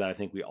ways that I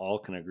think we all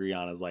can agree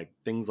on is like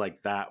things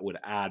like that would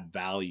add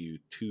value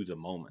to the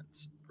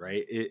moments,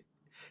 right? It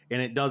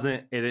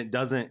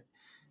doesn't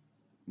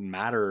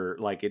matter,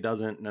 like it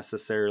doesn't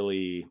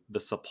necessarily the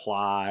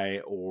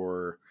supply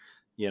or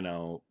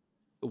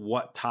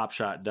what Top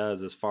Shot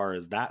does as far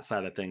as that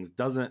side of things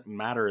doesn't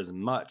matter as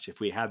much if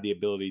we had the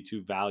ability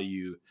to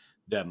value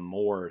them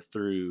more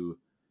through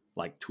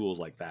like tools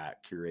like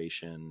that,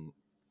 curation,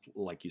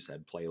 like you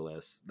said,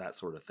 playlists, that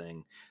sort of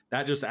thing.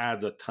 That just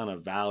adds a ton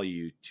of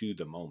value to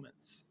the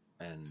moments.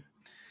 And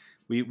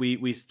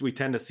we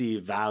tend to see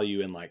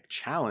value in like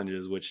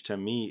challenges, which to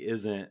me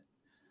isn't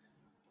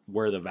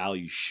where the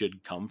value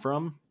should come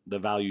from. The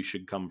value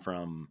should come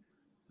from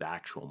the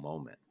actual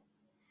moment.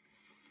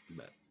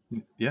 But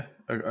Yeah,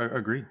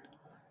 agreed.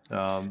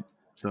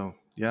 So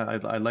Yeah,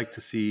 I'd like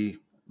to see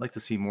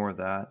more of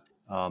that.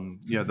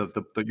 Yeah,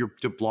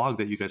 the blog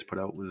that you guys put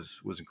out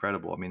was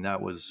incredible. I mean,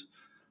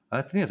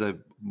 I think that's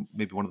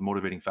maybe one of the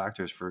motivating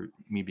factors for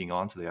me being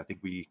on today. I think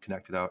we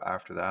connected out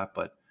after that,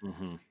 but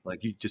Mm-hmm.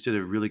 like you just did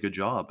a really good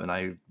job, and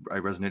I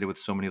resonated with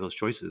so many of those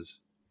choices.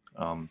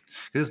 'Cause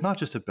it's not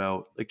just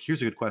about like.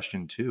 Here's a good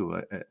question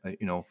too.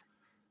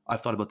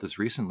 I've thought about this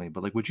recently,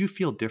 but like, would you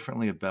feel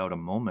differently about a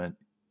moment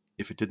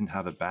if it didn't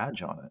have a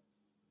badge on it?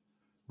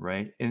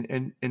 Right.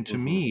 And to Mm-hmm.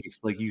 me,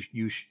 it's like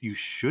you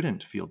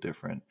shouldn't feel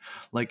different.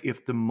 Like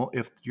if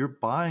you're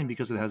buying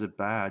because it has a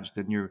badge,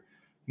 then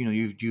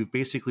you've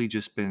basically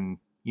just been,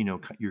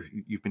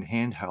 you've been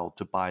handheld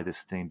to buy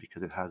this thing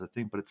because it has a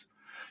thing. But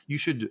you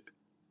should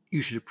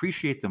you should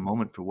appreciate the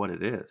moment for what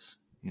it is,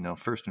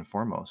 first and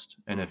foremost.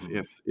 And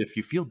Mm-hmm. if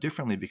you feel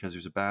differently because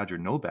there's a badge or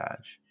no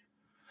badge,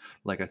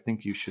 like I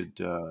think you should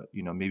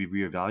maybe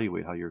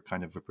reevaluate how you're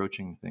kind of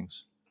approaching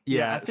things.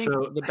 Yeah, I Yeah. think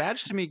So the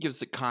badge to me gives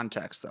the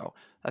context, though.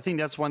 I think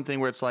that's one thing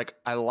where it's like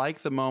I like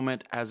the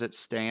moment as it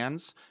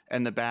stands,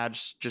 and the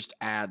badge just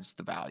adds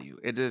the value.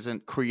 It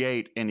doesn't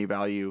create any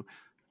value,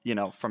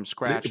 from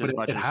But scratch as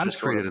much it as has just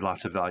sort of. created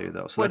lots of value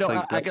though. So Well, that's no,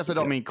 like I guess I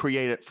don't yeah. mean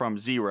create it from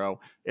zero.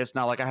 It's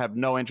not like I have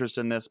no interest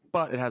in this,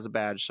 but it has a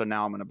badge, so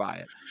now I'm going to buy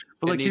it.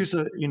 But It like here's needs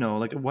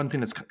like one thing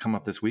that's come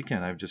up this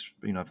weekend. I've just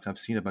I've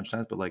seen it a bunch of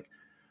times. But like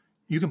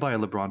you can buy a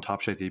LeBron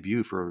Top Shot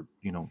debut for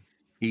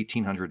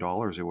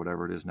 $1,800 or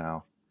whatever it is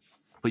now.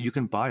 But you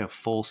can buy a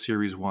full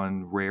Series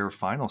One rare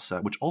final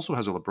set, which also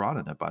has a LeBron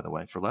in it, by the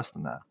way, for less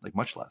than that, like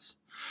much less.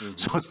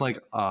 So mhm. it's like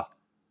I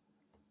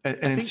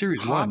and in think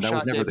Series Top One that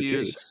was Shot never the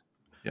debuts, case.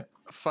 Yeah.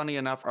 funny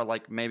enough, are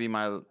like maybe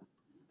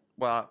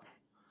well,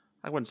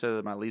 I wouldn't say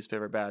they're my least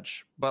favorite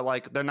badge, but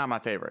like they're not my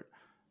favorite.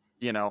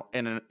 In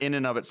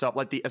and of itself,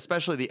 like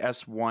especially the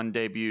S1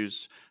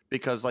 debuts,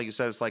 because like you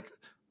said, it's like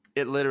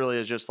it literally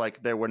is just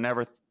like there were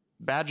never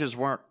badges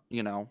weren't,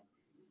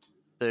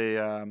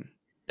 they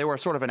they were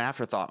sort of an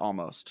afterthought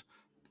almost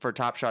for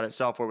Top Shot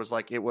itself, where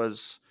it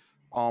was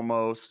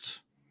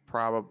almost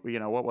probably,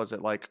 what was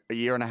it, like a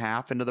year and a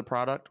half into the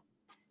product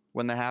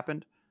when they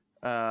happened.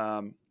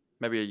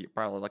 Maybe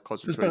probably like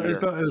closer to a year.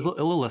 It was a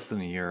little less than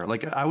a year.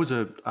 Like I was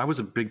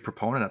a big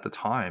proponent at the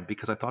time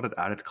because I thought it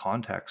added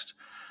context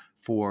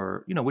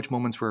for which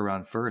moments were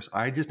around first.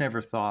 I just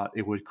never thought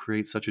it would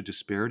create such a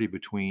disparity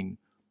between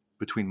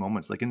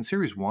moments. Like in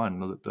Series One,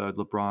 the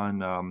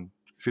LeBron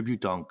tribute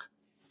dunk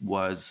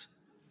was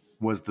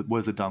was the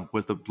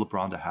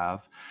LeBron to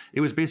have.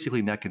 It was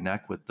basically neck and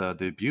neck with the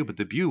debut, but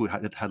debut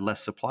had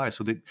less supply,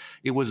 so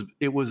it was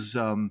it was.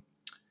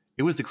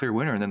 It was the clear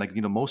winner, and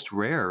then most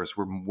rares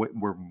were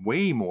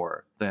way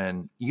more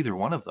than either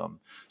one of them.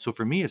 So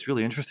for me, it's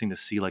really interesting to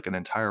see like an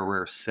entire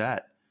rare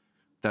set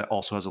that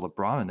also has a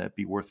LeBron in it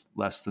be worth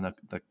less than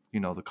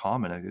the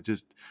common. It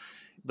just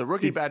The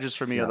rookie it badges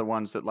for me are yeah, the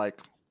ones that like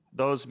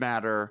those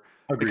matter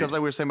because agreed.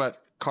 like we were saying about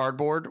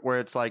cardboard, where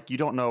it's like you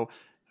don't know,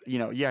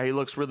 yeah, he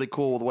looks really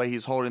cool with the way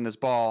he's holding this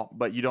ball,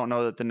 but you don't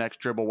know that the next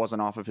dribble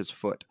wasn't off of his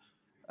foot,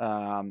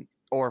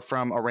 or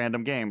from a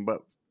random game.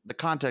 But the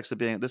context of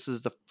being this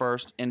is the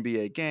first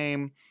NBA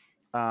game,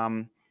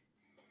 um,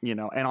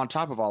 and on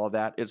top of all of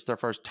that, it's their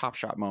first Top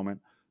Shot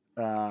moment.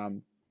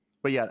 Um,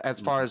 but yeah, as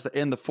far as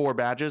in the four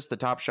badges, the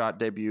Top Shot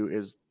debut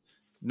is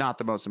not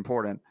the most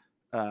important.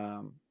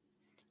 Um,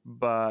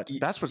 but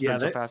that's what's been Yeah,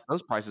 so that fast.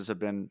 Those prices have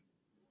been.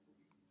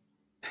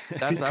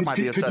 Could, That might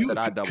be a set that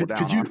I'd double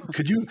down on.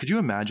 could you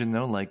imagine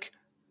though, like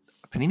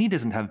Panini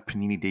doesn't have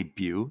Panini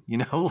debut,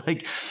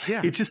 like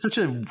Yeah, it's just such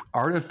a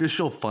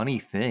artificial funny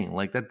thing.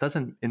 Like that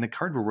doesn't in the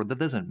cardboard world, that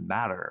doesn't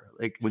matter.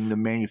 Like when the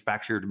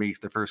manufacturer makes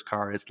the first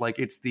card, it's like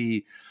it's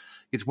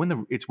when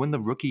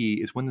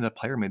the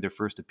player made their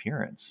first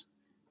appearance,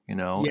 and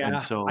yeah,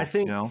 I so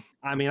think.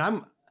 I mean,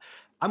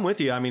 I'm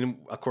with you. I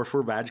mean, of course,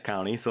 we're Badge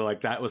County, so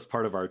like that was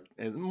part of our.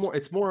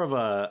 It's more of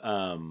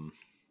a.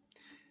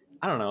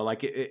 I don't know.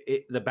 Like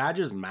the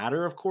badges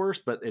matter, of course,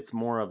 but it's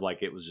more of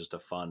like it was just a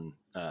fun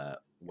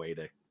way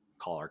to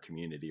call our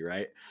community,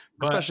 right?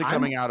 But especially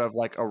coming out of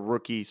like a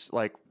rookie,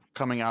 like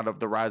coming out of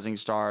the Rising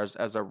Stars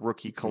as a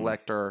rookie Mhm.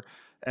 collector,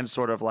 and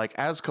sort of like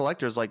as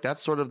collectors, like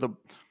that's sort of the,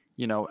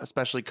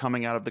 especially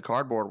coming out of the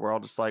cardboard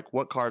world, it's like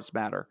what cards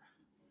matter,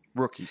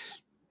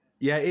 rookies.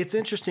 Yeah, it's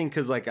interesting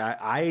because like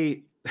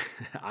I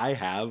I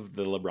have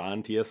the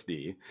LeBron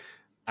TSD.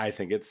 I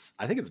think it's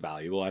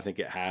valuable. I think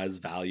it has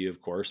value,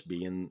 of course,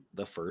 being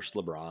the first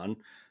LeBron.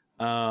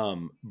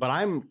 But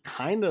I'm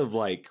kind of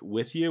like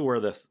with you where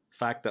the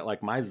fact that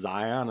like my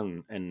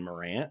Zion and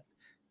Morant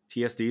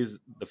TSDs,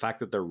 the fact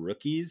that they're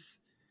rookies,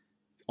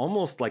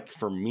 almost like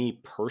for me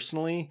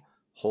personally,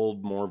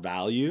 hold more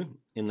value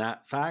in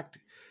that fact.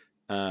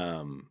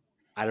 Um,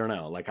 I don't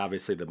know. Like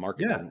obviously the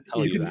market Yeah, doesn't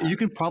tell you that. you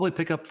can probably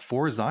pick up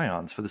 4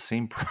 Zions for the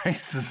same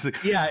price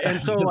Yeah, and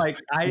as so like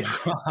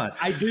LeBron.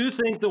 I do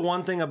think the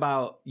one thing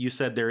about you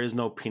said there is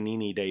no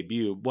Panini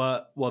debut.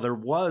 Well, there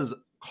was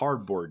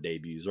cardboard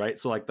debuts, right?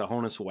 So like the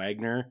Honus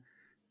Wagner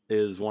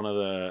is one of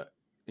the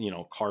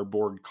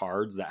cardboard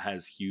cards that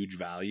has huge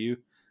value.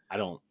 I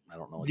don't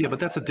know what Yeah, you're but talking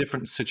that's a about.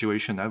 different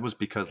situation. That was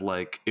because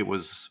like it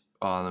was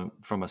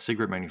from a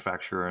cigarette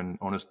manufacturer, and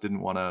Onus didn't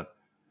want to.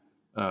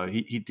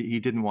 He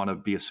didn't want to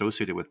be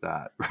associated with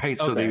that, right?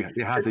 So Okay.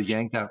 they had to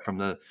yank that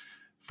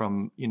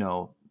from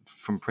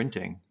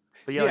printing.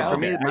 But yeah, like Yeah. for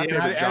Okay. me, my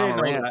favorite I John didn't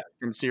know Morant that.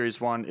 from Series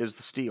 1 is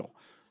the Steel.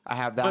 I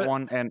have that But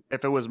one, and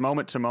if it was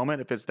moment to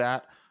moment, if it's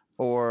that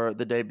or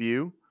the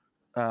debut,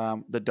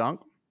 the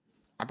dunk,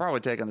 I'm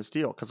probably taking the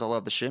Steel because I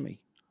love the shimmy.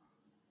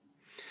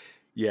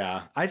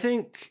 yeah,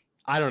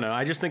 I don't know.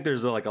 I just think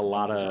there's like a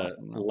lot Dunk is of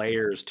awesome, though.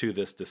 layers to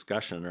this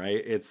discussion,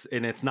 right? It's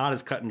not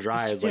as cut and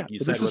dry as like you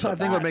But said this with is the I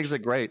think what batch. makes it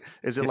great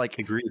is it like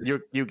Agreed.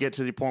 you get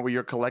to the point where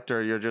you're a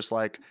collector, you're just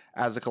like,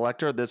 as a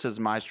collector, this is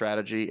my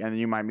strategy, and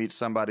you might meet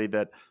somebody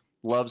that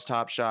loves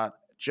Top Shot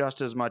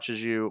just as much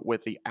as you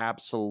with the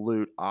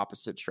absolute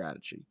opposite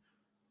strategy.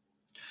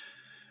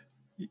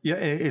 Yeah,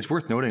 it's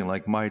worth noting.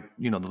 Like the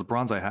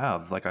LeBrons I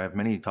have, like I have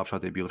many Top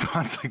Shot debut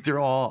LeBrons. Like they're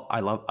all I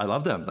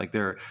love them. Like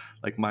they're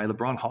like my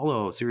LeBron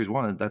Hollow Series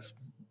 1. That's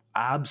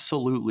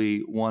absolutely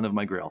one of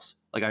my grails.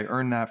 Like I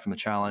earned that from the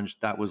challenge.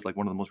 That was like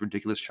one of the most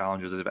ridiculous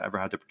challenges I've ever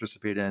had to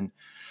participate in.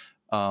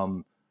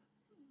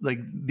 Like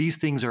these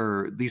things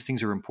are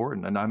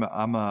important, and I'm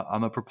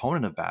a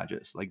proponent of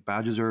badges. Like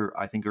badges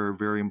I think are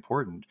very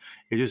important.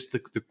 It just the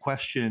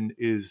question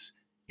is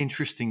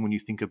interesting when you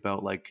think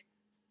about like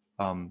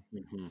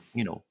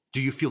Mhm.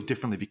 do you feel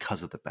differently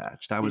because of the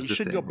badge? That was You the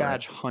should go thing, right?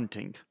 badge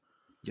hunting.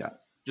 Yeah.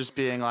 Just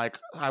being like,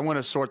 I want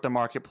to sort the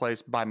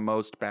marketplace by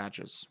most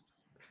badges.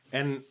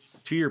 And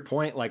to your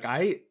point, like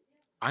I'm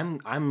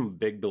a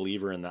big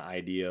believer in the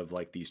idea of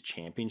like these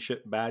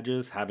championship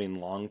badges having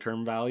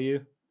long-term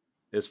value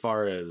as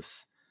far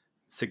as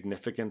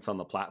significance on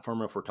the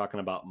platform if we're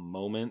talking about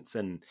moments.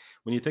 And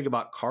when you think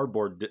about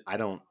cardboard, I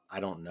don't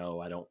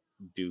know. I don't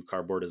do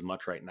cardboard as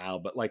much right now,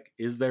 but like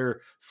is there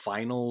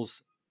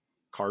finals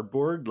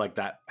cardboard like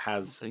that I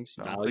has think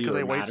so value because or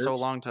they wait so matters?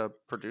 long to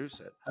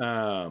produce it.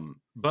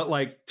 But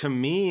like to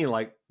me,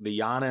 like the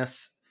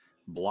Giannis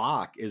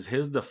block is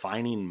his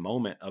defining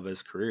moment of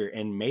his career,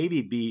 and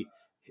maybe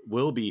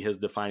will be his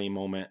defining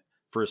moment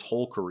for his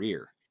whole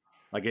career.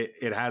 Like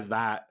it has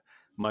that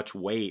much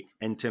weight,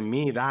 and to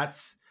me,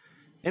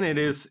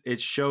 it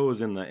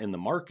shows in the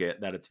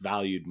market that it's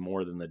valued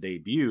more than the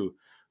debut.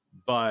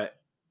 But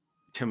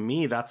to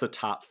me, that's a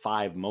top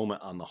 5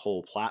 moment on the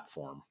whole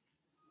platform,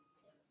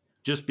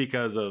 just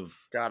because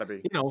of Gotta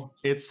be.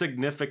 its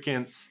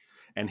significance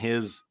and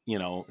his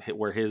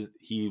where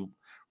he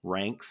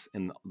ranks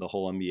in the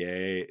whole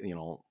NBA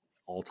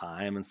all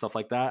time and stuff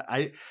like that.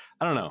 I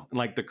don't know,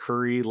 like the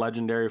Curry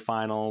legendary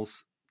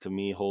finals to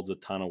me holds a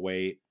ton of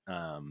weight,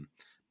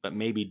 but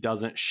maybe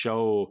doesn't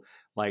show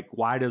like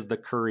why does the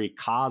Curry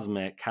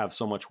cosmic have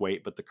so much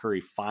weight but the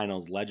Curry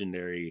finals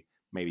legendary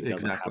maybe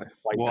doesn't Exactly.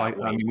 have quite Well, that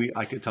weight. I mean,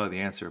 I could tell you the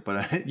answer,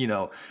 but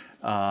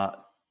uh,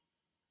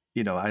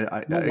 Well,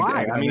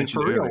 why? I I mean,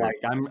 mentioned for real, earlier. like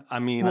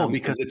Well, I'm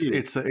because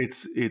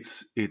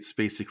confused. it's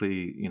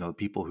basically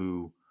people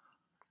who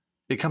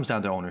it comes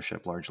down to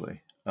ownership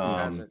largely. Who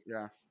has it?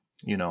 Yeah.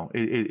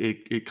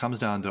 It comes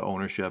down to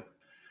ownership.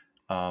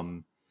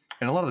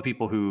 And a lot of the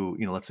people who,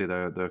 let's say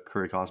the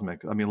Curry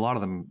Cosmic, I mean, a lot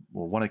of them,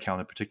 well, one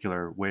account in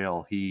particular,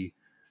 Whale,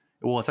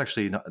 it's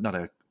actually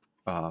not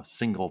a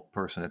single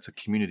person. It's a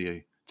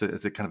community.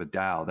 It's a kind of a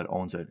DAO that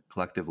owns it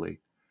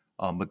collectively.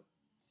 But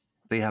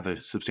they have a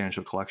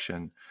substantial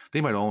collection.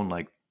 They might own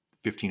like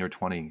 15 or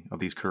 20 of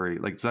these Curry.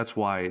 Like, so that's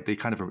why they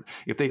kind of,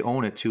 if they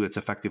own it too, it's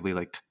effectively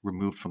like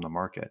removed from the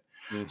market.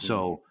 Mhm.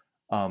 So,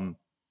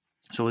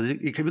 so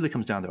it really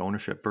comes down to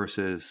ownership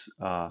versus,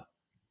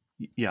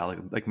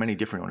 like many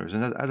different owners.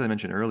 And as I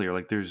mentioned earlier,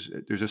 like there's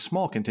a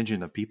small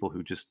contingent of people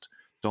who just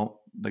don't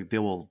like, they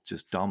will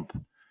just dump.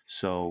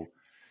 So,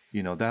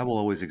 that will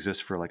always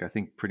exist for like, I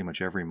think pretty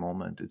much every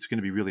moment. It's going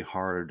to be really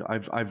hard.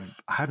 I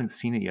haven't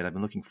seen it yet. I've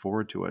been looking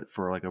forward to it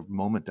for like a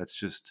moment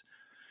that's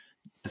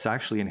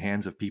actually in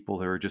hands of people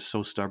that are just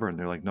so stubborn.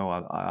 They're like,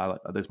 no,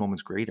 this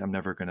moment's great. I'm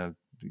never going to,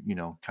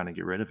 kind of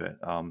get rid of it.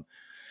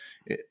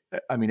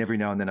 I mean, every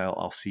now and then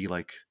I'll see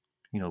like,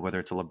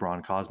 whether it's a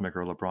LeBron Cosmic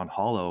or a LeBron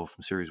Hollow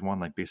from Series 1,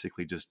 like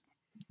basically just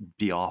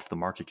be off the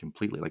market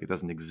completely. Like it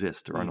doesn't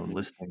exist. There are no Mhm.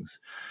 listings,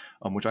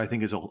 which I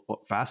think is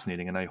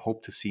fascinating. And I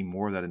hope to see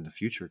more of that in the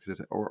future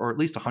or at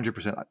least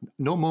 100%.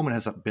 No moment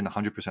has been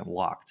 100%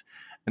 locked.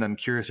 And I'm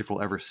curious if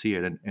we'll ever see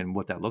it and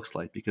what that looks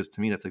like, because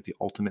to me, that's like the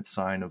ultimate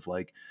sign of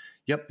like,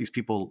 yep, these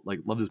people like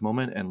love this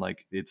moment. And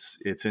like, it's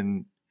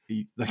in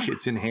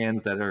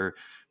hands that are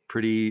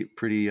pretty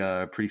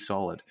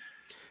solid.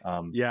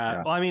 Yeah.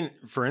 Yeah. Well, I mean,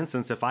 for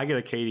instance, if I get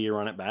a KD to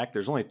run it back,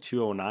 there's only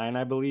 209,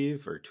 I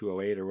believe, or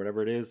 208 or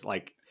whatever it is.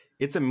 Like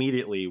it's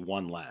immediately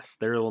one less.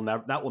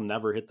 That will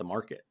never hit the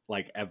market,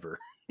 like ever,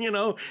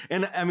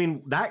 And I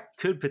mean, that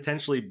could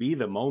potentially be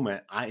the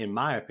moment, in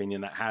my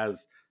opinion, that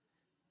has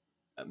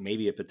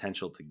maybe a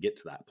potential to get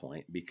to that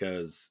point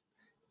because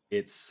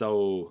it's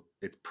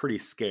pretty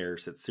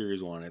scarce. It's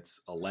Series 1.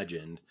 It's a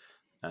legend.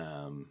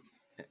 Um,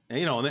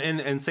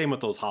 and same with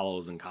those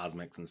hollows and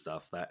cosmics and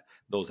stuff, that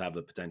those have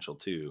the potential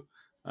too,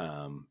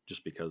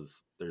 just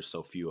because there's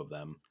so few of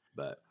them.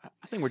 But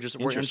I think we're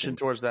inching interesting.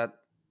 towards that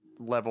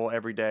level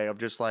every day of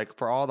just like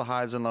for all the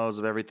highs and lows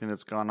of everything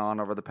that's gone on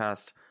over the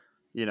past,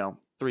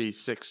 3,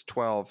 6,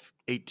 12,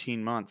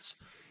 18 months.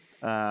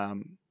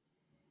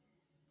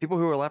 People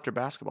who are left are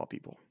basketball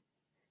people.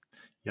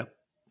 Yep.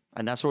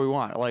 And that's what we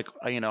want. Like,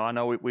 I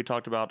know we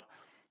talked about,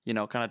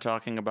 kind of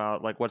talking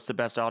about like what's the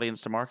best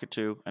audience to market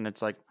to. And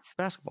it's like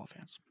basketball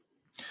fans.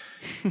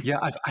 Yeah,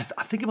 I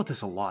think about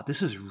this a lot.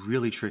 This is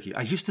really tricky.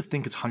 I used to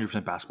think it's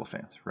 100% basketball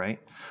fans, right?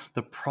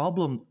 The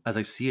problem, as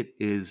I see it,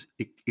 is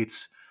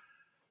it's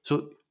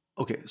so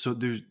okay. So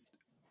there's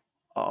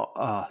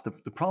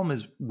the problem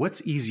is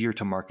what's easier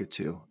to market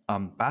to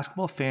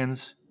basketball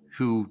fans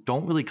who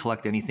don't really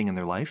collect anything in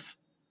their life,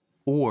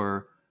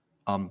 or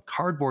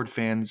cardboard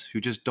fans who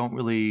just don't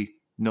really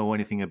know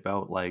anything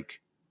about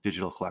like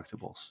digital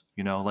collectibles.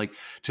 Like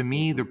to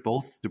me, they're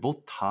both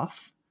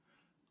tough.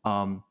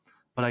 Um,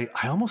 but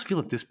I almost feel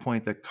at this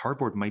point that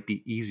cardboard might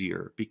be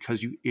easier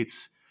because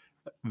it's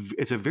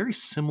a very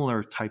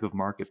similar type of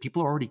market.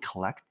 People already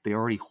collect, they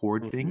already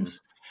hoard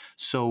things.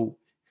 So,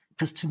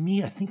 because to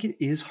me, I think it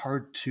is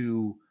hard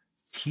to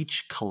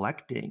teach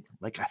collecting.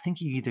 Like, I think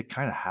you either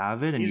kind of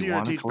have it It's and you easier to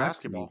want to teach collect.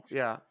 basketball.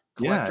 Yeah.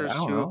 Yeah, I Collectors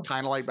don't who know.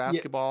 kind of like Yeah,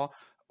 basketball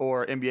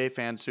or NBA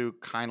fans who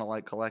kind of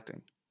like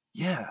collecting.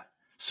 yeah.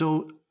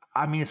 So,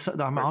 I mean,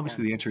 I'm Fair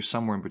obviously point. the answer is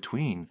somewhere in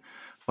between,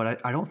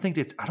 but I don't think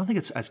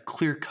it's as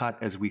clear cut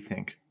as we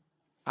think.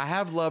 I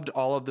have loved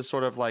all of the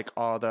sort of like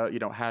all the,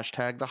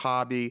 hashtag the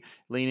hobby,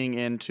 leaning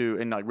into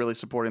and like really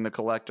supporting the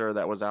collector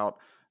that was out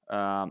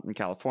in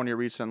California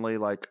recently.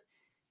 Like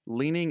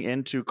leaning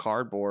into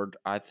cardboard,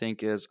 I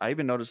think I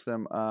even noticed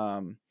them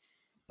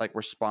like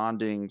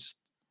responding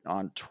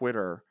on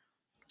Twitter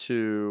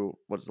to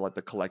what's like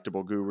the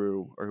collectible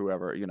guru or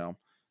whoever,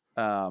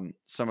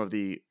 some of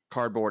the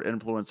cardboard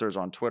influencers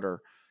on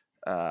Twitter.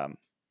 Um,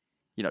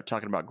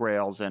 talking about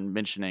grails and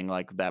mentioning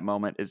like that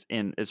moment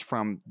is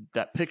from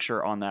that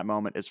picture on that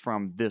moment is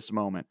from this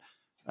moment.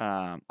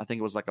 I think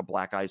it was like a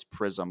Black Ice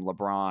Prism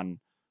LeBron,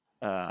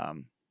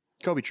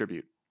 Kobe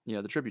tribute,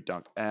 the tribute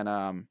dunk. And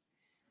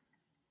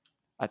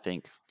I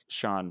think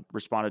Sean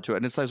responded to it.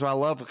 And it's like, so I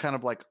love kind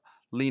of like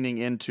leaning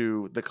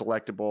into the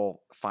collectible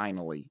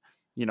finally,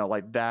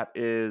 like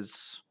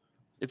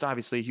it's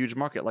obviously a huge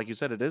market. Like you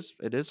said, it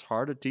is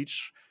hard to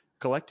teach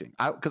collecting.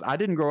 Cause I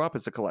didn't grow up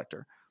as a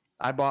collector.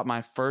 I bought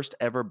my first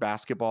ever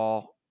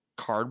basketball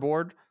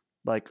cardboard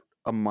like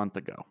a month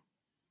ago.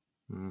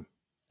 Mm.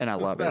 And I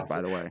love it,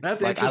 by the way.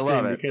 That's like, I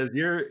love interesting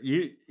it.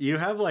 because you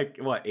have like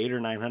what 800 or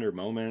 900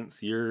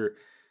 moments. You're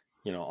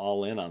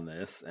all in on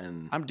this,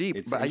 and I'm deep,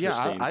 it's but yeah,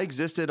 interesting I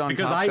existed on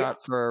because Top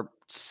Shot for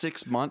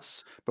 6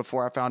 months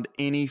before I found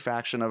any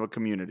faction of a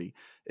community.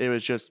 It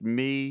was just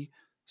me,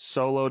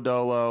 solo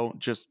dolo,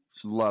 just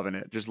loving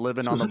it, just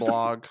living So on the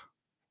blog.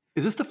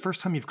 is this the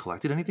first time you've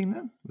collected anything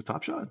then with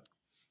Top Shot?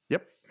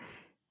 Yep.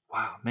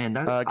 Wow, man,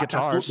 that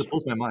Guitars. that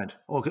blows my mind.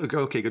 Oh,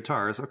 okay,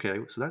 guitars. Okay,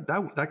 so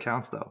that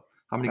counts though.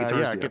 How many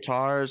guitars do you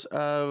guitars.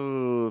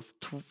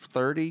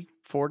 30,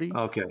 40.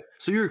 Okay,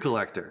 so you're a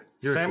collector.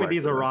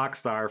 Sammy's a rock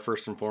star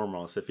first and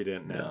foremost. If you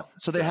didn't know, Yeah.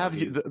 So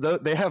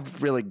they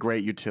have really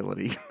great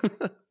utility.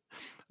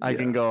 I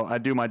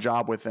do my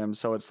job with them,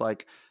 so it's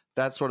like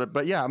that sort of.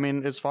 But yeah, I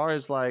mean, as far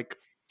as like,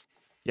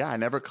 yeah, I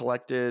never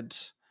collected.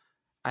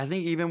 I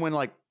think even when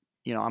like,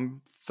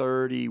 I'm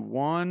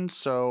 31,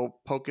 so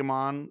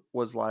Pokemon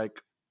was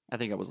like, I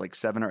think it was like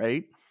 7 or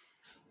 8.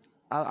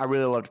 I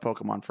really loved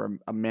Pokemon for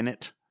a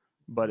minute,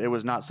 but it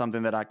was not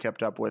something that I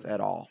kept up with at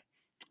all.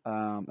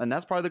 And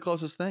that's probably the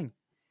closest thing.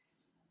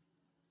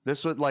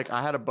 This was like,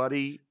 I had a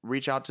buddy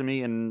reach out to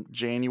me in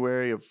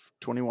January of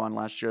 21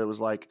 last year. It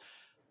was like,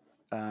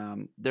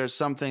 there's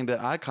something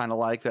that I kind of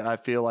like that I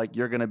feel like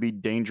you're going to be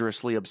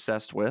dangerously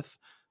obsessed with.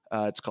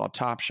 It's called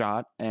Top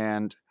Shot.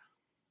 And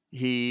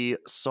he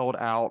sold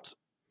out.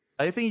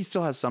 I think he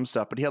still has some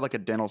stuff, but he had like a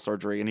dental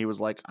surgery and he was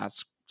like,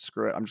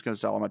 screw it. I'm just going to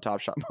sell all my Top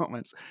Shot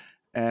moments.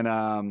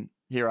 And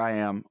here I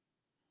am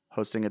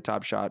hosting a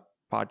Top Shot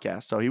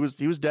podcast. So he was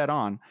dead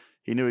on.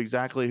 He knew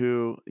exactly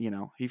who,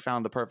 he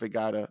found the perfect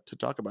guy to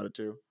talk about it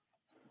to.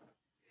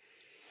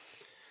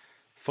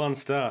 Fun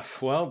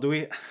stuff. Well, do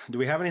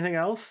we have anything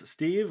else,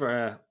 Steve?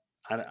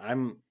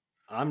 I'm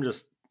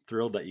just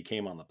thrilled that you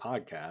came on the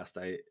podcast.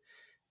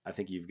 I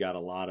think you've got a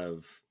lot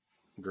of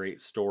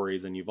great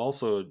stories, and you've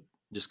also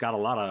just got a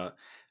lot of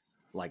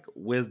like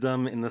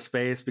wisdom in the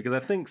space, because I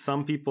think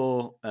some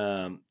people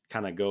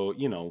kind of go,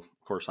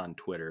 of course, on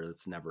Twitter,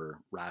 it's never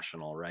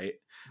rational, right?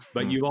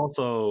 But you've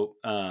also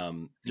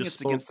just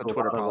it's against the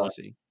Twitter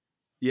policy.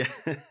 Yeah,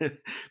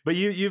 but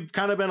you've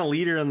kind of been a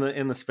leader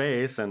in the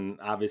space, and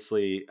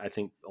obviously, I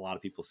think a lot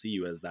of people see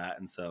you as that,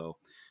 and so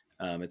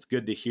it's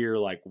good to hear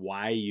like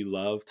why you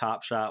love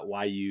Top Shot,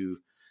 why you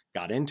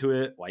got into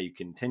it, why you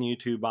continue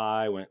to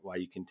buy, why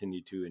you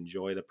continue to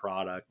enjoy the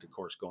product. Of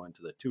course, going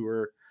to the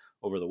tour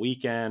over the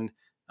weekend,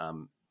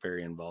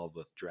 very involved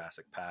with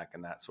Jurassic Pack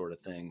and that sort of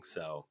thing.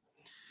 So,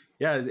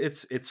 yeah,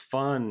 it's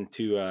fun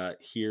to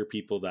hear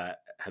people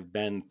that have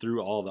been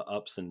through all the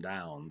ups and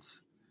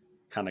downs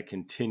kind of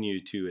continue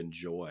to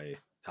enjoy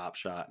Top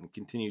Shot and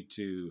continue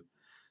to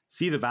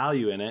see the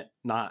value in it,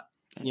 not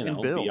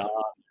And build. beyond.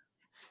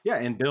 Yeah,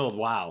 and build.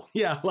 Wow.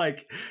 Yeah,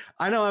 like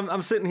I know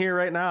I'm sitting here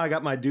right now. I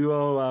got my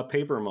duo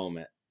paper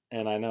moment,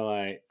 and I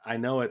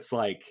know it's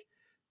like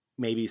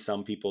maybe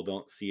some people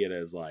don't see it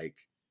as like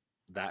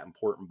that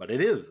important, but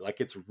it is. Like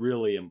it's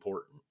really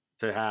important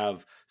to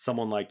have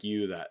someone like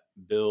you that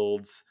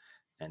builds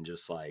and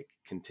just like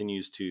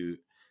continues to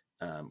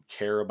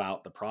care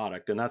about the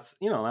product, and that's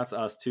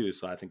us too.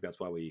 So I think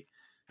that's why we.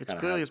 It's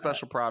clearly a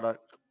special product.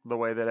 The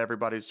way that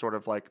everybody's sort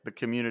of like the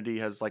community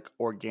has like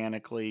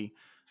organically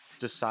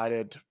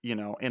decided,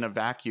 in a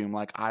vacuum,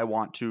 like I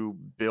want to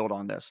build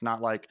on this. Not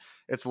like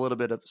it's a little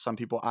bit of some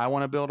people, I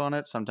want to build on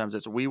it. Sometimes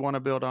it's we want to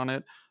build on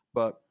it.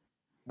 But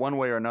one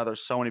way or another,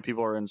 so many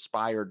people are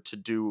inspired to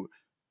do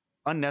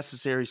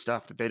unnecessary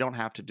stuff that they don't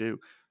have to do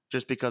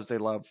just because they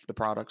love the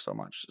product so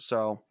much.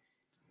 So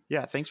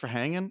yeah, thanks for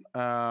hanging.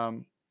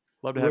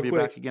 Love to have you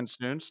back again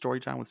soon. Story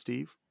time with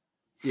Steve.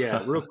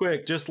 Yeah, real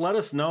quick, just let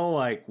us know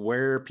like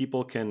where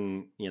people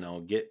can,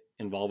 get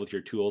involved with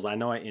your tools. I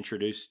know I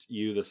introduced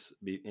you this,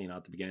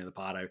 at the beginning of the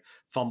pod. I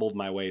fumbled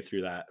my way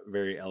through that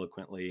very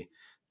eloquently.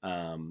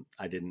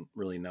 I didn't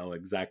really know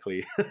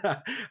exactly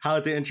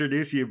how to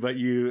introduce you, but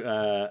you,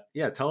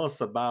 tell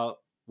us about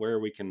where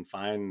we can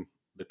find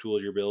the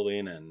tools you're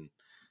building and,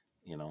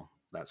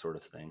 that sort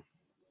of thing.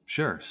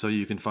 Sure. So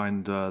you can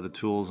find the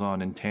tools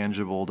on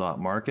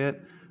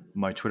intangible.market.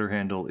 My Twitter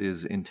handle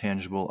is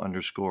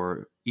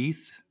intangible_ETH.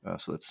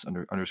 So that's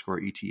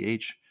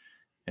 _ETH.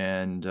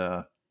 And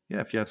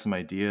if you have some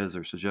ideas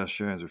or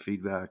suggestions or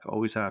feedback,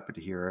 always happy to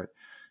hear it.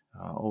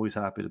 Always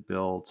happy to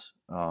build.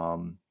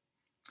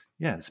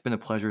 It's been a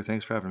pleasure.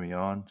 Thanks for having me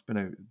on. It's been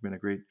a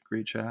great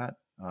chat.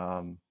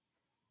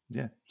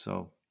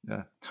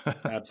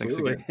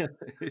 Absolutely.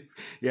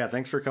 Thanks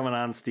Thanks for coming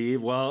on,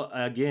 Steve. Well,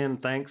 again,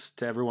 thanks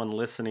to everyone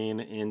listening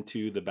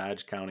into the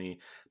Badge County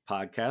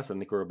podcast. I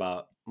think we're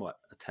about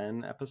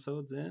 10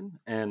 episodes in,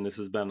 and this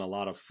has been a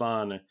lot of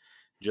fun.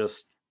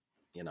 Just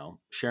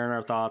sharing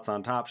our thoughts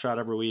on Top Shot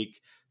every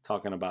week,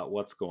 talking about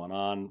what's going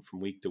on from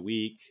week to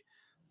week.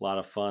 A lot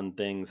of fun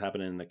things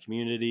happening in the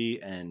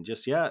community, and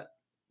just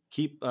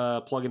keep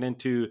plugging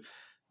into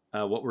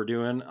what we're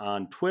doing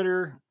on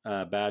Twitter,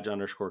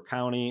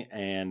 badge_county,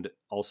 and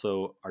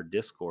also our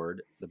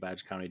Discord. The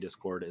Badge County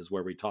Discord is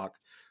where we talk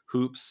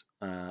hoops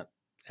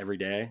every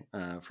day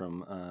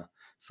from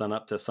sun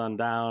up to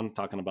sundown,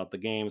 talking about the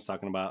games,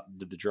 talking about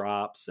the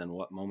drops and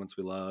what moments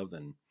we love.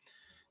 And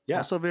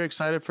also very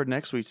excited for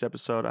next week's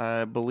episode.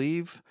 I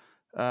believe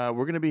we're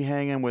going to be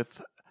hanging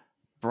with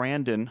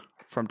Brandon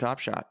from Top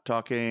Shot,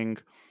 talking,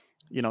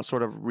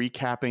 sort of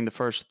recapping the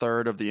first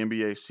third of the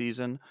NBA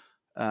season.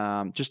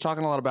 Just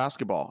talking a lot of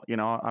basketball.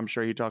 I'm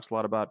sure he talks a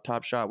lot about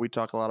Top Shot. We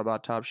talk a lot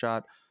about Top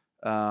Shot.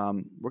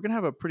 We're going to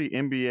have a pretty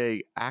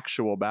NBA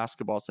actual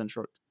basketball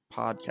centric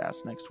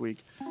podcast next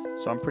week.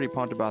 So I'm pretty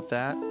pumped about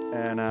that.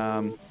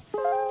 And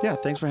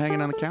thanks for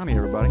hanging on the county,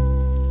 everybody.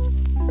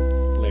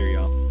 Later,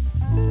 y'all.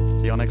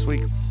 See y'all next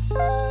week.